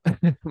my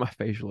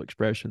facial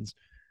expressions.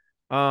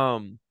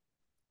 What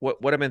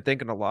I've been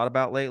thinking a lot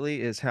about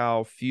lately is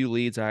how few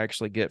leads I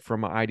actually get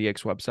from my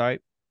IDX website.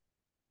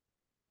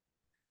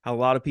 How a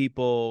lot of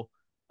people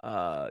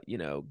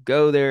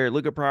go there,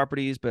 look at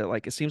properties, but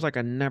like it seems like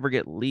I never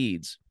get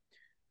leads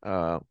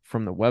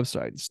from the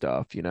website and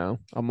stuff.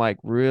 I'm like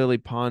really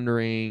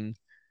pondering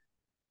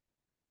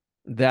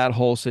that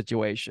whole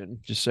situation,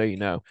 just so you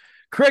know.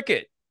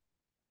 Cricket.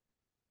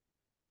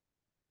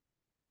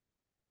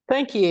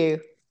 Thank you.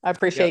 I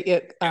appreciate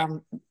you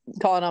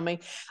calling on me.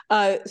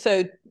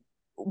 So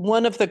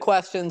one of the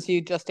questions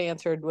you just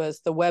answered was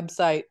the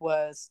website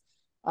was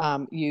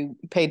you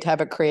paid to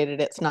have it created.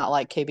 It's not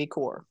like KB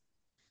Core.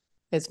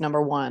 It's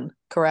number one,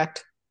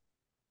 correct?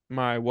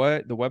 My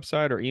what? The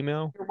website or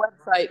email? Your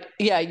website.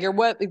 Yeah, your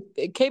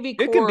KB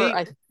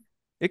Core.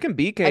 It can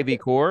be KV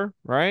Core,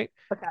 right?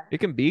 Okay. It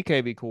can be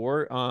KV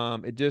Core.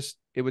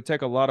 It would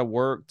take a lot of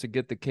work to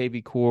get the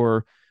KV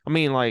Core I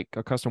mean, like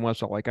a custom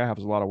website like I have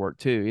is a lot of work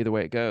too. Either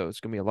way it goes, it's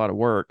gonna be a lot of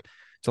work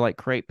to like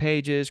create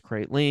pages,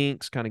 create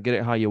links, kind of get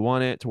it how you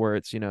want it to where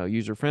it's,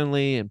 user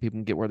friendly and people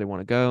can get where they want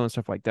to go and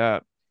stuff like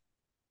that.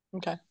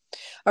 Okay.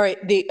 All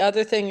right. The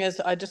other thing is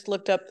I just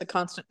looked up the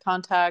Constant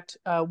Contact.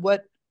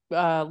 What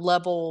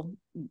level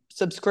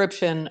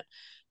subscription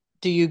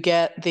do you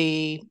get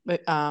the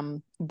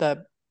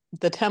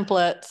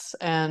templates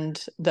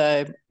and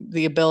the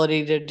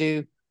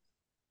ability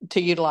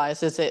to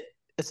utilize? Is it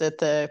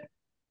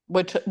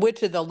which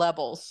of the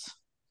levels?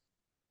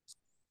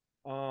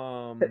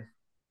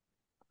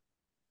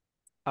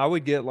 I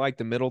would get like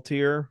the middle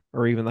tier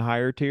or even the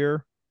higher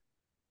tier.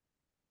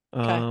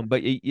 Okay.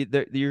 But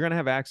you're gonna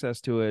have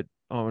access to it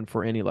on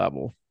for any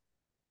level.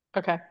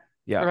 Okay.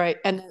 Yeah. All right.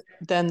 And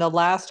then the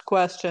last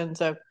question,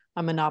 so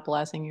I'm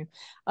monopolizing you.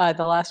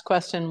 The last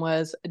question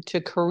was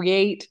to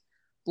create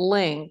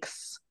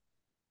links.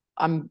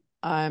 I'm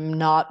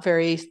not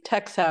very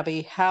tech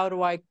savvy. How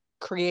do I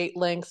create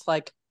links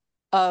like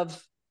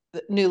of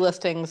new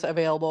listings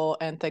available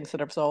and things that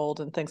have sold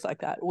and things like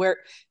that? Where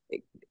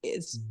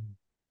is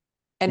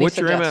any What's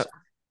suggestion?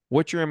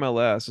 What's your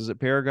MLS? Is it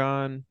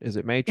Paragon? Is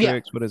it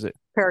Matrix? Yeah. What is it?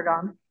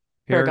 Paragon.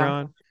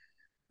 Paragon.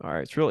 All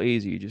right, it's real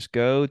easy. You just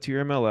go to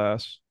your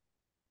MLS.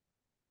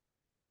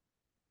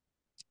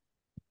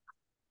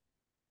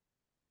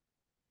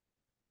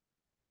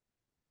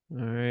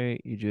 All right,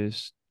 you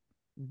just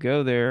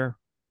go there.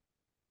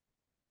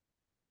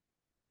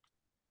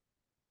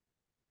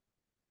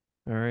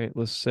 All right,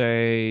 let's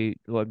say,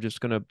 well, I'm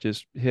just gonna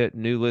hit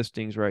new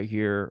listings right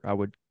here.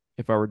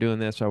 If I were doing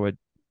this, I would,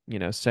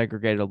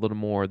 segregate it a little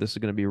more. This is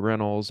gonna be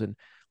rentals and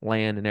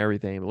land and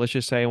everything. But let's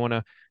just say I want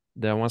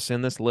to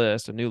send this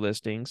list of new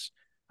listings.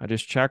 I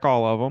just check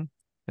all of them,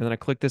 and then I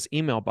click this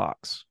email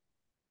box.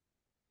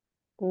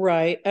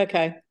 Right.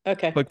 Okay.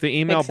 Click the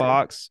email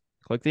box.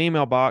 Click the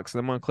email box. And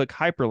I'm going to click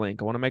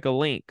hyperlink. I want to make a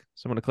link.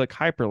 So I'm going to click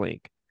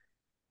hyperlink.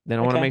 Then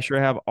I want to make sure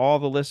I have all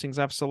the listings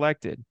I've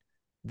selected.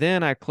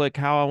 Then I click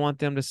how I want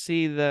them to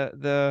see there's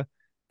a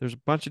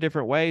bunch of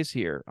different ways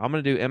here. I'm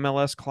going to do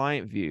MLS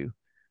client view.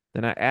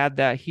 Then I add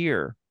that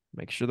here.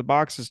 Make sure the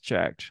box is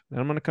checked.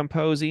 Then I'm going to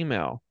compose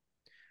email.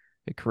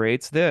 It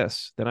creates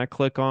this. Then I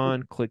click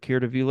here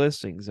to view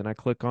listings. And I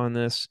click on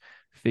this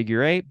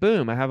figure 8.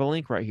 Boom. I have a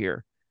link right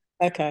here.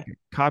 Okay.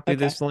 Copy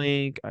this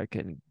link. I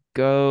can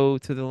go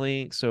to the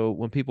link. So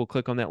when people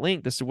click on that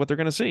link, this is what they're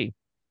going to see.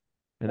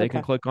 And they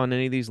can click on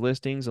any of these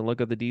listings and look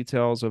at the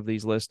details of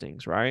these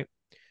listings, right?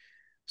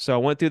 So I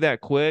went through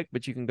that quick,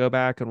 but you can go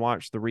back and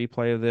watch the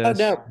replay of this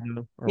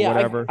or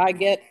whatever. I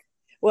get.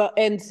 Well,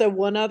 and so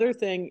one other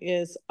thing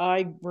is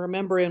I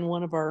remember in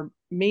one of our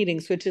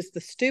meetings, which is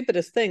the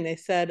stupidest thing, they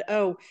said,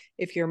 oh,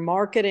 if you're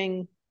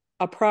marketing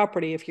a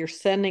property, if you're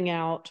sending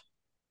out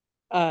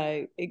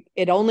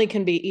it only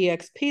can be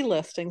EXP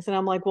listings. And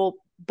I'm like, well,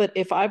 but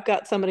if I've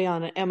got somebody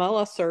on an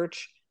MLS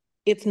search,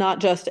 it's not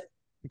just.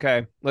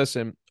 Okay,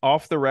 listen,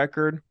 off the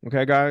record.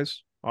 Okay,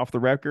 guys, off the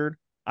record.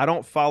 I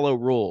don't follow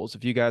rules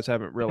if you guys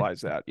haven't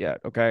realized that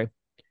yet. Okay.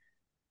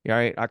 All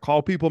right. I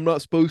call people I'm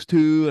not supposed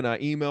to, and I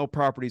email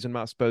properties I'm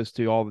not supposed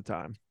to all the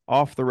time.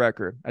 Off the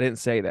record. I didn't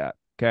say that.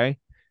 Okay.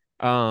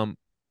 I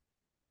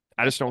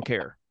just don't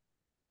care.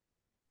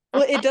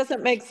 Well, it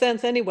doesn't make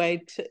sense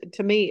anyway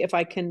to me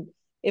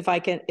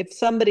if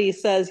somebody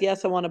says,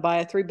 yes, I want to buy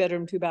a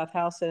 3-bedroom, 2-bath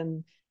house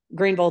in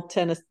Greenville,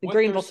 Tennessee,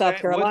 South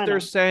Carolina. What they're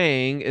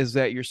saying is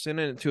that you're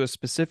sending it to a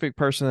specific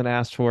person that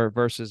asked for it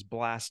versus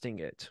blasting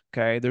it.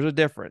 Okay. There's a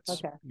difference.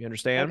 Okay. You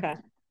understand?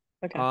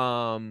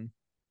 Okay.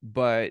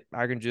 But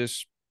I can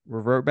just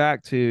revert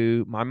back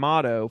to my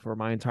motto for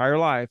my entire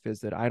life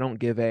is that I don't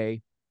give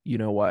a,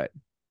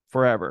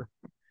 forever.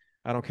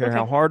 I don't care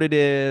how hard it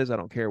is. I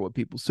don't care what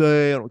people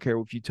say. I don't care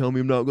if you tell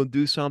me I'm not going to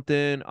do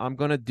something. I'm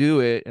going to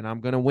do it and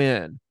I'm going to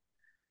win.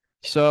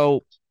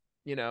 So,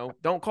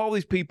 don't call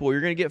these people.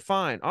 You're going to get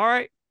fined. All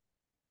right.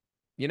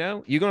 You're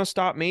going to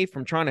stop me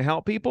from trying to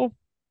help people.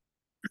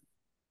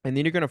 And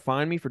then you're going to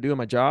fine me for doing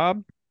my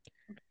job.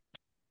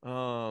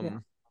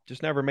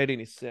 Just never made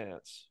any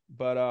sense.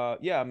 But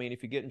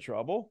if you get in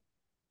trouble,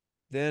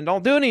 then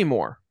don't do it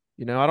anymore.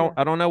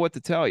 I don't know what to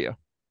tell you.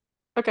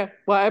 Okay.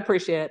 Well, I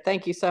appreciate it.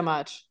 Thank you so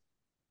much.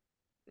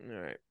 All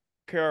right.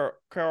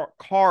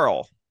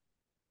 Carl.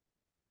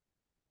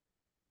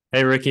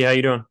 Hey, Ricky, how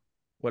you doing?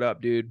 What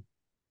up, dude?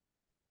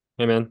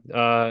 Hey, man.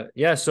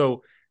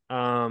 So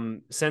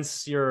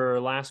since your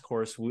last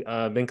course,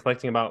 I've been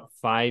collecting about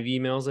 5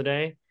 emails a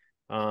day,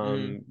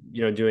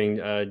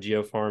 doing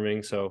geo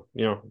farming. So,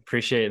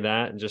 appreciate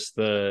that. Just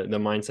the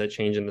mindset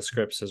change in the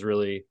scripts has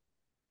really,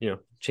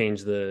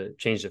 changed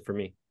it for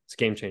me. It's a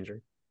game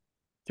changer.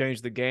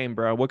 Change the game,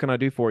 bro. What can I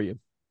do for you?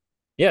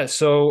 Yeah,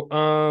 so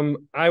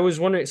I was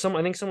wondering,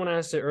 I think someone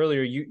asked it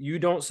earlier. You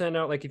don't send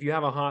out, like, if you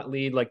have a hot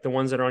lead, like the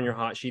ones that are on your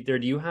hot sheet there,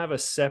 do you have a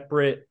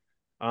separate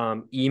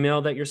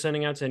email that you're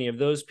sending out to any of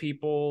those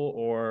people,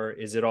 or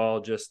is it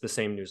all just the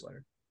same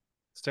newsletter?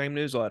 Same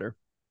newsletter.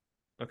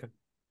 Okay.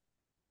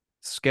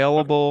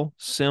 Scalable,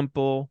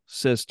 simple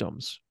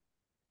systems.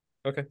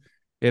 Okay.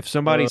 If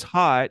somebody's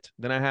hot,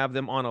 then I have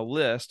them on a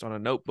list on a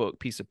notebook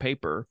piece of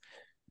paper,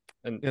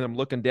 and I'm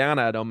looking down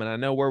at them, and I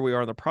know where we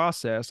are in the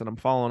process, and I'm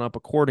following up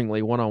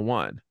accordingly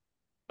one-on-one.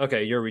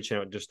 Okay, you're reaching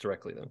out just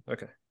directly then.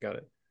 Okay, got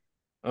it.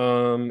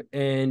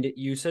 And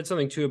you said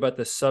something too about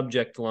the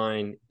subject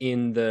line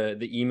in the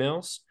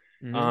emails.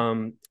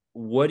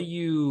 What do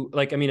you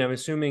like? I mean, I'm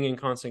assuming in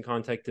Constant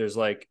Contact there's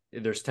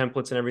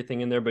templates and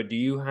everything in there, but do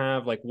you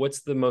have like,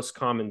 what's the most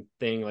common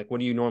thing? Like, what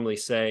do you normally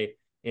say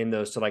in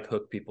those to like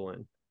hook people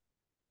in?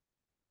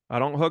 I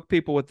don't hook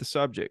people with the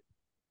subject.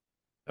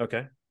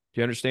 Okay.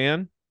 Do you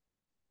understand?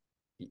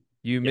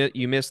 You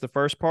missed the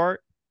first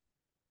part?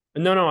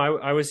 No,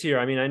 I was here.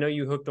 I mean, I know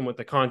you hooked them with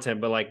the content,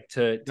 but like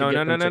to No.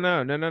 get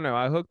them No.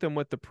 I hooked them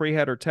with the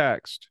pre-header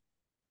text.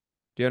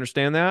 Do you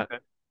understand that?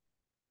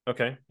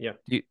 Okay. Yeah.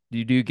 Do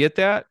you get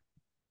that?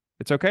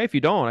 It's okay if you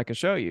don't. I can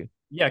show you.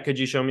 Yeah. Could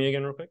you show me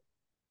again real quick?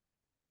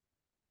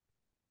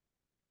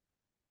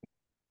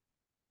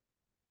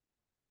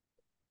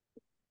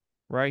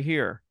 Right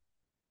here.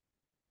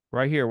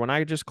 Right here. When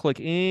I just click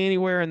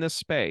anywhere in this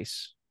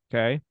space,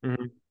 okay?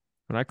 When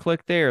I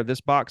click there,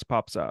 this box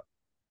pops up.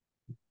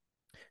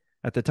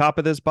 At the top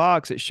of this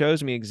box, it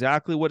shows me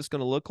exactly what it's going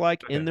to look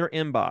like in their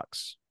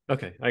inbox.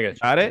 Okay, I got you.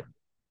 Got it?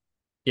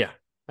 Yeah,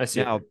 I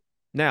see it.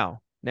 Now,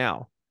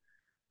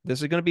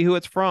 this is going to be who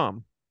it's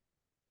from.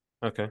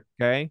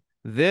 Okay.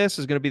 This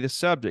is going to be the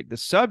subject. The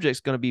subject's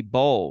going to be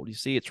bold. You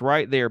see, it's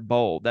right there,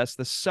 bold. That's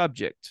the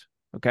subject.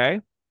 Okay.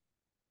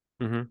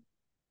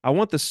 I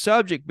want the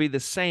subject to be the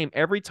same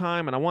every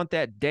time, and I want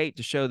that date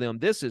to show them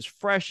this is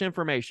fresh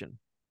information.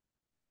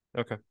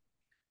 Okay.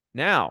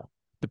 Now,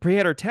 the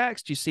pre-header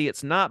text, you see,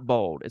 it's not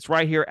bold. It's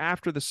right here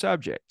after the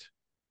subject.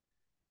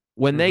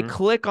 When they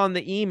click on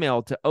the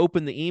email to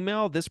open the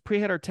email, this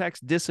pre-header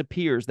text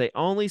disappears. They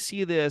only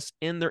see this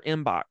in their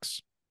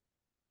inbox.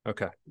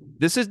 Okay.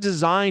 This is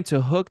designed to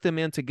hook them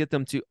in to get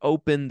them to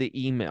open the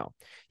email.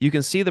 You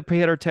can see the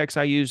pre-header text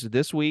I used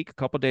this week, a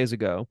couple of days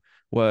ago,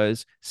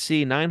 was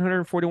see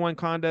 941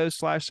 condos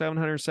 /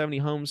 770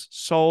 homes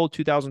sold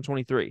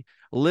 2023.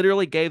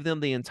 Literally gave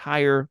them the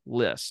entire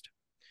list.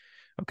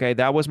 Okay,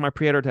 that was my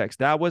pre-header text.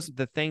 That was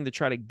the thing to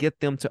try to get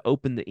them to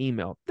open the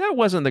email. That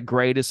wasn't the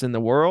greatest in the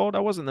world. I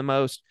wasn't the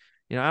most,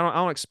 I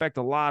don't expect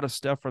a lot of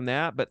stuff from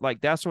that, but like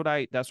that's what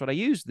I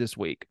used this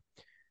week.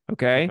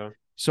 Okay.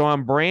 So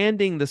I'm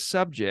branding the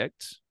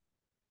subject,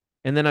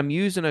 and then I'm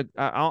using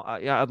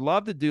I'd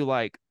love to do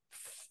like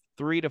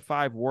 3 to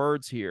 5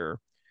 words here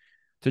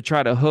to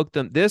try to hook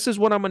them. This is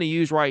what I'm going to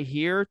use right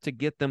here to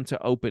get them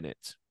to open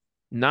it.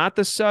 Not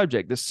the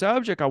subject. The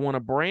subject, I want to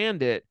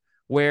brand it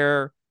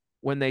where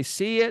when they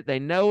see it, they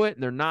know it,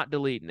 and they're not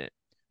deleting it.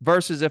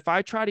 Versus if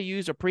I try to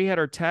use a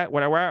pre-header text,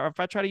 if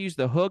I try to use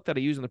the hook that I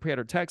use in the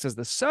pre-header text as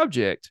the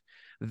subject,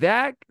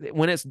 that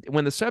when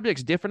the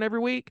subject's different every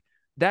week,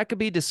 that could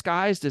be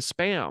disguised as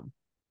spam.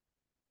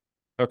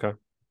 Okay.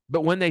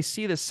 But when they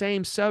see the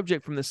same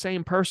subject from the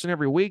same person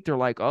every week, they're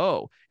like,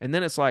 oh, and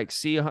then it's like,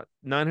 see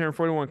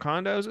 941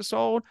 condos it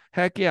sold?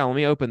 Heck yeah, let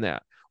me open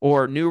that.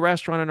 Or new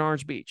restaurant in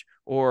Orange Beach.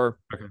 Or,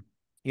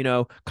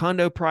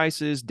 condo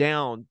prices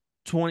down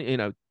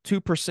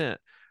 2%,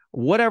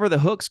 whatever the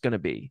hook's going to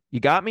be. You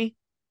got me?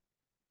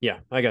 Yeah,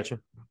 I got you.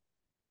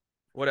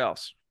 What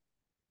else?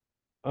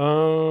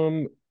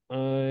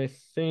 I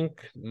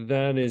think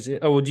that is it.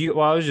 Oh,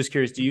 I was just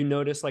curious. Do you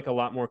notice like a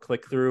lot more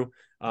click through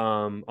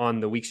on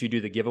the weeks you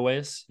do the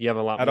giveaways? You have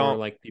a lot more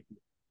like people.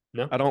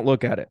 No, I don't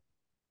look at it.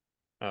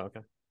 Oh,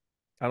 okay.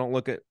 I don't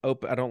look at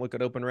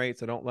open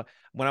rates.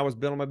 When I was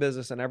building my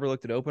business, I never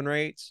looked at open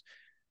rates,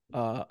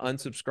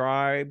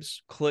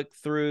 unsubscribes, click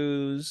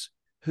throughs,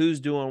 who's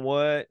doing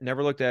what.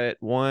 Never looked at it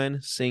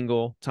one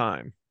single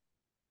time.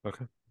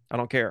 Okay. I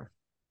don't care.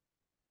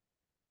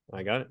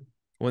 I got it.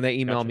 When they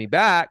email me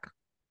back,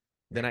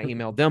 then I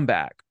emailed them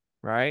back,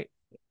 right?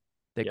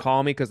 They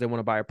call me because they want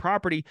to buy a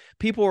property.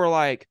 People were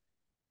like,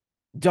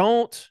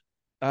 don't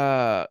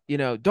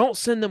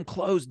send them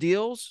closed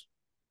deals,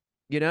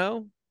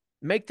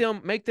 make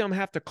them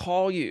have to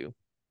call you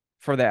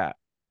for that.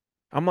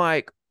 I'm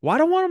like, why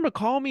do I want them to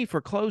call me for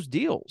closed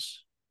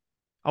deals?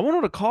 I want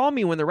them to call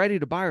me when they're ready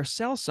to buy or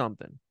sell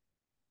something.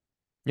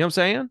 You know what I'm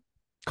saying?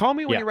 Call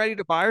me when you're ready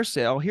to buy or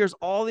sell. Here's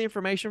all the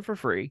information for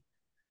free.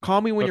 Call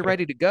me when you're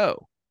ready to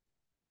go.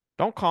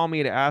 Don't call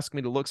me to ask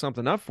me to look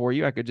something up for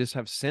you. I could just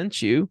have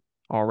sent you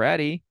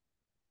already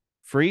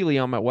freely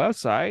on my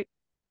website.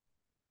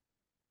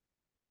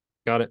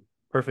 Got it.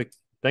 Perfect.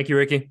 Thank you,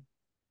 Ricky.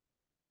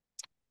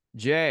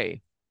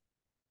 Jay.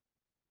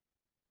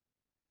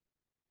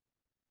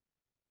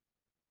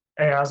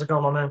 Hey, how's it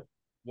going, my man?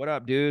 What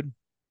up, dude?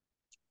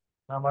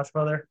 Not much,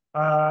 brother.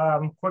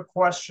 Quick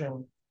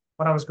question.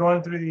 When I was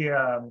going through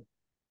the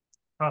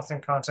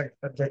Constant Contact,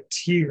 the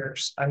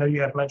tiers, I know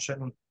you had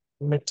mentioned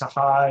mid to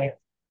high.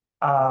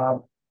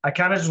 I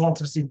kind of just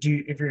wanted to see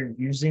if you're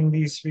using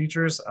these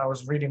features. I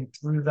was reading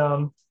through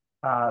them.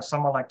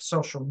 Some are like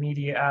social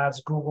media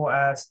ads, Google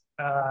ads,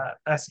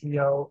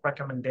 SEO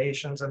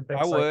recommendations, and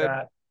things like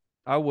that.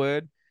 I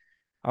would.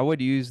 I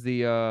would use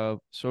the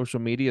social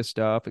media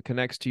stuff. It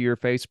connects to your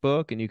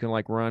Facebook and you can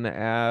like run an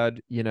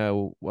ad, you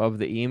know, of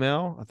the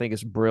email. I think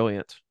it's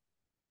brilliant.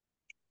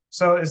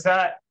 So is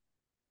that,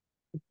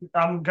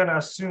 I'm gonna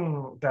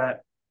assume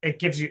that it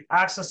gives you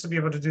access to be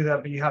able to do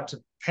that, but you have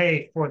to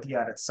pay for the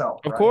ad itself,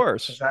 Of right?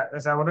 course. Is that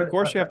what it? Of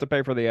course you Okay. have to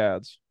pay for the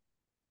ads.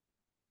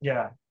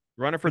 Yeah.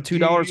 Run it for But do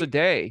 $2 you- a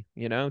day,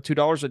 you know,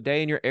 $2 a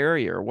day in your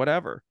area or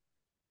whatever.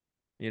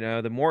 You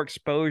know, the more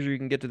exposure you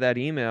can get to that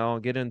email,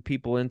 getting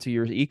people into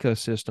your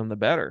ecosystem, the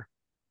better.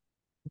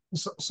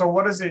 So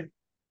what does it?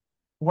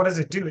 What does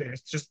it do?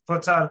 It just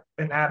puts out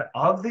an ad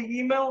of the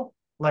email.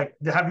 Like,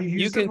 have you You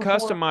used can it before?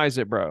 customize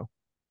it, bro.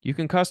 You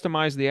can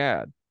customize the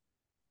ad.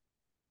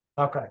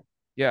 Okay.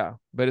 Yeah,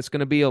 but it's going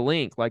to be a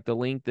link like the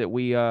link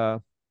that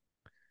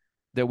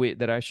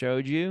I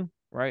showed you,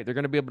 right? They're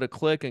going to be able to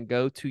click and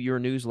go to your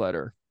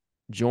newsletter,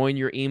 join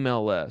your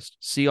email list,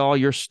 see all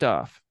your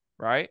stuff,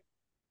 right?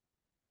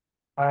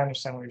 I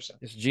understand what you're saying.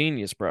 It's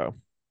genius, bro.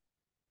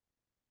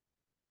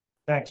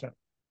 Thanks, man.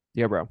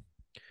 Yeah, bro.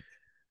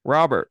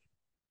 Robert.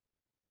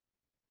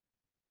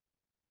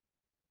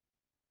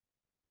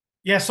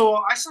 Yeah, so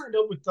I signed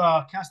up with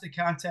Constant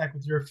Contact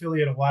with your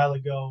affiliate a while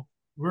ago.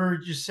 We're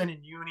just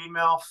sending you an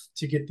email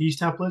to get these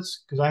templates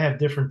because I have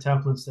different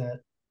templates that.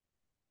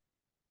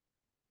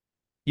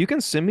 You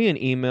can send me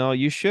an email.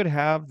 You should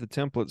have the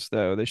templates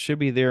though. They should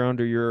be there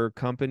under your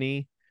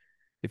company.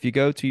 If you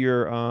go to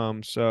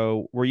your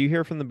so were you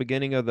here from the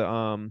beginning of the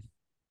I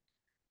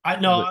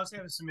was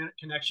having some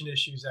connection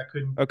issues. I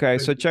couldn't. Okay,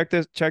 so check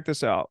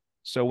this out.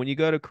 So when you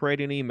go to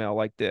create an email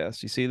like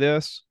this, you see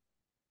this?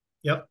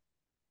 Yep.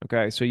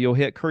 Okay, so you'll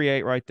hit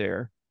create right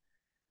there.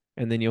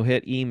 And then you'll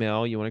hit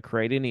email. You want to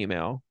create an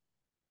email.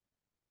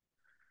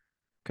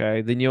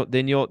 Okay, then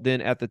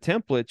at the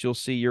template, you'll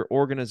see your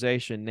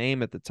organization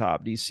name at the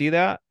top. Do you see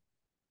that?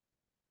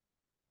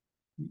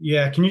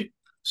 Yeah, can you?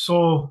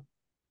 So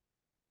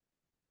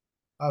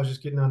I was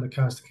just getting on the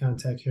Constant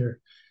Contact here.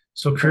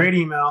 So create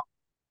email.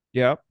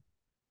 Yep.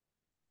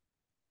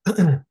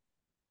 And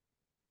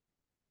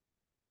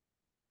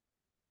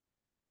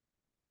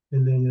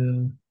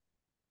then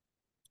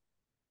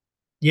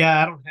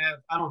yeah, I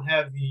don't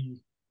have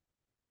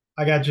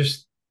I got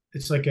just,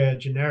 it's like a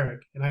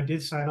generic, and I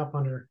did sign up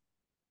under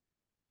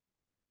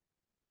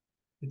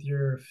with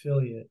your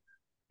affiliate.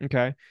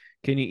 Okay.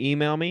 Can you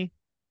email me?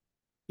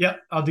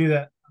 Yep, I'll do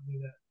that.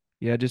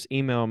 Yeah, just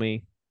email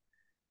me.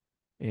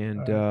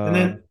 And And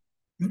then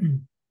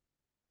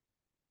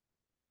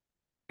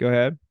go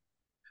ahead.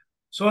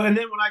 so, and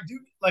then when I do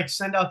like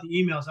send out the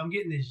emails, I'm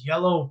getting this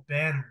yellow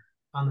banner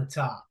on the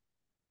top.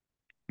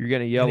 You're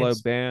getting a yellow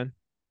ban.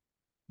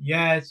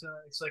 Yeah, it's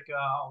like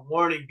a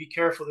warning. Be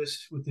careful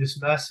with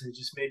this message.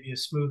 It's maybe a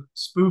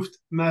spoofed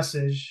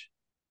message.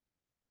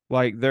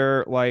 Like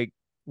they're like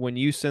when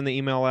you send the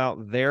email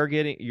out, they're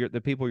getting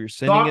the people you're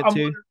sending it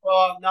to.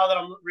 Now that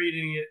I'm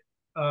reading it,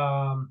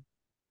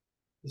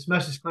 this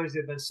message claims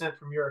they've been sent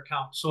from your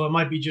account. So it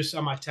might be just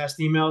on my test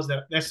emails.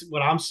 That's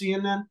what I'm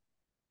seeing then.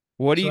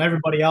 So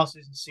everybody else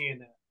isn't seeing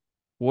that.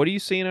 What are you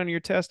seeing on your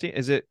testing?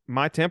 Is it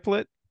my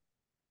template?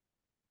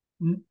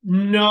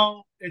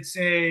 No, it's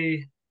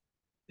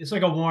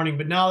like a warning.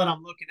 But now that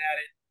I'm looking at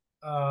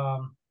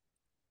it,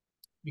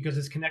 because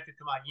it's connected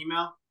to my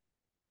email,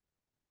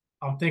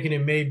 I'm thinking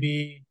it may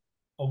be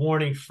a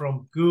warning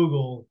from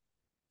Google.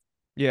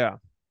 Yeah,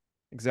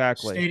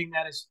 exactly. Stating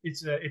that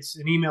it's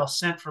an email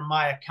sent from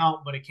my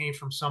account, but it came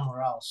from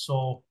somewhere else.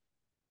 So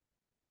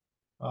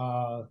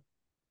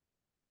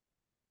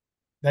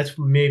that's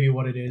maybe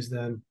what it is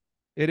then.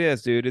 It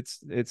is, dude. It's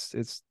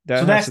that.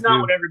 So that's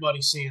not what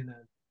everybody's seeing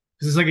then,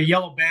 because it's like a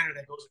yellow banner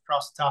that goes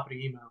across the top of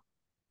the email.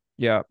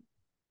 Yeah,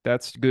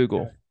 that's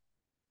Google. Okay.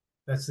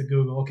 That's the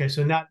Google. Okay,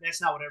 so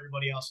that's not what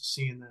everybody else is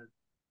seeing then.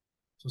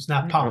 So it's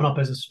not popping up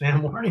as a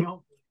spam warning.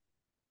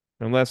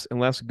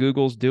 Unless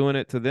Google's doing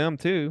it to them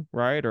too,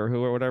 right?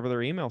 Or whatever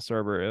their email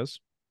server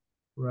is.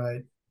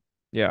 Right.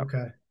 Yeah.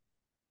 Okay.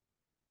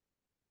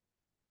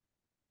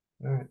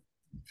 All right.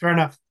 Fair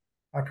enough.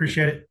 I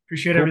appreciate it.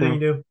 Appreciate everything you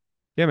do.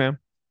 Yeah, man.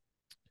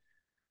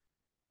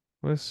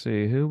 Let's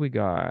see who we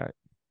got.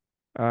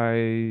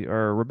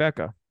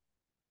 Rebecca.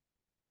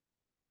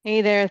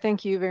 Hey there.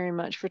 Thank you very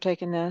much for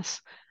taking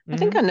this. I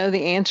think I know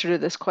the answer to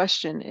this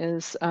question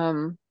is,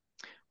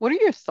 what are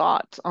your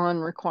thoughts on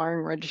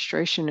requiring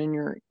registration in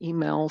your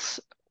emails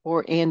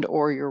or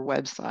your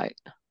website?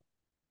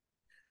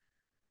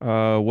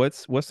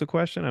 What's the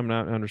question? I'm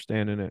not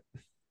understanding it.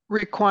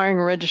 Requiring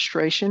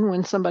registration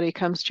when somebody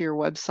comes to your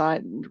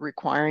website,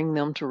 requiring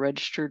them to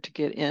register to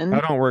get in.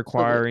 I don't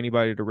require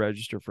anybody to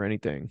register for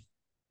anything.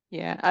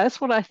 Yeah, that's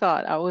what I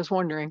thought. I was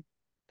wondering.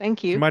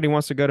 Thank you. Somebody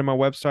wants to go to my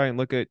website and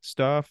look at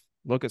stuff.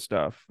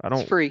 I don't.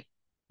 It's free.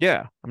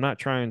 Yeah, I'm not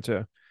trying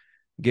to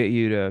get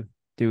you to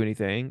do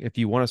anything. If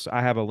you want to,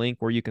 I have a link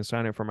where you can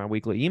sign up for my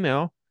weekly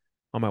email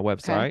on my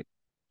website.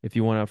 If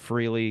you want to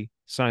freely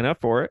sign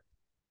up for it.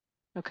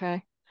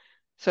 Okay.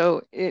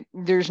 So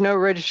there's no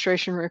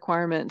registration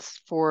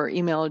requirements for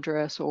email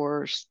address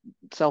or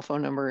cell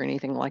phone number or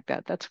anything like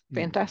that. That's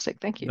fantastic.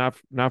 Thank you.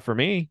 Not for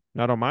me.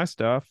 Not on my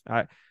stuff.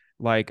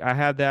 Like I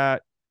had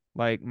that,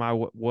 like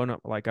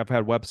like I've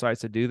had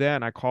websites to do that,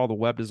 and I call the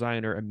web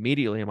designer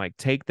immediately. I'm like,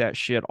 take that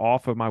shit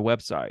off of my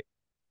website.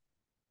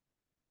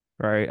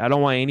 Right. I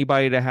don't want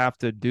anybody to have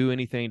to do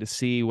anything to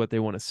see what they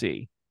want to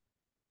see.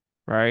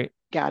 Right.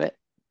 Got it.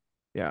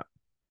 Yeah.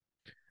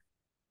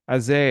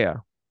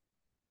 Isaiah.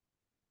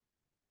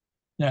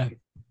 Yeah.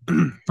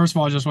 First of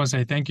all, I just want to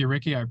say thank you,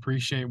 Ricky. I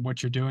appreciate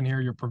what you're doing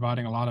here. You're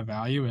providing a lot of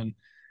value. And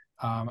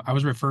I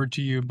was referred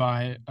to you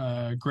by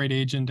a great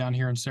agent down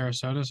here in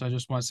Sarasota. So I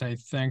just want to say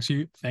thank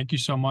you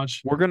so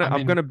much.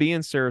 I'm gonna be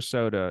in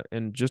Sarasota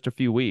in just a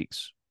few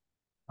weeks.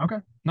 Okay,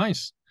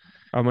 nice.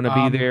 I'm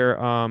gonna be there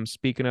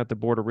speaking at the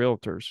Board of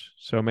Realtors.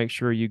 So make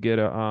sure you get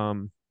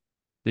a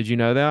did you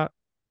know that?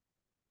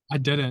 I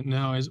didn't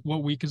know.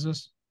 What week is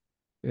this?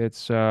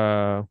 It's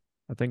I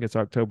think it's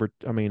September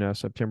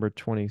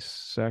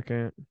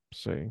 22nd. Let's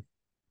see.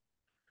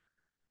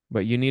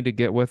 But you need to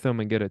get with them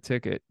and get a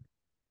ticket.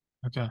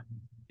 Okay.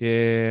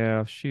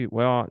 Yeah, shoot.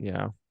 Well,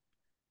 yeah.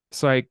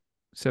 It's like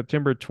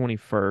September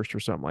 21st or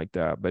something like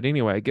that. But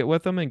anyway, get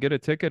with them and get a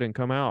ticket and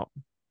come out.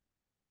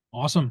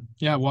 Awesome.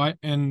 Yeah,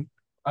 and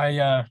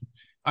I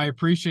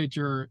appreciate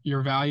your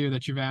value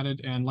that you've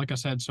added. And like I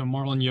said, so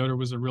Marlon Yoder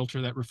was a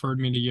realtor that referred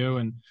me to you,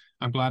 and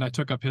I'm glad I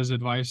took up his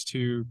advice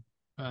to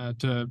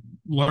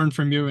learn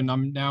from you. And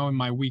I'm now in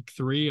my week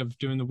 3 of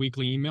doing the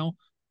weekly email,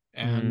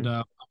 and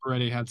I've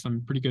already had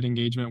some pretty good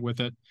engagement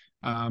with it.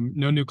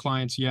 No new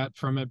clients yet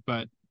from it,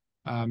 but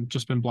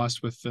just been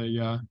blessed with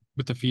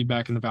the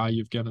feedback and the value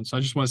you've given. So I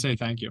just want to say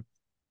thank you.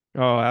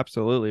 Oh,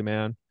 absolutely,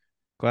 man.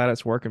 Glad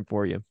it's working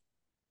for you.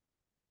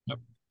 Yep.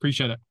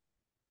 Appreciate it.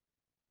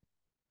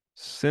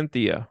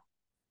 Cynthia.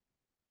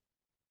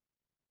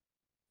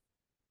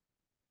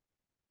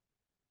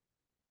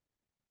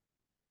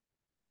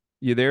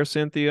 You there,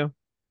 Cynthia?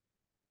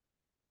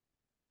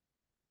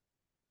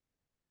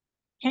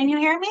 Can you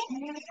hear me?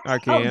 I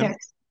can. There.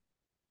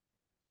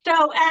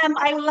 So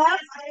I love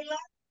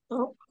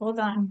oh, hold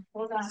on.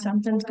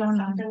 Something's going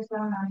on.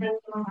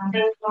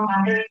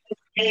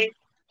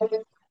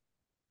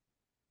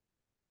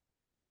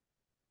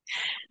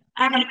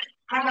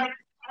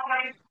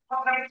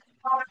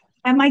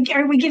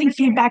 Are we getting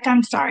feedback?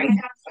 I'm sorry.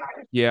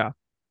 Yeah.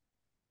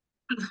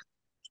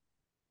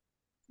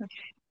 Okay.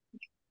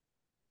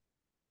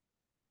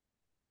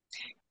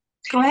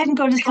 Go ahead and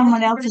go to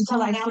someone else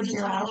until I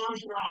figure out.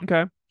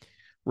 Okay.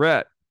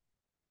 Rhett.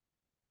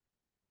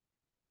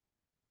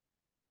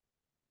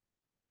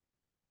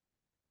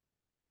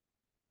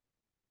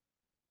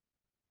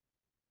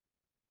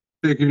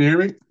 Hey, can you hear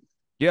me?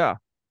 Yeah.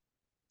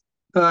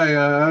 Hi,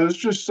 I was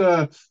just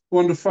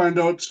wanted to find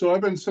out. So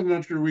I've been sending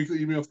out your weekly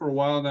email for a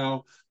while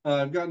now.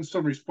 I've gotten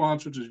some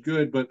response, which is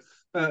good, but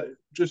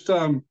just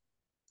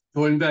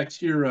going back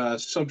to your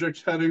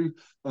subject heading,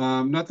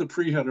 not the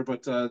pre-header,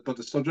 but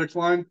the subject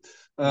line.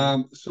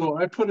 So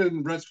I put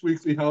in Rhett's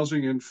weekly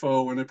housing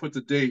info and I put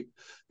the date.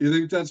 Do you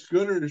think that's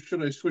good, or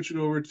should I switch it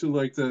over to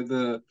like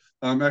the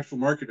actual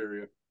market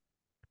area?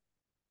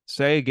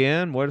 Say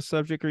again, what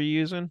subject are you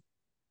using?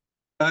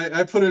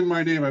 I put in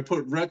my name. I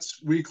put Rhett's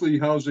weekly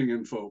housing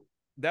info.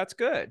 That's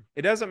good.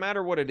 It doesn't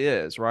matter what it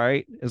is,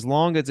 right? As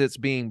long as it's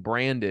being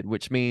branded,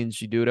 which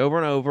means you do it over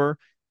and over,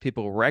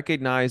 people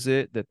recognize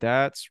it,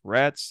 that's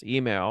Rhett's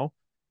email,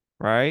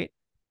 right?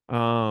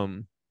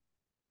 No,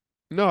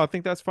 I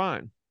think that's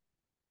fine.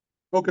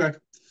 Okay.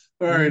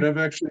 All right. I've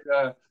actually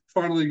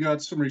finally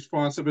got some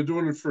response. I've been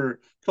doing it for a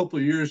couple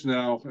of years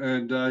now,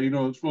 and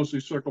it's mostly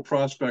circle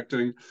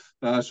prospecting.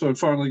 So I'm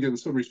finally getting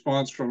some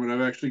response from it.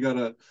 I've actually got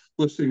a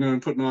listing I'm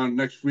putting on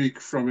next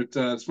week from it.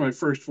 It's my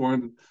first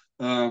one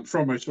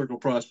from my circle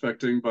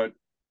prospecting, but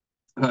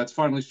it's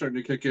finally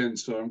starting to kick in.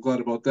 So I'm glad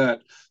about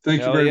that.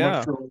 Thank you very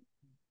much for.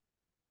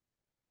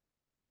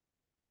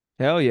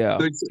 Hell yeah.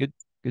 Thanks.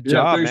 Good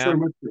job, thanks man. very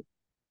much.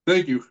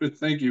 Thank you.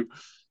 Thank you.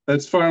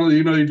 That's finally,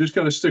 you just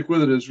got to stick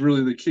with it is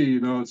really the key.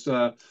 It's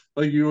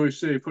like you always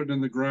say, putting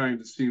in the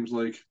grind, it seems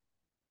like.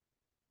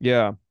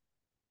 Yeah.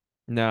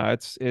 No,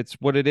 it's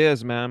what it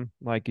is, man.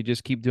 Like you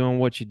just keep doing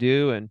what you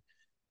do and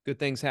good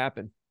things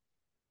happen.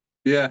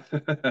 Yeah.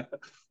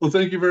 Well,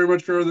 thank you very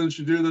much for everything that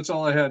you do. That's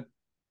all I had.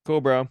 Cool,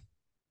 bro.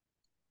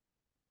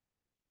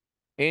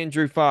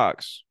 Andrew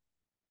Fox.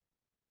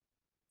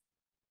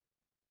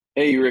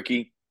 Hey,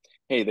 Ricky.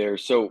 Hey there.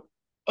 So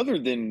other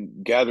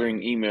than gathering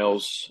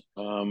emails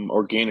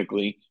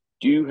organically,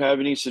 do you have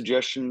any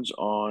suggestions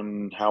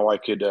on how I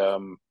could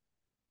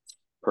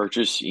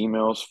purchase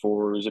emails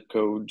for zip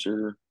codes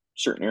or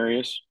certain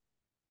areas?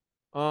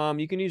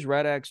 You can use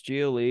RedX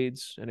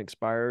GeoLeads and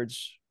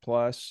Expireds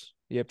Plus.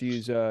 You have to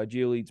use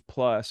GeoLeads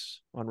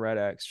Plus on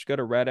RedX. Just go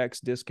to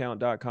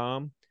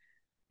redxdiscount.com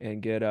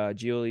and get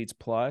GeoLeads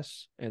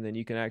Plus, and then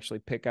you can actually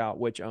pick out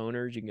which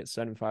owners. You can get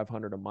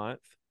 $7,500 a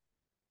month.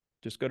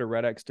 Just go to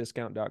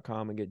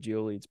redxdiscount.com and get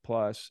GeoLeads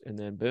Plus, and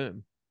then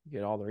boom, you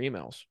get all their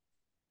emails.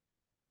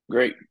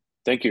 Great.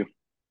 Thank you.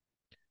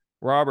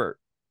 Robert,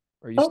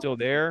 are you still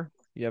there?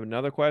 You have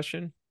another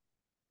question?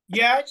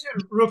 Yeah, I just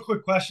have a real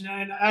quick question.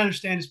 And I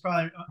understand it's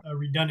probably a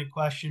redundant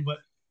question, but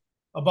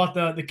about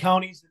the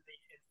counties and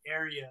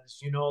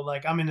areas,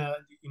 like I'm in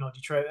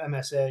Detroit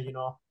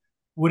MSA,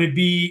 would it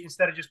be,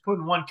 instead of just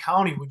putting one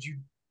county, would you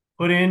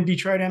put in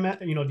Detroit,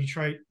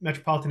 Detroit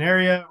metropolitan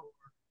area? Or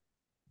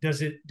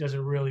does it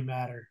really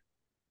matter?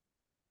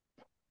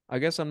 I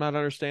guess I'm not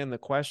understanding the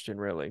question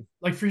really.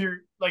 Like for your,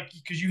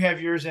 because you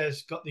have yours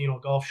as,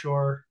 Gulf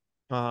Shore,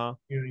 Uh-huh.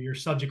 your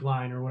subject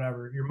line or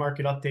whatever, your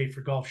market update for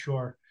Gulf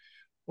Shore.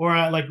 Or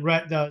like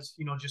Rhett does,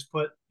 just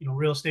put,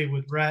 real estate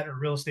with Rhett or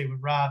real estate with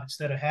Rob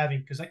instead of having,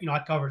 because,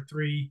 I cover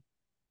 3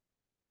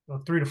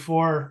 to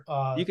 4.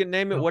 You can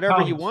name it whatever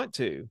counties. you want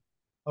to.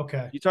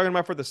 Okay. You talking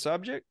about for the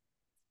subject?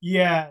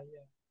 Yeah.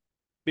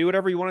 Be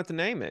whatever you want it to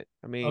name it.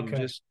 I mean,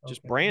 Okay.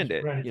 just brand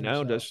it,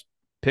 just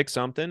pick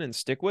something and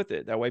stick with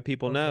it. That way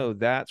people know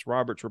that's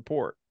Robert's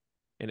report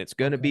and it's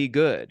going to be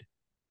good.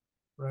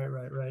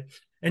 Right.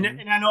 And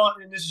I know,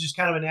 and this is just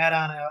kind of an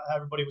add-on,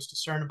 everybody was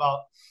concerned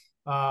about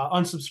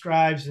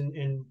unsubscribes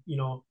and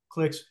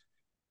clicks.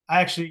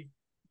 I actually,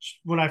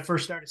 when I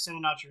first started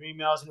sending out your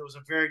emails, and it was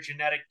a very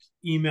genetic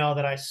email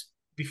that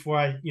before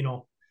I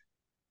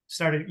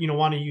started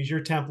want to use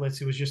your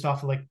templates, it was just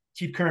off of like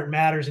Keep Current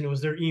Matters, and it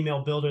was their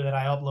email builder that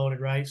I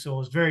uploaded, right? So it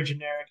was very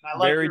generic, and I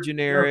like very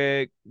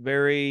generic,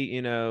 very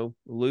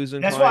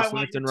losing that's why I clients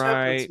like left your and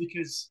templates, right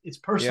because it's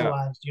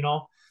personalized,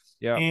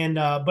 Yeah. And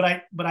but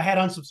I had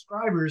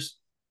unsubscribers,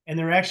 and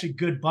they're actually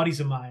good buddies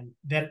of mine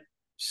that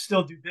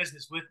still do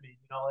business with me,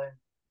 and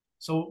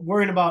so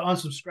worrying about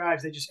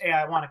unsubscribes, they just, hey,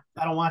 I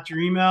don't want your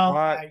email.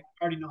 I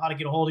already know how to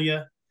get a hold of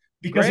you,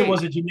 because it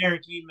was a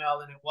generic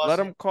email and it wasn't.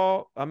 Let them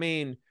call. I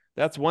mean,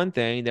 that's one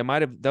thing.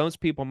 Those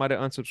people might have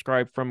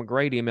unsubscribed from a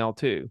great email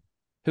too.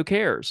 Who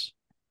cares?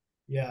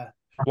 Yeah.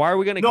 Why are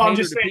we going to I'm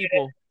cater just to saying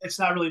people? It's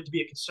not really to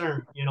be a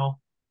concern,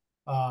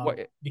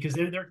 because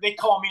they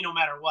call me no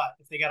matter what.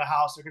 If they got a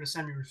house, they're going to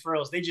send me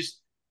referrals. They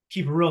just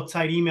keep a real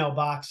tight email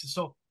box.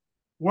 So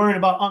worrying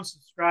about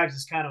unsubscribes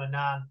is kind of a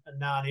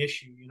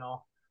non-issue,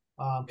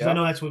 because I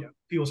know that's what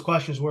people's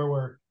questions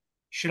were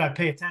should I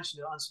pay attention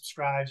to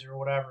unsubscribes or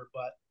whatever?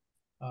 But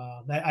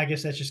I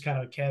guess that's just kind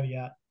of a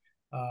caveat.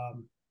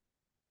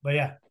 But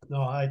yeah,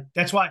 no,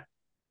 that's why,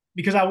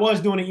 because I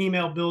was doing an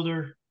email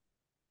builder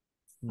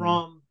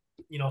from,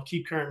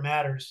 Keep Current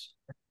Matters.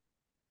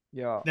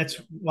 Yeah.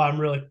 That's why I'm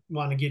really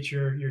wanting to get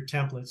your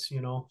templates,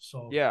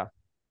 so. Yeah.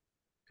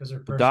 Because they're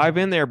personal. Dive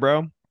in there,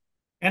 bro.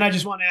 And I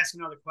just want to ask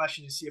another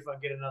question to see if I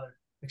get another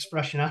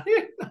expression out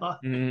here.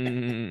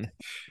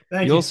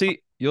 Thank you.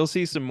 You'll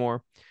see some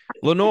more.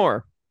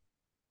 Lenore.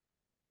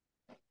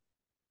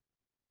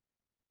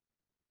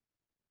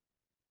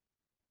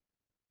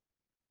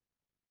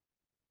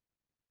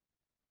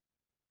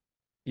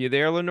 You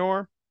there,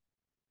 Lenore?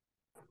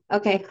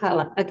 Okay,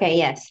 hello. Okay,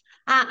 yes.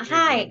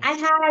 Hi, I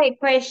had a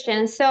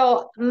question.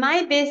 So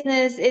my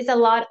business is a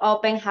lot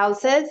open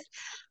houses.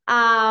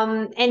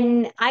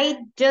 And I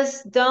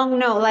just don't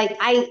know, like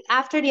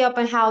after the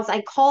open house,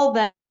 I call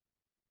them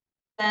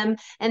and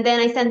then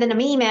I send them an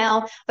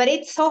email, but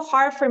it's so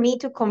hard for me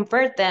to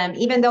convert them,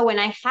 even though when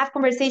I have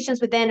conversations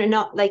with them, or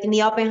not like in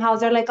the open house,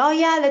 they're like, oh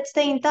yeah, let's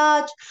stay in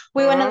touch.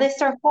 We want to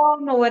list our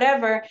home or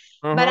whatever.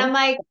 But I'm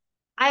like,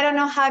 I don't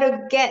know how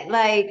to get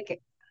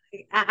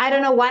I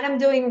don't know what I'm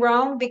doing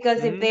wrong,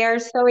 because if they're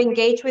so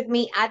engaged with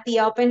me at the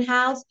open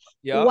house,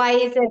 why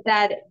is it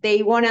that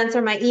they won't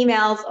answer my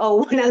emails or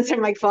won't answer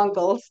my phone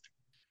calls?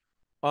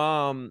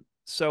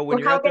 So when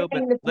you're how at the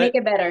can open, make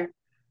it better?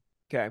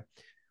 Okay.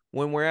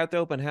 When we're at the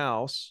open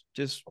house,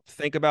 just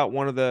think about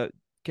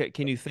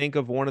can you think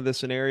of one of the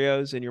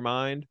scenarios in your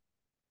mind?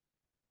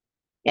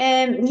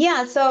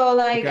 Yeah, so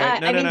like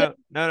okay.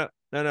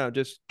 No.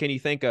 Just can you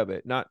think of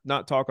it?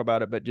 Not talk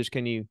about it, but just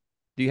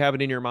do you have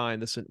it in your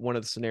mind? One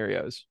of the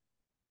scenarios.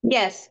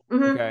 Yes.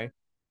 Okay.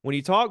 When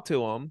you talk to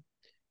them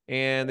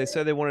and they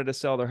said they wanted to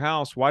sell their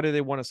house, why do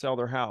they want to sell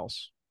their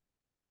house?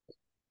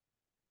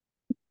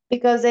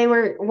 Because they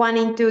were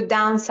wanting to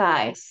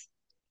downsize.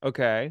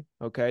 Okay.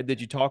 Did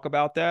you talk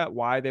about that?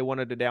 Why they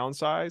wanted to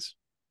downsize?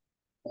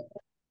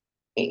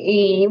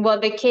 Well,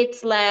 the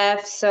kids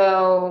left,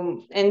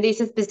 so in this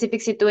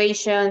specific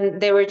situation,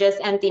 they were just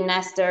empty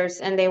nesters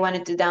and they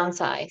wanted to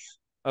downsize.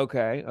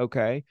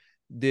 Okay.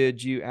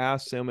 Did you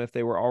ask them if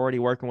they were already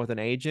working with an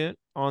agent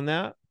on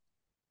that?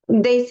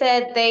 They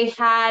said they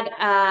had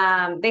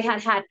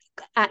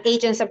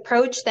agents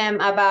approach them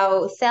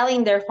about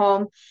selling their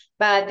home,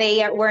 but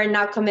they were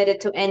not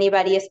committed to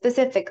anybody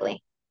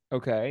specifically.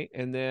 Okay.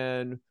 And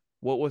then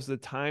what was the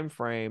time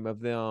frame of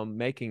them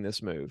making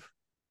this move?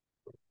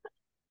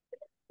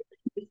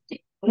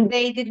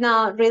 They did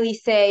not really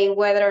say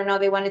whether or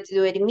not they wanted to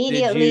do it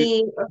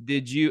immediately.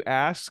 Did you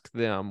ask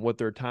them what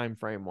their time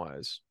frame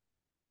was?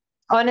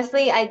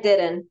 Honestly, I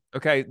didn't.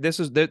 Okay,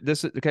 this is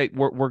okay.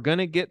 We're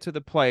gonna get to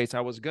the place. I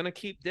was gonna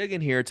keep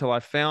digging here till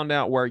I found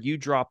out where you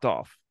dropped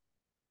off.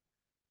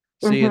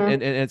 See,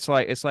 and it's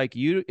like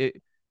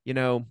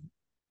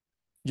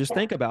just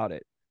think about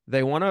it.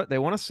 They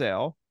wanna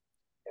sell.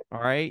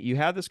 All right, you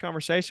have this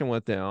conversation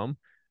with them.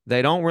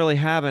 They don't really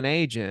have an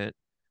agent,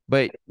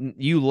 but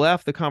you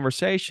left the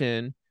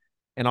conversation,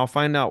 and I'll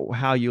find out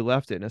how you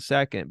left it in a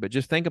second. But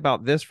just think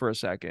about this for a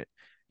second.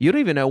 You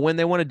don't even know when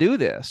they want to do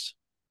this.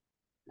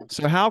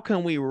 So how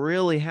can we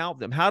really help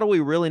them? How do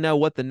we really know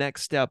what the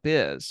next step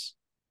is?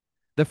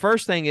 The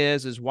first thing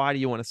is why do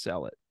you want to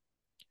sell it?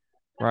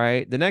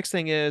 Right. The next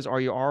thing is, are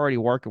you already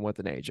working with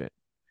an agent?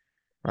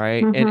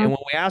 Right. And when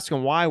we ask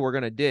them why, we're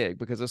going to dig,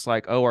 because it's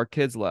like, oh, our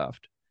kids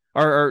left,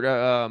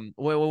 or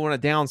we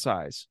want to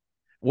downsize.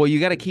 Well, you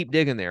got to keep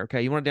digging there.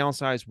 Okay. You want to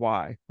downsize.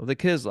 Why? Well, the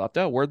kids left.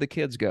 Oh, where'd the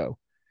kids go?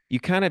 You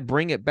kind of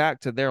bring it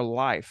back to their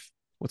life.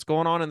 What's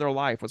going on in their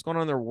life? What's going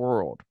on in their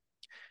world?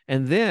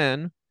 And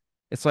then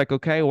it's like,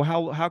 okay, well,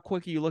 how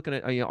quick are you looking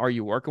at, are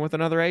you working with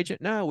another agent?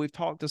 No, we've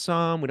talked to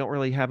some. We don't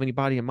really have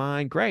anybody in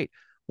mind. Great.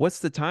 What's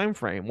the time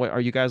frame? What are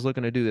you guys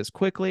looking to do this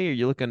quickly? Are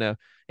you looking to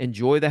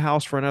enjoy the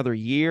house for another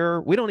year?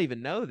 We don't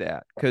even know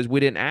that because we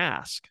didn't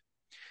ask.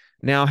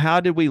 Now, how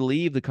did we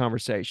leave the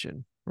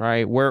conversation?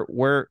 Right? Where,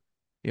 what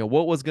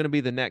was going to be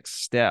the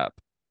next step?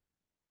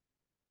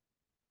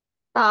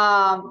 They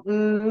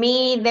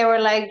were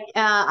like,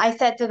 I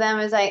said to them,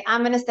 is like,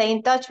 I'm gonna stay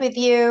in touch with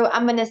you.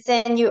 I'm gonna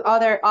send you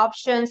other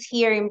options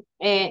here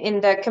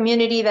in the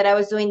community that I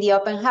was doing the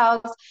open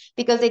house,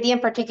 because they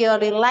didn't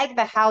particularly like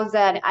the house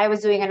that I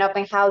was doing an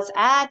open house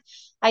at.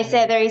 I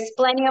said, there is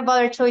plenty of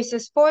other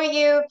choices for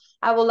you.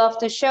 I would love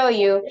to show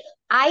you.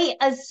 I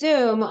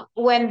assume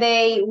when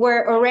they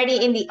were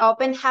already in the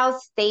open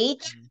house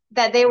stage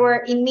that they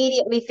were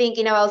immediately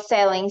thinking about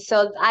selling.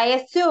 So I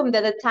assume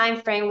that the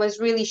time frame was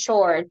really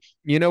short.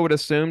 You know what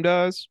assume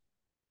does?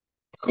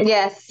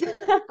 Yes.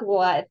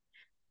 What?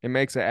 It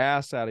makes an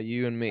ass out of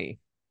you and me.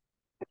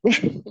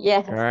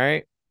 Yeah. All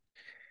right.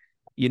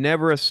 You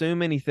never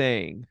assume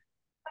anything.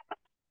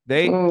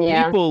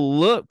 People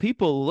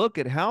look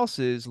at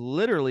houses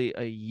literally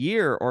a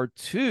year or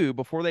two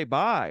before they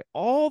buy,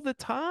 all the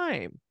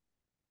time.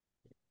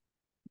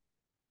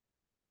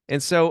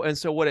 And so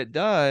what it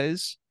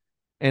does,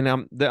 and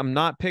I'm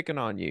not picking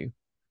on you.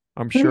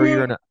 I'm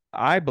sure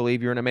I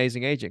believe you're an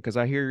amazing agent, because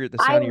I hear the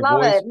sound of your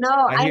voice. It. No,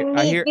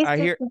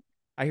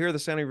 I hear the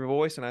sound of your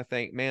voice, and I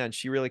think, man,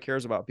 she really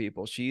cares about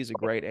people. She's a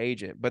great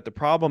agent. But the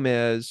problem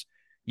is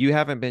you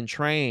haven't been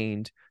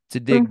trained to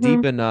dig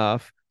deep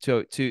enough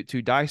to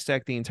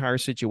dissect the entire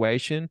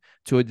situation,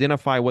 to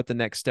identify what the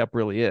next step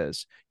really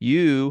is.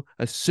 You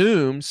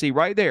assume, see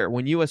right there,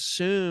 when you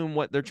assume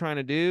what they're trying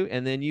to do,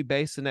 and then you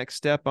base the next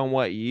step on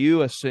what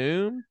you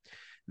assume,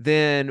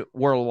 then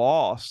we're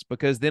lost.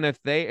 Because then if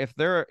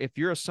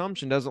your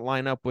assumption doesn't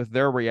line up with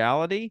their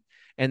reality,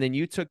 and then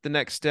you took the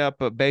next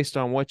step based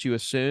on what you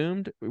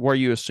assumed, where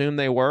you assumed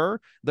they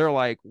were, they're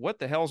like, what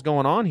the hell's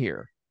going on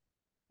here?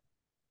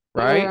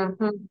 Right?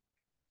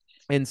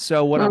 And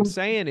so what I'm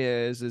saying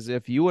is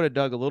if you would have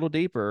dug a little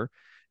deeper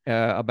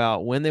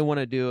about when they want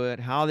to do it,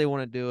 how they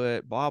want to do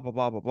it, blah, blah,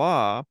 blah, blah,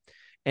 blah.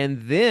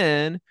 And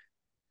then,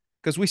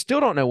 because we still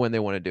don't know when they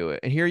want to do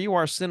it. And here you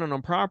are sending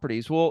them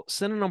properties. Well,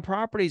 sending them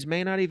properties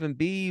may not even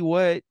be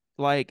what,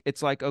 like,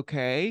 it's like,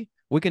 okay,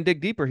 we can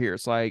dig deeper here.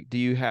 It's like, do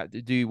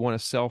you want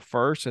to sell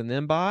first and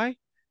then buy?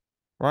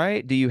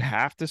 Right? Do you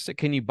have to,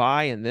 can you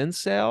buy and then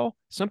sell?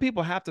 Some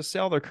people have to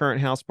sell their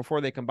current house before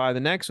they can buy the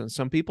next one.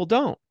 Some people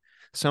don't.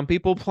 Some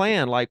people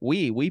plan like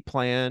we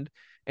planned,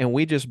 and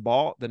we just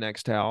bought the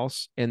next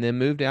house and then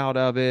moved out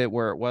of it,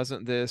 where it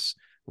wasn't this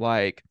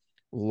like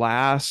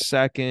last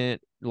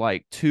second,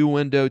 like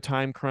 2-window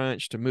time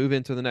crunch to move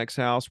into the next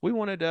house. We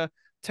wanted to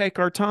take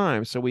our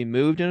time. So we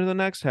moved into the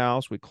next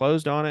house, we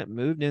closed on it,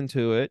 moved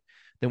into it.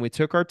 Then we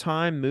took our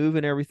time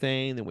moving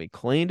everything. Then we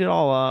cleaned it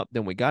all up.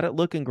 Then we got it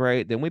looking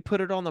great. Then we put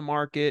it on the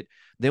market.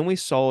 Then we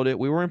sold it.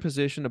 We were in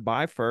position to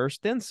buy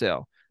first, then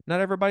sell. Not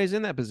everybody's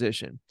in that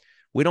position.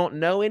 We don't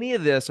know any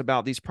of this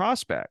about these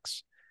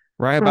prospects,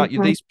 right? About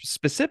these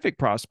specific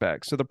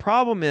prospects. So the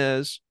problem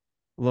is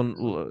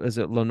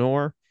it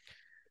Lenore?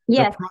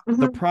 Yes.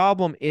 The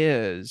problem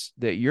is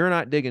that you're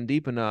not digging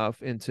deep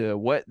enough into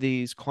what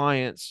these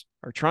clients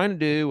are trying to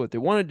do, what they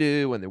want to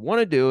do, when they want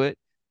to do it.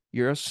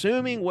 You're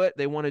assuming what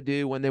they want to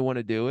do when they want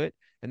to do it.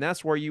 And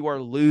that's where you are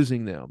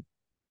losing them.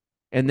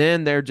 And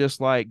then they're just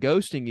like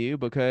ghosting you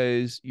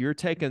because you're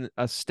taking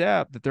a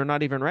step that they're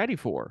not even ready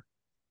for.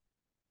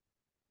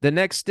 The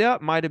next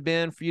step might have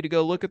been for you to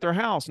go look at their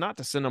house, not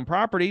to send them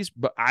properties,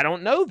 but I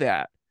don't know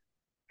that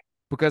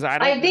because I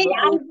did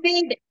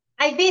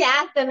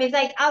ask them. It's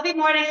like, I'll be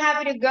more than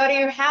happy to go to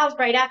your house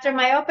right after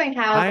my open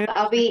house.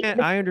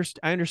 I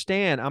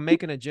understand. I'm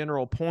making a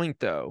general point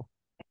though.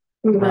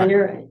 Right.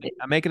 You're right.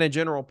 I'm making a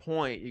general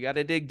point. You got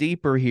to dig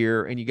deeper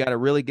here, and you got to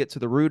really get to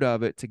the root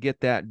of it to get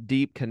that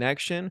deep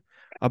connection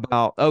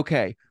about,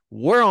 okay,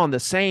 we're on the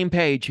same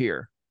page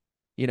here.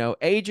 You know,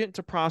 agent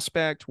to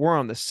prospect, we're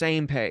on the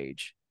same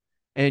page.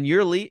 And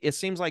it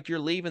seems like you're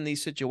leaving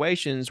these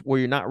situations where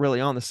you're not really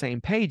on the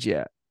same page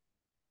yet.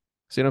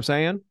 See what I'm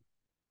saying?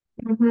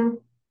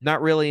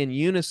 Not really in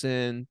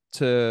unison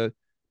to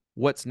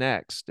what's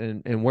next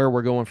and where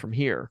we're going from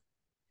here.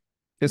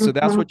 And so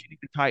that's what you need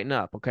to tighten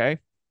up, okay?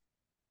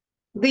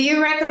 Do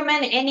you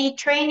recommend any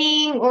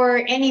training or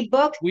any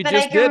book that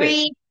I can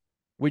read?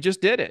 We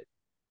just did it.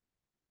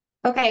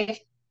 Okay.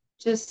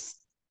 Just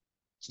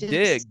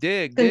dig.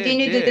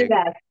 Continue to do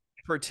that.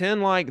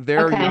 Pretend like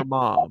they're your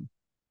mom.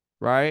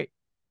 right?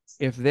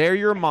 If they're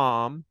your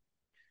mom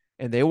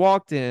and they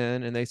walked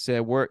in and they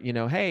said, we're, you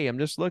know, hey, I'm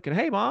just looking,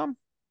 hey, mom,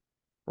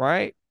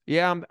 right?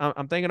 Yeah,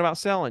 I'm thinking about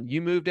selling.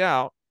 You moved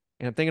out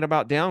and I'm thinking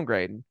about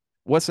downgrading.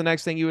 What's the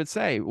next thing you would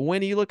say?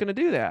 When are you looking to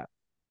do that?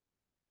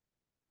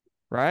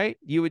 Right?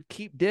 You would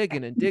keep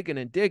digging and digging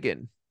and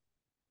digging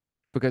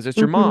because it's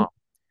your mom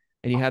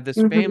and you have this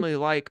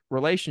family-like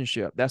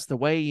relationship. That's the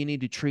way you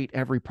need to treat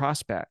every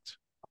prospect.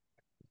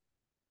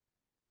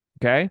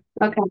 Okay?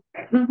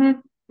 Okay.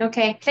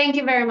 Okay. Thank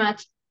you very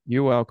much.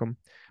 You're welcome.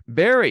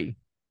 Barry.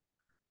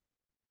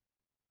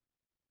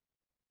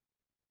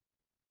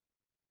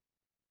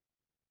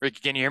 Ricky,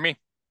 can you hear me?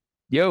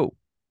 Yo.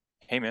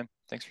 Hey, man.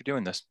 Thanks for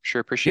doing this.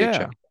 Sure appreciate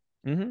Yeah.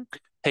 you.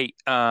 Hey,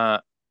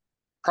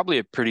 probably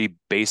a pretty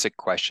basic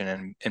question,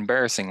 and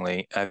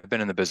embarrassingly, I've been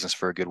in the business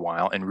for a good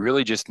while and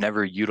really just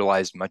never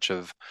utilized much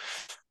of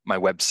my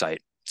website.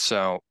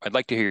 So I'd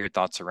like to hear your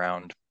thoughts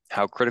around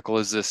how critical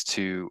is this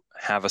to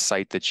have a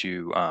site that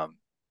you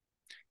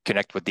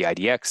connect with the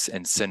IDX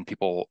and send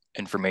people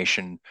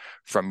information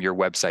from your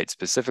website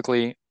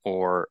specifically,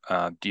 or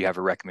do you have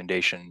a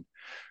recommendation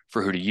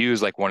for who to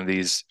use, like one of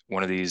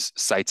these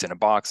sites in a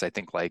box? I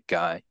think like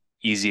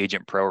Easy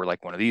Agent Pro or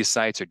like one of these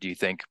sites, or do you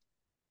think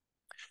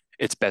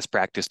it's best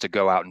practice to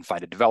go out and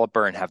find a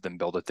developer and have them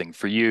build a thing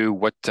for you?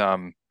 What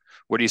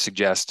do you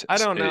suggest? I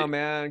don't know,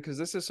 man, because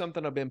this is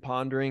something I've been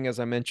pondering, as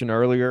I mentioned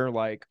earlier,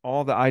 like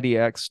all the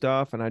IDX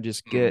stuff, and I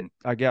just get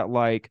I got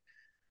like,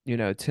 you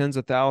know, tens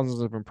of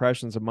thousands of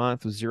impressions a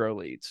month with 0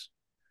 leads.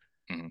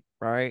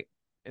 Right.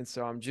 And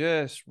so I'm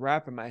just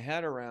wrapping my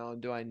head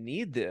around, do I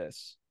need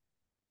this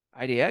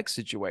IDX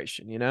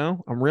situation? You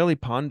know, I'm really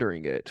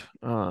pondering it.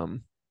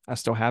 I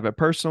still have it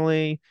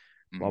personally,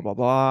 blah, blah,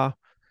 blah.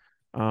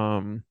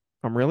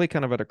 I'm really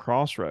kind of at a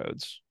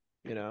crossroads,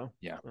 you know?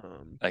 Yeah,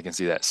 I can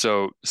see that.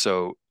 So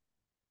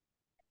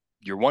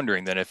you're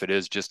wondering then if it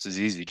is just as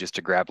easy just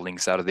to grab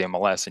links out of the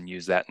MLS and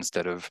use that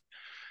instead of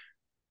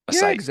a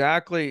site.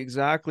 Exactly.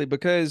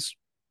 Because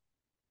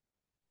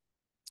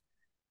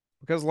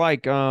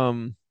like,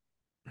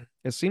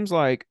 it seems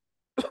like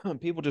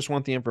people just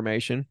want the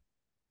information.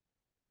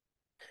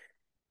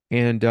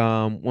 And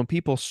when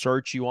people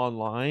search you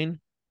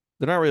online,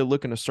 they're not really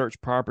looking to search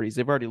properties.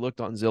 They've already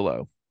looked on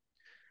Zillow.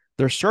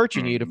 They're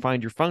searching you to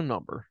find your phone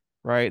number,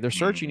 right? They're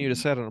searching you to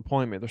set an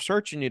appointment. They're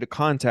searching you to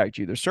contact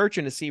you. They're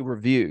searching to see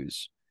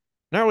reviews.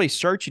 Not really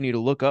searching you to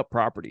look up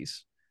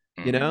properties,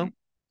 you know?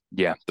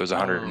 Yeah, there's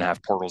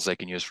 100.5 portals they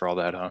can use for all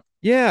that, huh?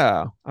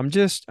 Yeah, I'm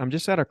just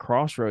at a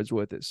crossroads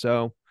with it.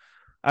 So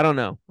I don't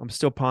know. I'm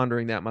still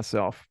pondering that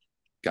myself.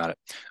 Got it.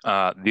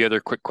 The other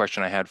quick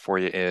question I had for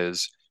you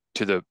is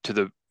to the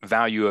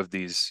value of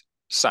these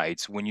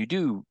sites. When you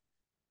do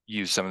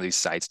use some of these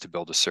sites to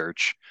build a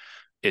search,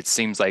 it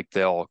seems like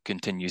they'll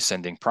continue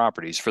sending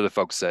properties for the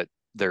folks that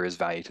there is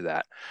value to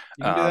that.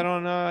 You can do that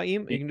on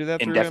email. You can do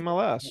that through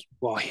MLS.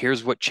 Well,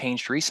 here's what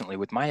changed recently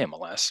with my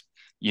MLS.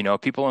 You know,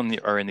 people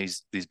are in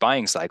these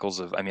buying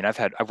cycles of, I mean, I've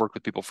worked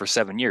with people for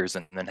 7 years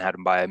and then had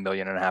them buy $1.5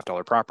 million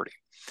property.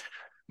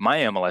 My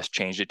MLS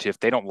changed it to if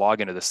they don't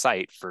log into the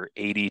site for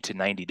 80 to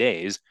 90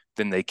 days,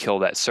 then they kill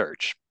that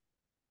search.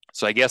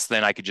 So I guess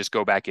then I could just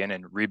go back in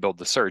and rebuild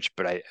the search,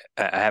 but I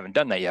haven't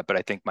done that yet. But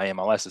I think my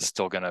MLS is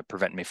still going to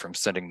prevent me from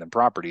sending them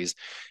properties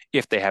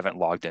if they haven't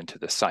logged into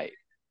the site.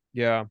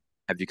 Yeah.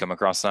 Have you come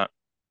across that?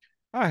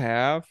 I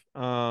have.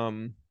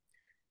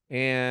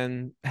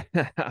 And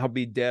I'll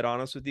be dead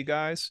honest with you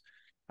guys.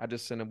 I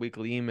just sent a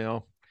weekly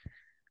email.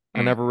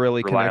 I never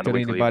really connected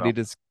anybody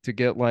to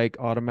get like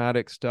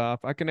automatic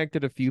stuff. I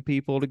connected a few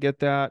people to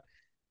get that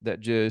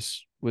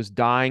just was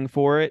dying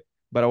for it.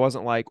 But I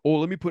wasn't like, oh,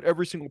 let me put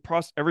every single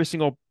person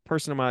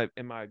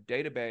in my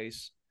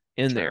database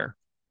in there.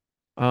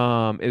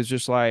 It was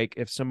just like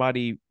if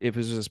it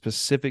was a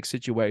specific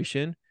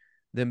situation,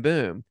 then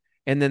boom.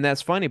 And then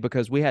that's funny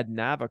because we had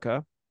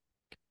Navica,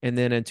 and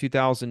then in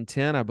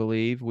 2010, I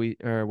believe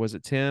or was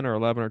it 10 or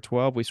 11 or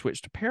 12, we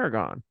switched to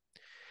Paragon.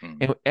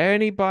 And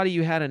anybody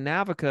who had a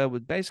Navica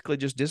would basically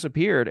just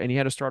disappeared, and you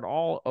had to start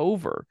all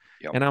over.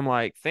 And I'm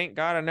like, thank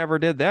God I never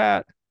did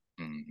that.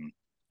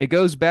 It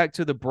goes back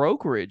to the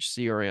brokerage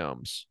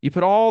CRMs. You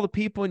put all the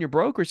people in your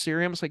brokerage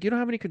CRM. It's like you don't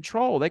have any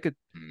control. They could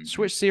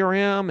switch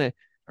CRM, and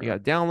you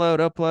got to download,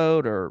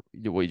 upload, or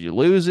would you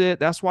lose it?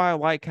 That's why I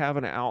like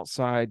having an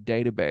outside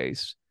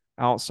database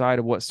outside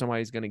of what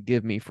somebody's going to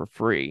give me for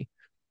free,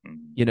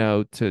 you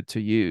know, to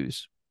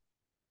use.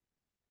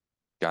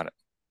 Got it.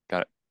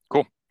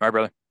 Cool. All right,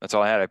 brother. That's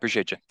all I had. I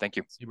appreciate you. Thank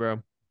you. See you,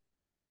 bro.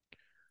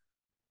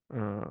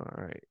 All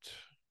right.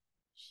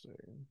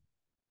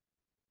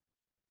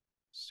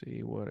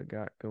 See what I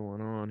got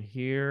going on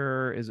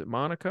here. Is it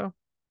Monica?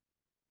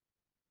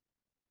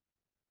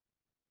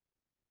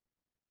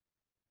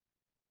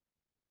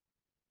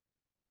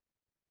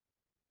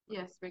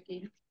 Yes,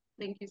 Ricky.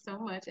 Thank you so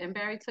much. And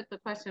Barry took the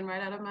question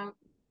right out of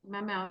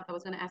my mouth. I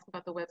was going to ask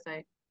about the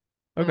website.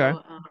 Okay.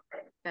 So,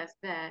 that's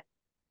that.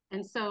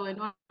 And so in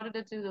order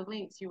to do the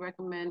links, you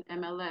recommend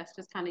MLS,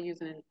 just kind of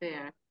using it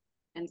there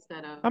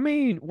instead of. I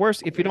mean,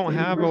 worse if you don't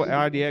have an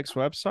IDX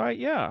website,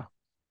 yeah.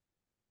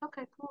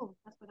 Okay, cool.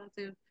 That's what I'll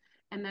do.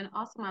 And then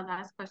also my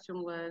last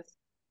question was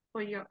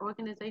for your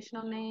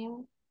organizational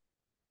name.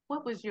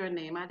 What was your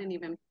name? I didn't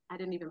even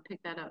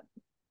pick that up.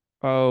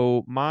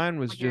 Oh, mine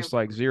was What your just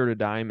like 0 to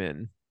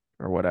diamond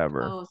or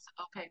whatever. Oh,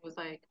 okay. It was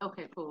like,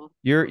 okay, cool.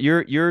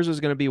 Yours is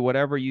going to be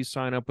whatever you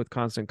sign up with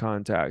Constant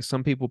Contact.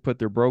 Some people put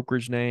their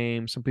brokerage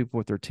name, some people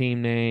put their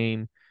team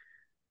name.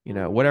 You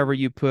know, whatever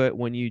you put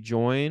when you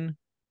join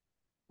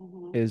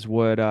is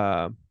what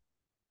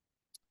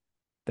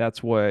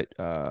that's what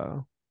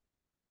it's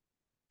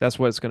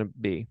going to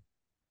be.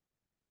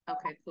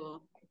 Okay,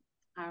 cool.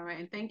 All right.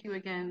 And thank you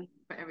again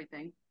for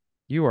everything.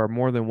 You are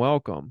more than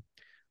welcome.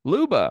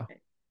 Luba.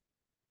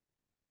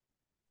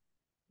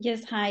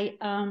 Yes, hi,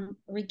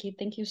 Ricky.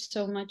 Thank you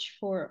so much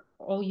for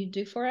all you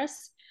do for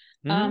us.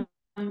 Mhm.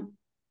 And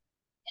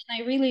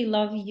I really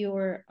love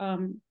your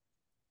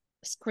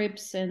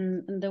scripts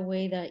and the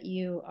way that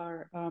you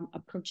are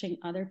approaching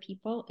other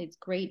people. It's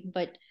great.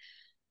 But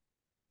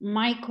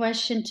my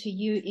question to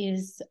you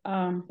is,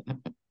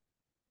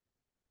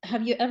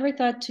 have you ever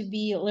thought to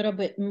be a little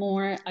bit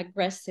more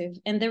aggressive?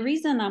 And the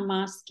reason I'm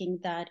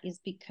asking that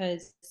is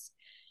because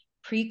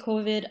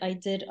pre-COVID, I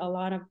did a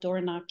lot of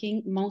door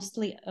knocking,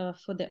 mostly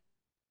for the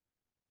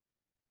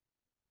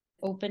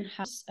open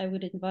house. I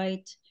would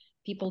invite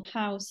people to the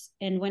house.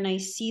 And when I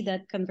see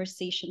that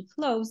conversation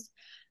flows,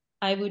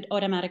 I would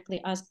automatically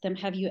ask them,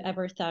 have you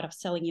ever thought of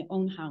selling your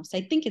own house?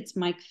 I think it's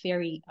Mike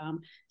Ferry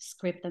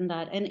script on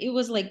that. And it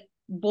was like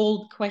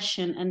bold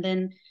question. And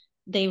then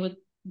they would,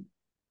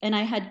 and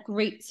I had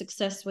great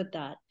success with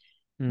that.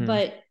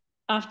 But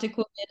after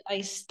COVID, I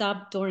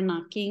stopped door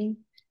knocking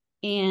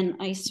and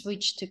I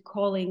switched to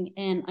calling,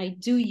 and I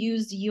do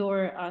use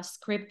your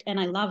script and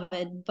I love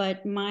it,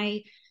 but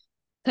my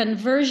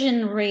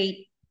conversion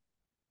rate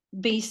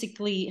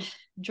basically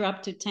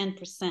dropped to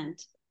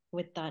 10%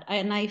 with that.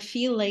 And I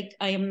feel like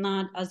I am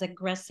not as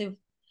aggressive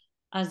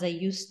as I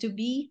used to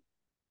be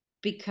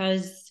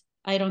because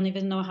I don't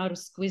even know how to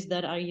squeeze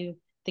that. Are you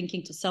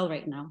thinking to sell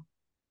right now?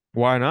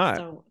 Why not?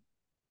 So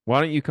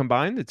Why don't you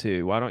combine the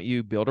two? Why don't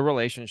you build a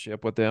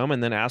relationship with them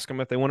and then ask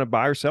them if they want to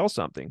buy or sell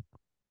something?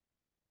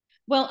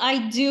 well,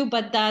 I do,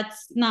 but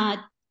that's not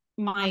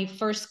my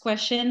first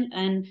question.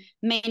 And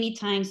many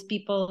times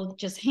people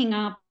just hang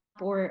up,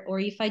 or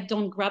if I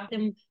don't grab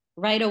them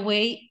right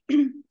away,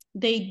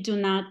 they do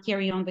not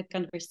carry on the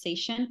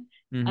conversation.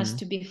 As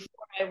to before,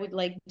 I would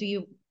like,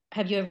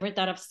 have you ever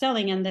thought of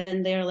selling? And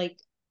then they're like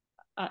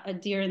a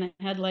deer in the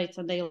headlights,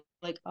 and they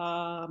like,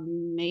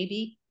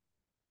 maybe.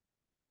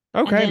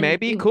 Okay,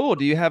 maybe. Cool.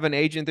 Do you have an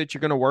agent that you're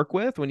going to work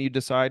with when you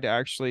decide to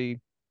actually,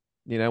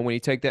 when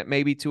you take that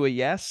maybe to a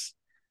yes?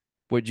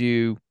 Do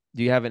you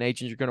have an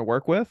agent you're going to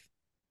work with?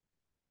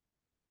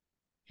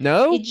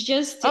 No? It's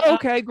just Oh,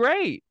 okay,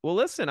 great. Well,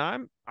 listen,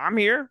 I'm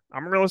here.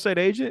 I'm a real estate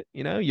agent.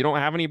 You don't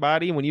have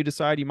anybody. When you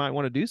decide you might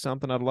want to do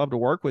something, I'd love to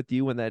work with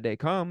you when that day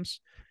comes.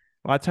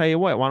 Well, I'll tell you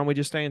what, why don't we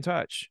just stay in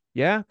touch?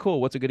 Yeah,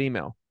 cool. What's a good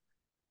email?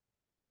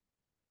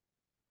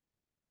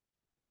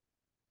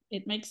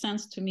 It makes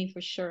sense to me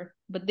for sure,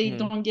 but they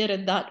don't get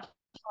it that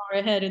far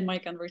ahead in my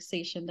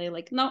conversation. They're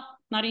like, no,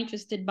 not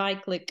interested, bye,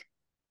 click.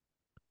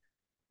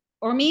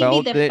 Or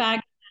maybe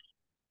fact.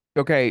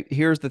 Okay,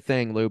 here's the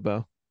thing,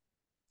 Luba.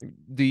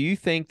 Do you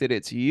think that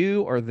it's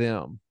you or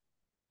them?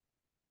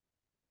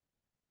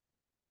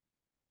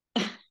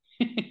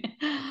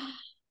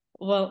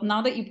 Well,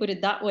 now that you put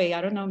it that way,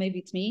 I don't know, maybe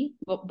it's me,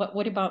 but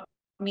what about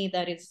me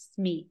that it's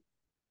me?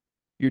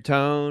 Your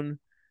tone,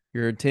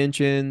 your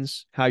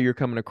intentions, how you're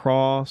coming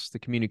across, the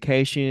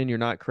communication, you're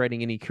not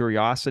creating any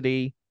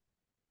curiosity.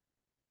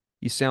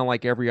 You sound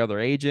like every other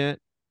agent.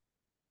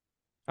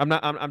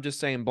 I'm just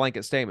saying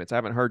blanket statements. I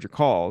haven't heard your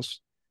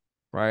calls,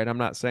 right? I'm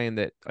not saying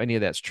that any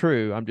of that's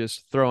true. I'm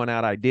just throwing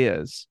out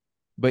ideas.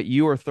 But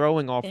you are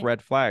throwing off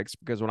red flags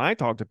because when I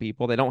talk to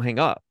people, they don't hang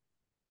up.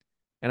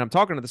 And I'm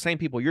talking to the same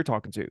people you're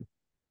talking to.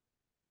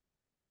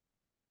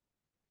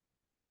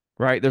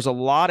 Right? There's a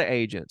lot of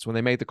agents, when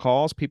they make the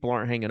calls, people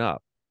aren't hanging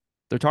up.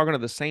 They're talking to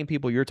the same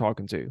people you're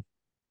talking to.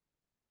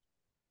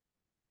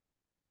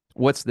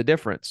 What's the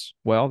difference?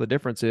 Well, the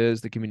difference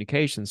is the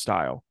communication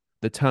style,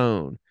 the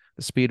tone,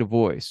 the speed of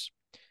voice.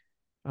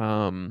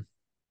 So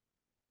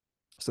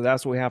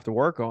that's what we have to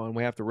work on.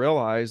 We have to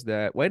realize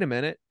that, wait a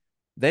minute,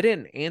 they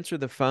didn't answer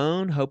the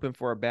phone hoping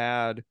for a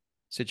bad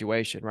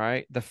situation,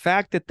 right? The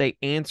fact that they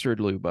answered,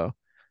 Luba,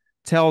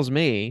 tells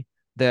me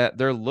that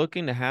they're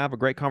looking to have a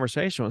great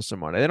conversation with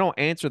someone. They don't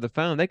answer the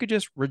phone. They could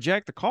just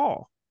reject the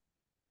call,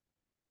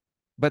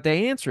 but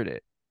they answered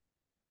it.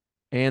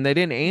 And they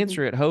didn't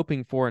answer it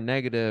hoping for a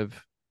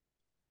negative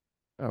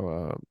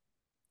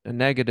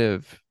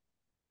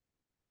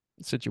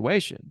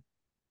situation,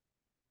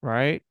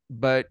 right?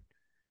 But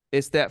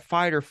it's that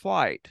fight or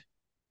flight,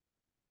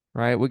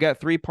 right? We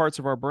got 3 parts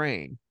of our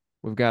brain.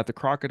 We've got the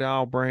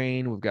crocodile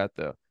brain, we've got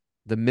the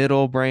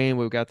middle brain,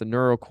 we've got the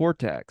neural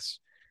cortex,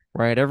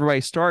 right?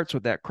 Everybody starts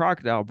with that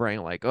crocodile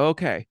brain, like,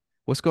 okay,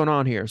 what's going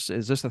on here?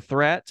 Is this a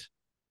threat?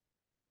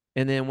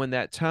 And then when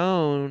that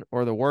tone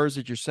or the words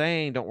that you're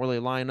saying don't really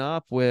line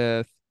up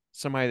with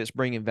somebody that's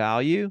bringing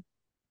value,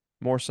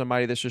 more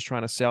somebody that's just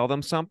trying to sell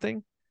them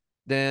something,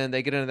 then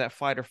they get into that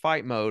fight or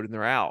fight mode and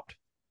they're out.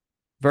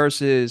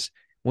 Versus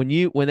when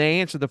they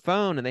answer the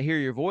phone and they hear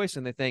your voice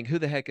and they think, who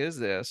the heck is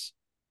this?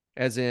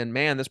 As in,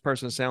 man, this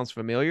person sounds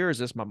familiar. Is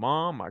this my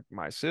mom,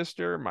 my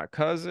sister, my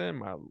cousin,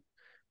 my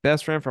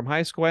best friend from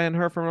high school? I hadn't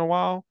heard from in a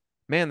while.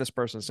 Man, this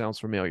person sounds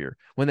familiar.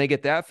 When they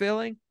get that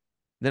feeling,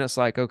 then it's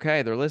like,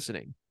 okay, they're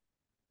listening.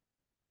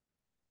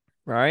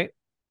 Right?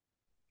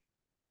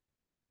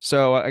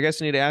 So I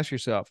guess you need to ask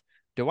yourself,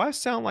 do I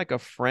sound like a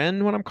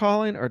friend when I'm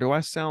calling, or do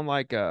I sound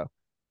like a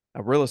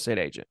real estate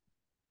agent?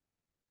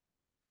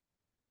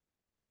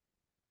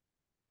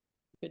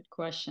 Good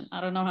question.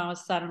 I don't know how I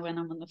sound when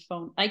I'm on the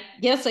phone. I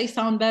guess I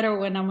sound better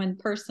when I'm in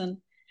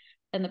person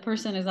and the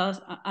person is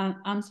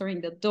answering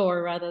the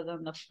door rather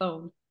than the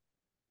phone.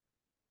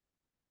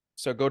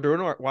 So go door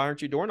knock. Why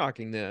aren't you door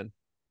knocking then?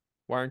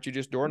 Why aren't you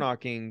just door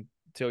knocking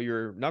till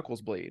your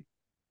knuckles bleed?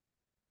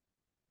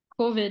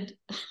 COVID.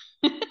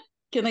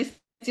 Can I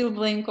still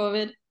blame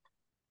COVID?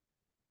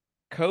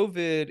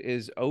 COVID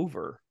is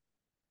over.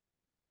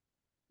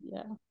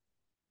 Yeah,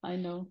 I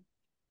know.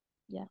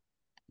 Yeah.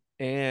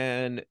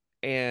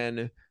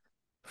 And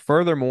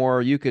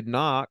furthermore, you could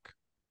knock,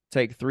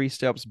 take 3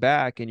 steps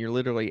back, and you're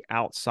literally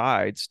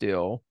outside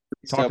still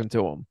talking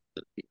to them.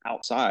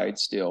 Outside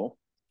still.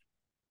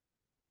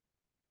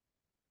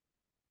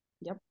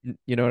 Yep.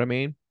 You know what I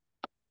mean?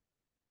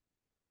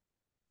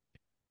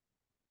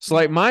 So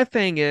like my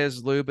thing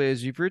is, Luba,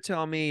 is if you're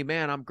telling me,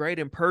 man, I'm great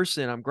in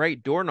person, I'm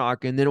great door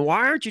knocking, then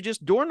why aren't you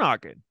just door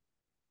knocking?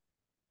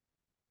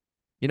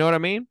 You know what I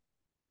mean?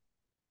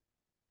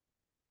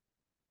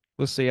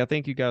 Let's see. I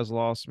think you guys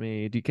lost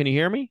me. Can you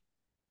hear me?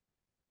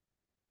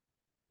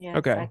 Yeah.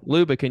 Okay.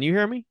 Luba, can you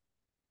hear me?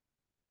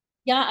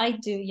 Yeah, I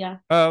do. Yeah.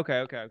 Oh, okay.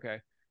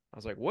 I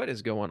was like, what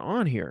is going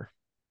on here?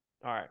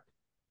 All right.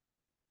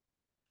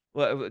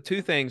 Well,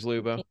 2 things,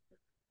 Luba.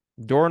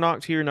 Door knock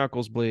till your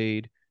knuckles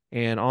bleed.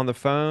 And on the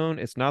phone,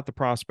 it's not the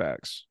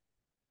prospects.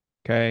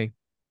 Okay.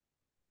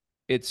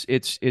 It's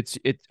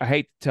I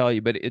hate to tell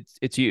you, but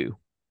it's you.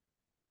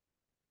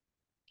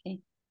 Okay.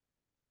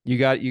 You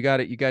got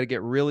to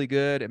get really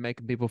good at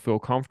making people feel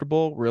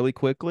comfortable really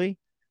quickly,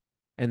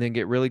 and then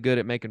get really good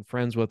at making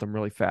friends with them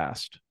really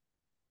fast.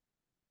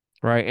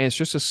 Right. And it's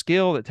just a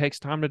skill that takes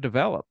time to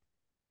develop.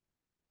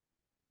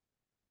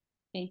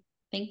 Okay.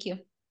 Thank you.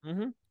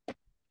 Mm-hmm.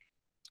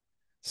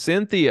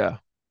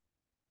 Cynthia.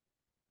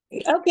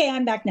 Okay,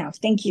 I'm back now.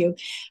 Thank you.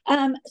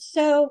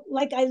 So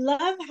like, I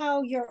love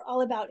how you're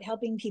all about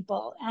helping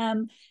people.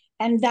 And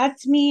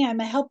that's me. I'm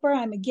a helper,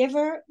 I'm a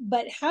giver,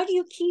 but how do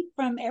you keep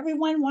from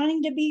everyone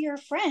wanting to be your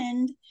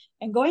friend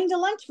and going to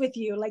lunch with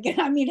you? Like,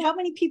 I mean, how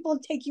many people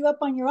take you up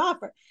on your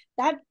offer?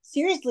 That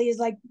seriously is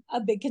like a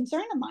big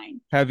concern of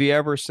mine. Have you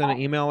ever sent an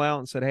email out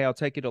and said, hey, I'll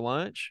take you to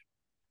lunch?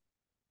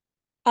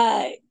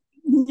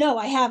 No,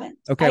 I haven't.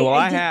 Okay, well,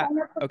 I have.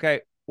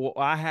 Okay, well,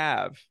 I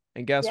have.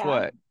 And guess Yeah.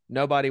 what?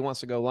 Nobody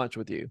wants to go lunch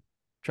with you.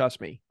 Trust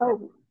me.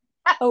 Oh,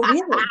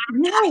 really?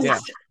 Nice. Yeah,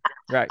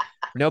 right.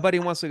 Nobody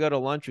wants to go to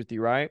lunch with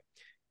you, right?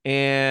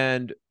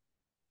 And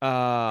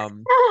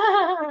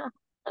the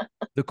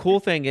cool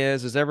thing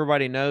is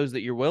everybody knows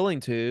that you're willing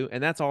to,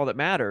 and that's all that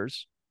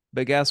matters.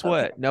 But guess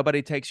what?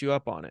 Nobody takes you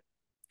up on it.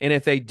 And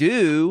if they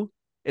do,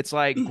 it's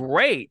like,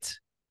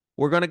 great.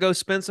 We're going to go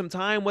spend some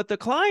time with the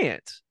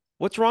client.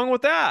 What's wrong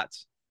with that?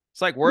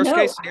 It's like worst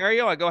case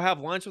scenario, I go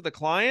have lunch with a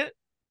client.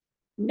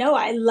 No,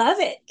 I love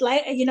it.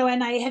 Like, you know,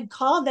 and I had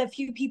called a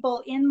few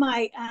people in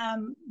my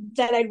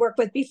that I'd worked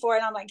with before,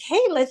 and I'm like,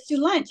 hey, let's do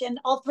lunch. And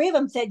all 3 of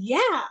them said,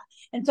 yeah.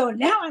 And so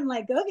now I'm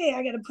like, okay,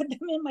 I got to put them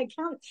in my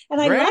calendar. And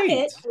Great. I love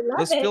it.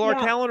 Let's fill our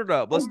calendar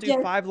up. Let's do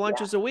just, 5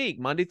 lunches a week,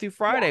 Monday through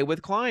Friday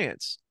with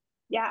clients.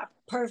 Yeah,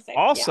 perfect.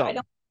 Awesome.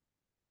 Yeah,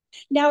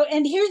 now,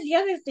 and here's the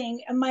other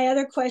thing. My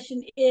other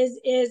question is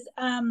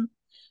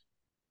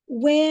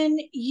when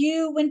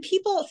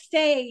people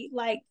say,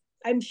 like,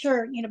 I'm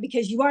sure, you know,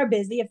 because you are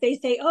busy, if they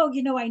say, oh,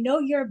 you know, I know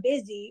you're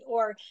busy,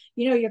 or,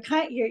 you know, you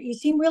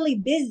seem really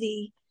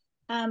busy.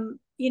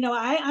 You know,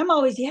 I'm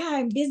always,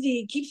 I'm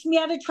busy. It keeps me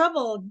out of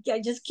trouble.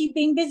 I just keep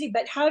being busy.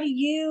 But how do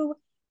you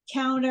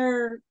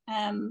counter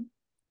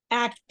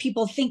act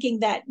people thinking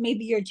that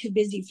maybe you're too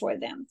busy for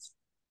them?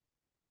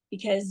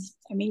 Because,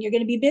 I mean, you're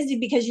going to be busy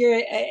because you're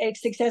a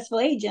successful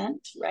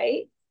agent,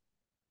 right?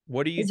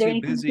 What are you too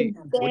busy?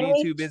 What are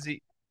you too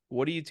busy?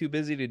 What are you too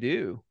busy to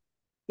do?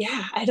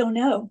 Yeah, I don't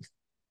know.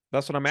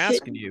 That's what I'm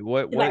asking you.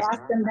 What I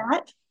ask them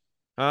that?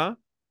 Huh?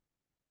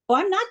 Oh,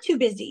 I'm not too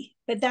busy,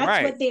 but that's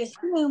Right. what they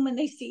assume when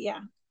they see.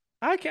 Yeah.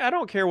 I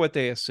don't care what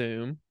they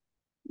assume.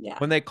 Yeah.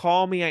 When they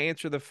call me, I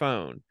answer the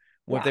phone.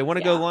 If they want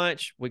to go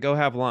lunch, we go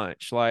have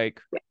lunch. Like,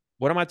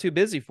 what am I too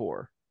busy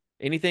for?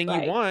 Anything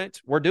you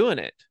want, we're doing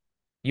it.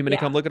 You want to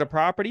come look at a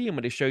property? You want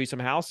me to show you some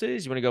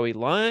houses? You want to go eat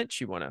lunch?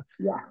 You want to,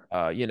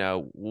 you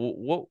know,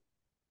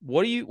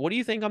 what do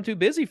you think I'm too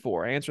busy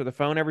for? I answer the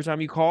phone every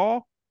time you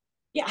call.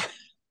 Yeah.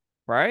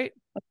 Right.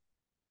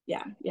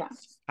 Yeah. Yeah.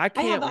 I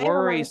can't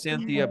worry,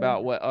 Cynthia,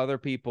 about what other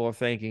people are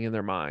thinking in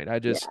their mind. I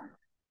can't.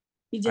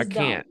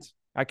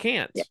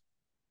 Yeah.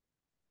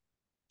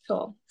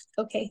 Cool.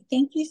 Okay.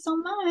 Thank you so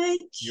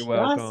much. You're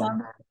welcome.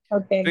 Awesome.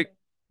 Okay.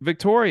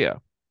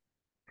 Victoria.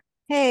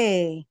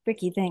 Hey,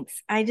 Ricky,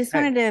 thanks. I just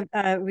Hey. wanted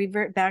to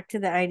revert back to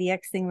the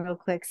IDX thing real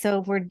quick.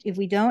 So if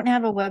we don't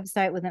have a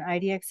website with an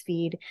IDX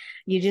feed,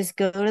 you just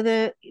go to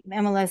the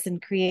MLS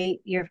and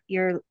create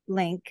your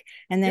link,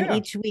 and then Yeah.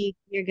 each week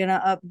you're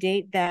gonna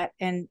update that.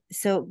 And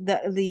so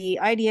the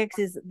IDX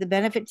is the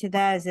benefit to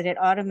that is that it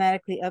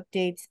automatically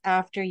updates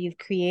after you've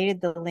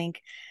created the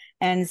link.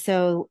 And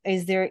so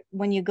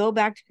when you go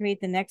back to create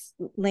the next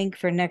link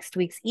for next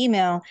week's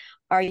email,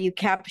 are you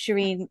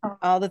capturing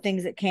all the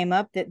things that came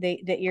up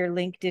that your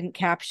link didn't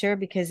capture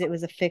because it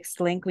was a fixed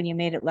link when you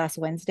made it last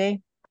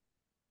Wednesday?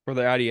 For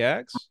the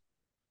IDX?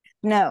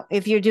 No,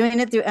 if you're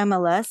doing it through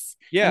MLS.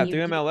 Yeah,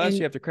 through MLS,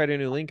 you have to create a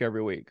new link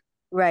every week.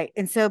 Right.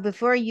 And so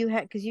before you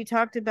had, because you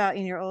talked about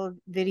in your old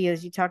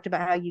videos, you talked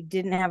about how you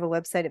didn't have a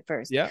website at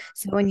first. Yeah.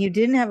 So when you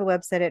didn't have a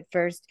website at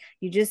first,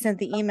 you just sent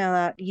the email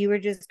out. You were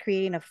just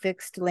creating a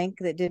fixed link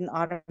that didn't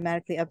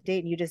automatically update,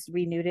 and you just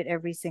renewed it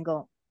every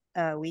single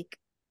week.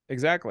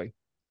 Exactly.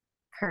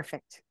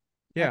 Perfect.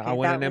 Yeah, Okay, I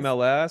went that in was-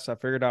 MLS. I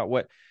figured out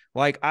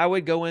I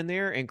would go in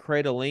there and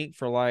create a link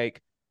for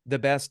like the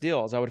best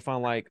deals. I would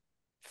find like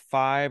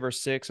 5 or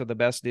 6 of the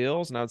best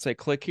deals, and I would say,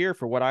 click here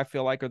for what I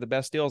feel like are the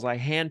best deals. I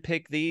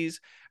handpick these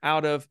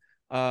out of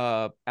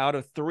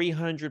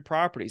 300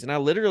 properties, and I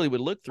literally would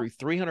look through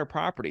 300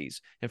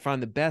 properties and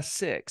find the best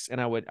 6,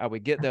 and I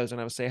would get those, and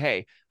I would say,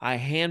 hey, I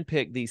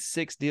handpicked these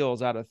 6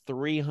 deals out of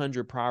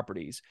 300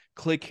 properties.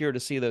 Click here to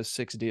see those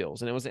 6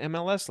 deals, and it was an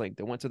MLS link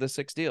that went to the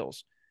 6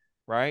 deals.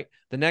 Right.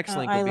 The next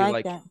link would be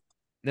like that.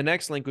 the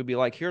next link would be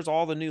like, here's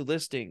all the new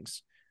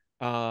listings,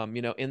 in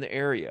the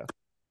area.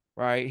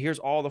 Right. Here's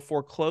all the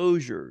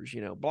foreclosures,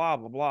 blah,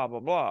 blah, blah,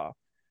 blah,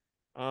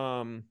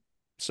 blah.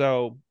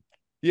 So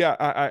yeah,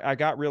 I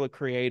got really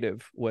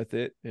creative with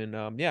it.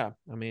 And yeah,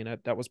 I mean,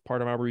 that was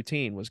part of my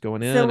routine, was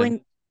going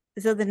in.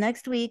 So the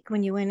next week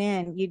when you went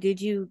in, did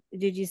you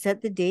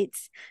set the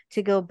dates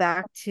to go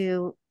back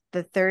to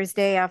the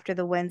Thursday after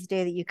the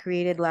Wednesday that you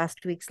created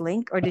last week's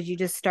link, or did you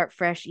just start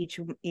fresh each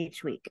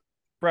week?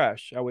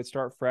 Fresh. I would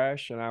start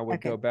fresh, and I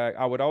would go back.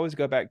 I would always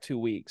go back 2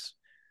 weeks.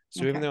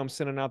 So even though I'm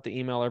sending out the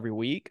email every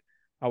week,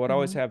 I would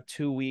always have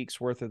 2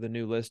 weeks worth of the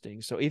new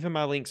listings. So even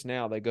my links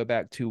now, they go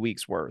back 2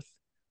 weeks worth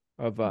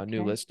of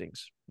new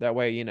listings. That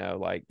way,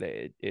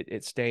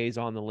 it stays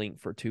on the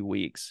link for 2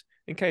 weeks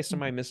in case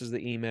somebody misses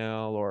the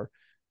email, or,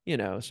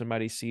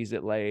 somebody sees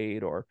it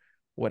late or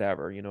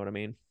whatever. You know what I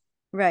mean?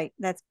 Right.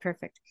 That's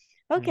perfect.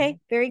 Okay.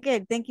 Very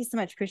good. Thank you so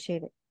much.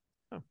 Appreciate it.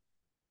 Oh.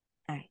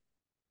 All right.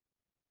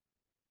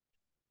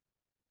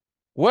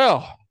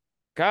 Well,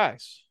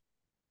 guys,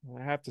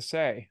 I have to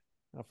say,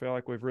 I feel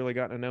like we've really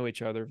gotten to know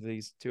each other for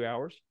these 2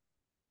 hours.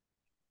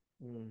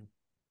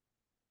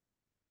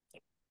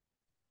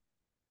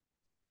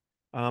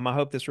 I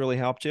hope this really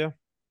helped you.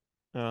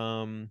 I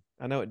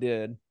know it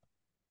did.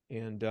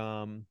 And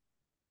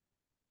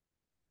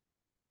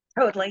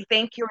totally.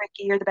 Thank you,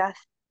 Ricky. You're the best.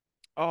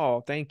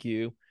 Oh, thank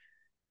you.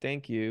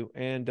 Thank you.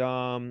 And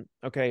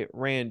okay,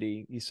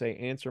 Randy, you say,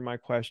 answer my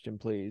question,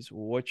 please.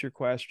 What's your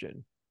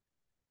question?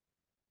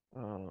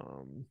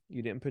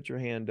 You didn't put your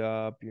hand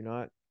up. You're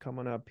not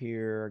coming up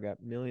here. I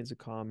got millions of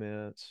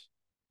comments.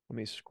 Let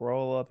me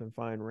scroll up and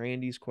find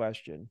Randy's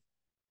question.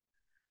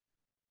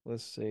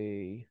 Let's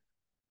see.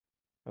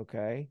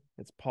 Okay,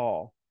 it's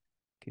Paul.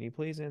 Can you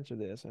please answer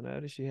this? I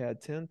noticed you had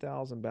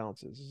 10,000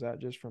 bounces. Is that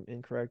just from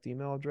incorrect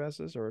email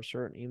addresses, or are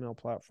certain email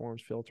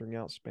platforms filtering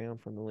out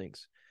spam from the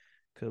links?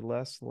 Could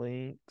less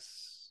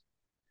links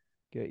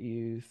get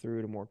you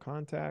through to more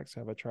contacts?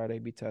 Have I tried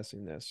A/B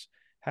testing this?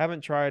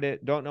 Haven't tried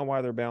it. Don't know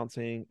why they're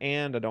bouncing,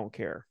 and I don't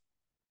care.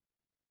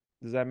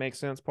 Does that make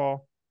sense,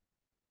 Paul?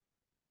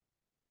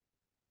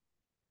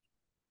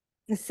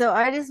 So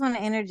I just want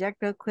to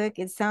interject real quick.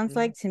 It sounds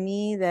like to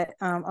me that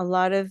a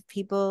lot of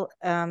people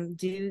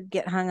do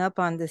get hung up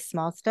on the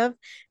small stuff.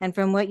 And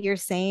from what you're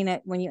saying,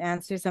 when you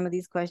answer some of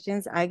these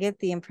questions, I get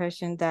the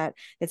impression that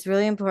it's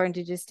really important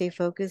to just stay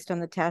focused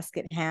on the task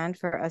at hand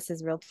for us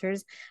as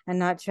realtors, and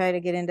not try to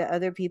get into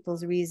other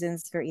people's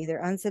reasons for either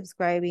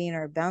unsubscribing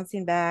or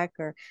bouncing back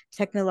or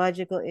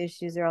technological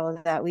issues or all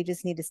of that. We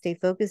just need to stay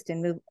focused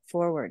and move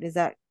forward. Is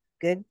that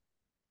good?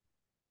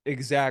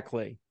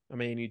 Exactly. I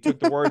mean, you took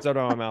the words out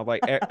of my mouth.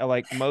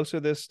 Like most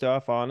of this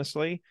stuff,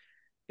 honestly,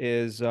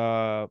 is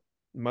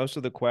most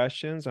of the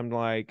questions, I'm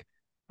like,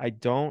 I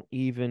don't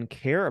even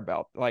care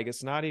about. Like,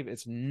 it's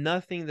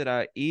nothing that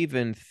I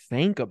even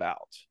think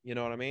about. You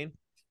know what I mean?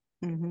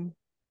 Mm-hmm.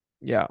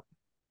 Yeah.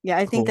 Yeah,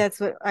 I think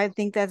that's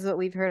what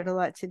we've heard a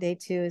lot today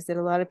too, is that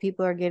a lot of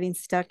people are getting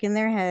stuck in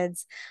their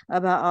heads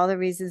about all the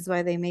reasons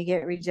why they may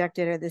get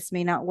rejected or this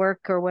may not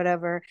work or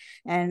whatever.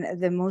 And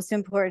the most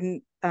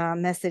important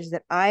message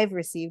that I've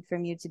received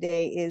from you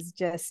today is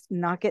just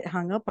not get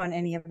hung up on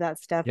any of that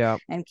stuff,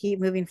 and keep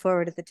moving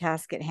forward at the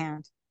task at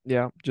hand.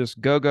 Yeah, just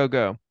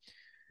go.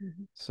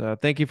 So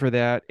thank you for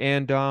that.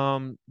 And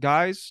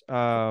guys,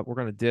 we're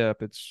gonna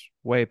dip. It's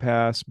way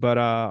past, but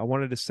I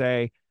wanted to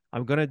say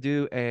I'm gonna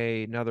do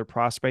another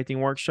prospecting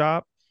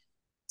workshop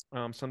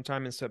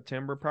sometime in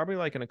September, probably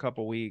like in a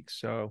couple weeks.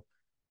 So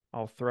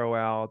I'll throw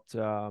out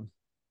I'll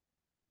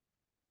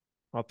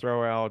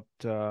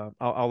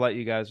let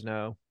you guys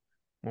know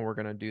when we're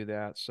gonna do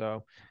that.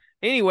 So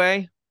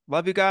anyway,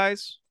 love you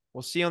guys.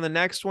 We'll see you on the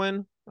next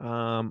one.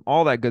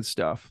 All that good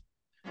stuff.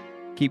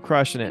 Keep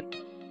crushing it.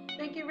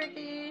 Thank you,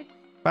 Ricky.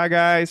 Bye,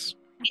 guys.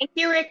 Thank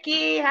you,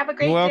 Ricky. Have a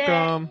great You're day.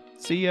 welcome.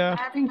 See ya.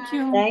 Thank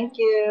you. Thank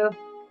you.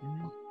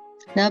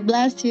 God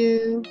bless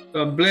you.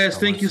 God bless.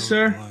 Thank you,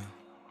 sir.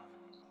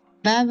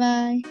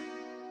 Bye-bye.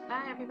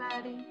 Bye,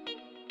 everybody.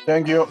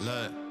 Thank you.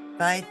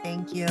 Bye.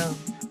 Thank you.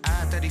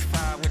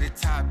 I-35 with the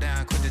top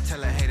down, quit to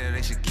tell a hater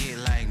they should get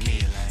like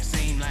me.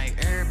 Seem like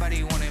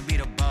everybody wanna be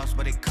the boss,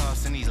 but it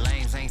costs and these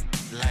lames ain't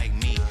like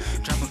me.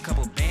 Drop a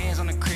couple bands on the crib.